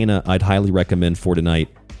Arcana, I'd highly recommend for tonight.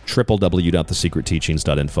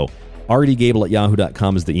 www.thesecretteachings.info.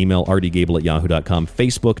 rdgable@yahoo.com is the email. rdgable@yahoo.com.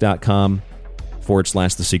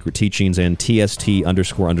 Facebook.com/The Secret Teachings and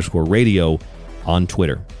TST__radio on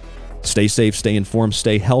Twitter. Stay safe, stay informed,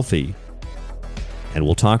 stay healthy, and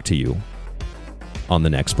we'll talk to you on the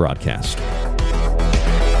next broadcast.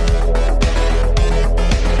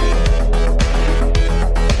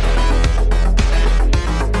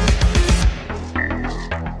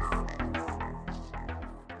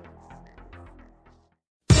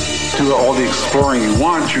 Do all the exploring you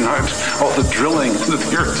want, you're not all the drilling into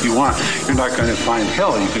the earth you want, you're not going to find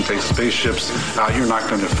hell. You can take spaceships out, you're not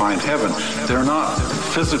going to find heaven. They're not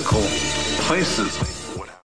physical places.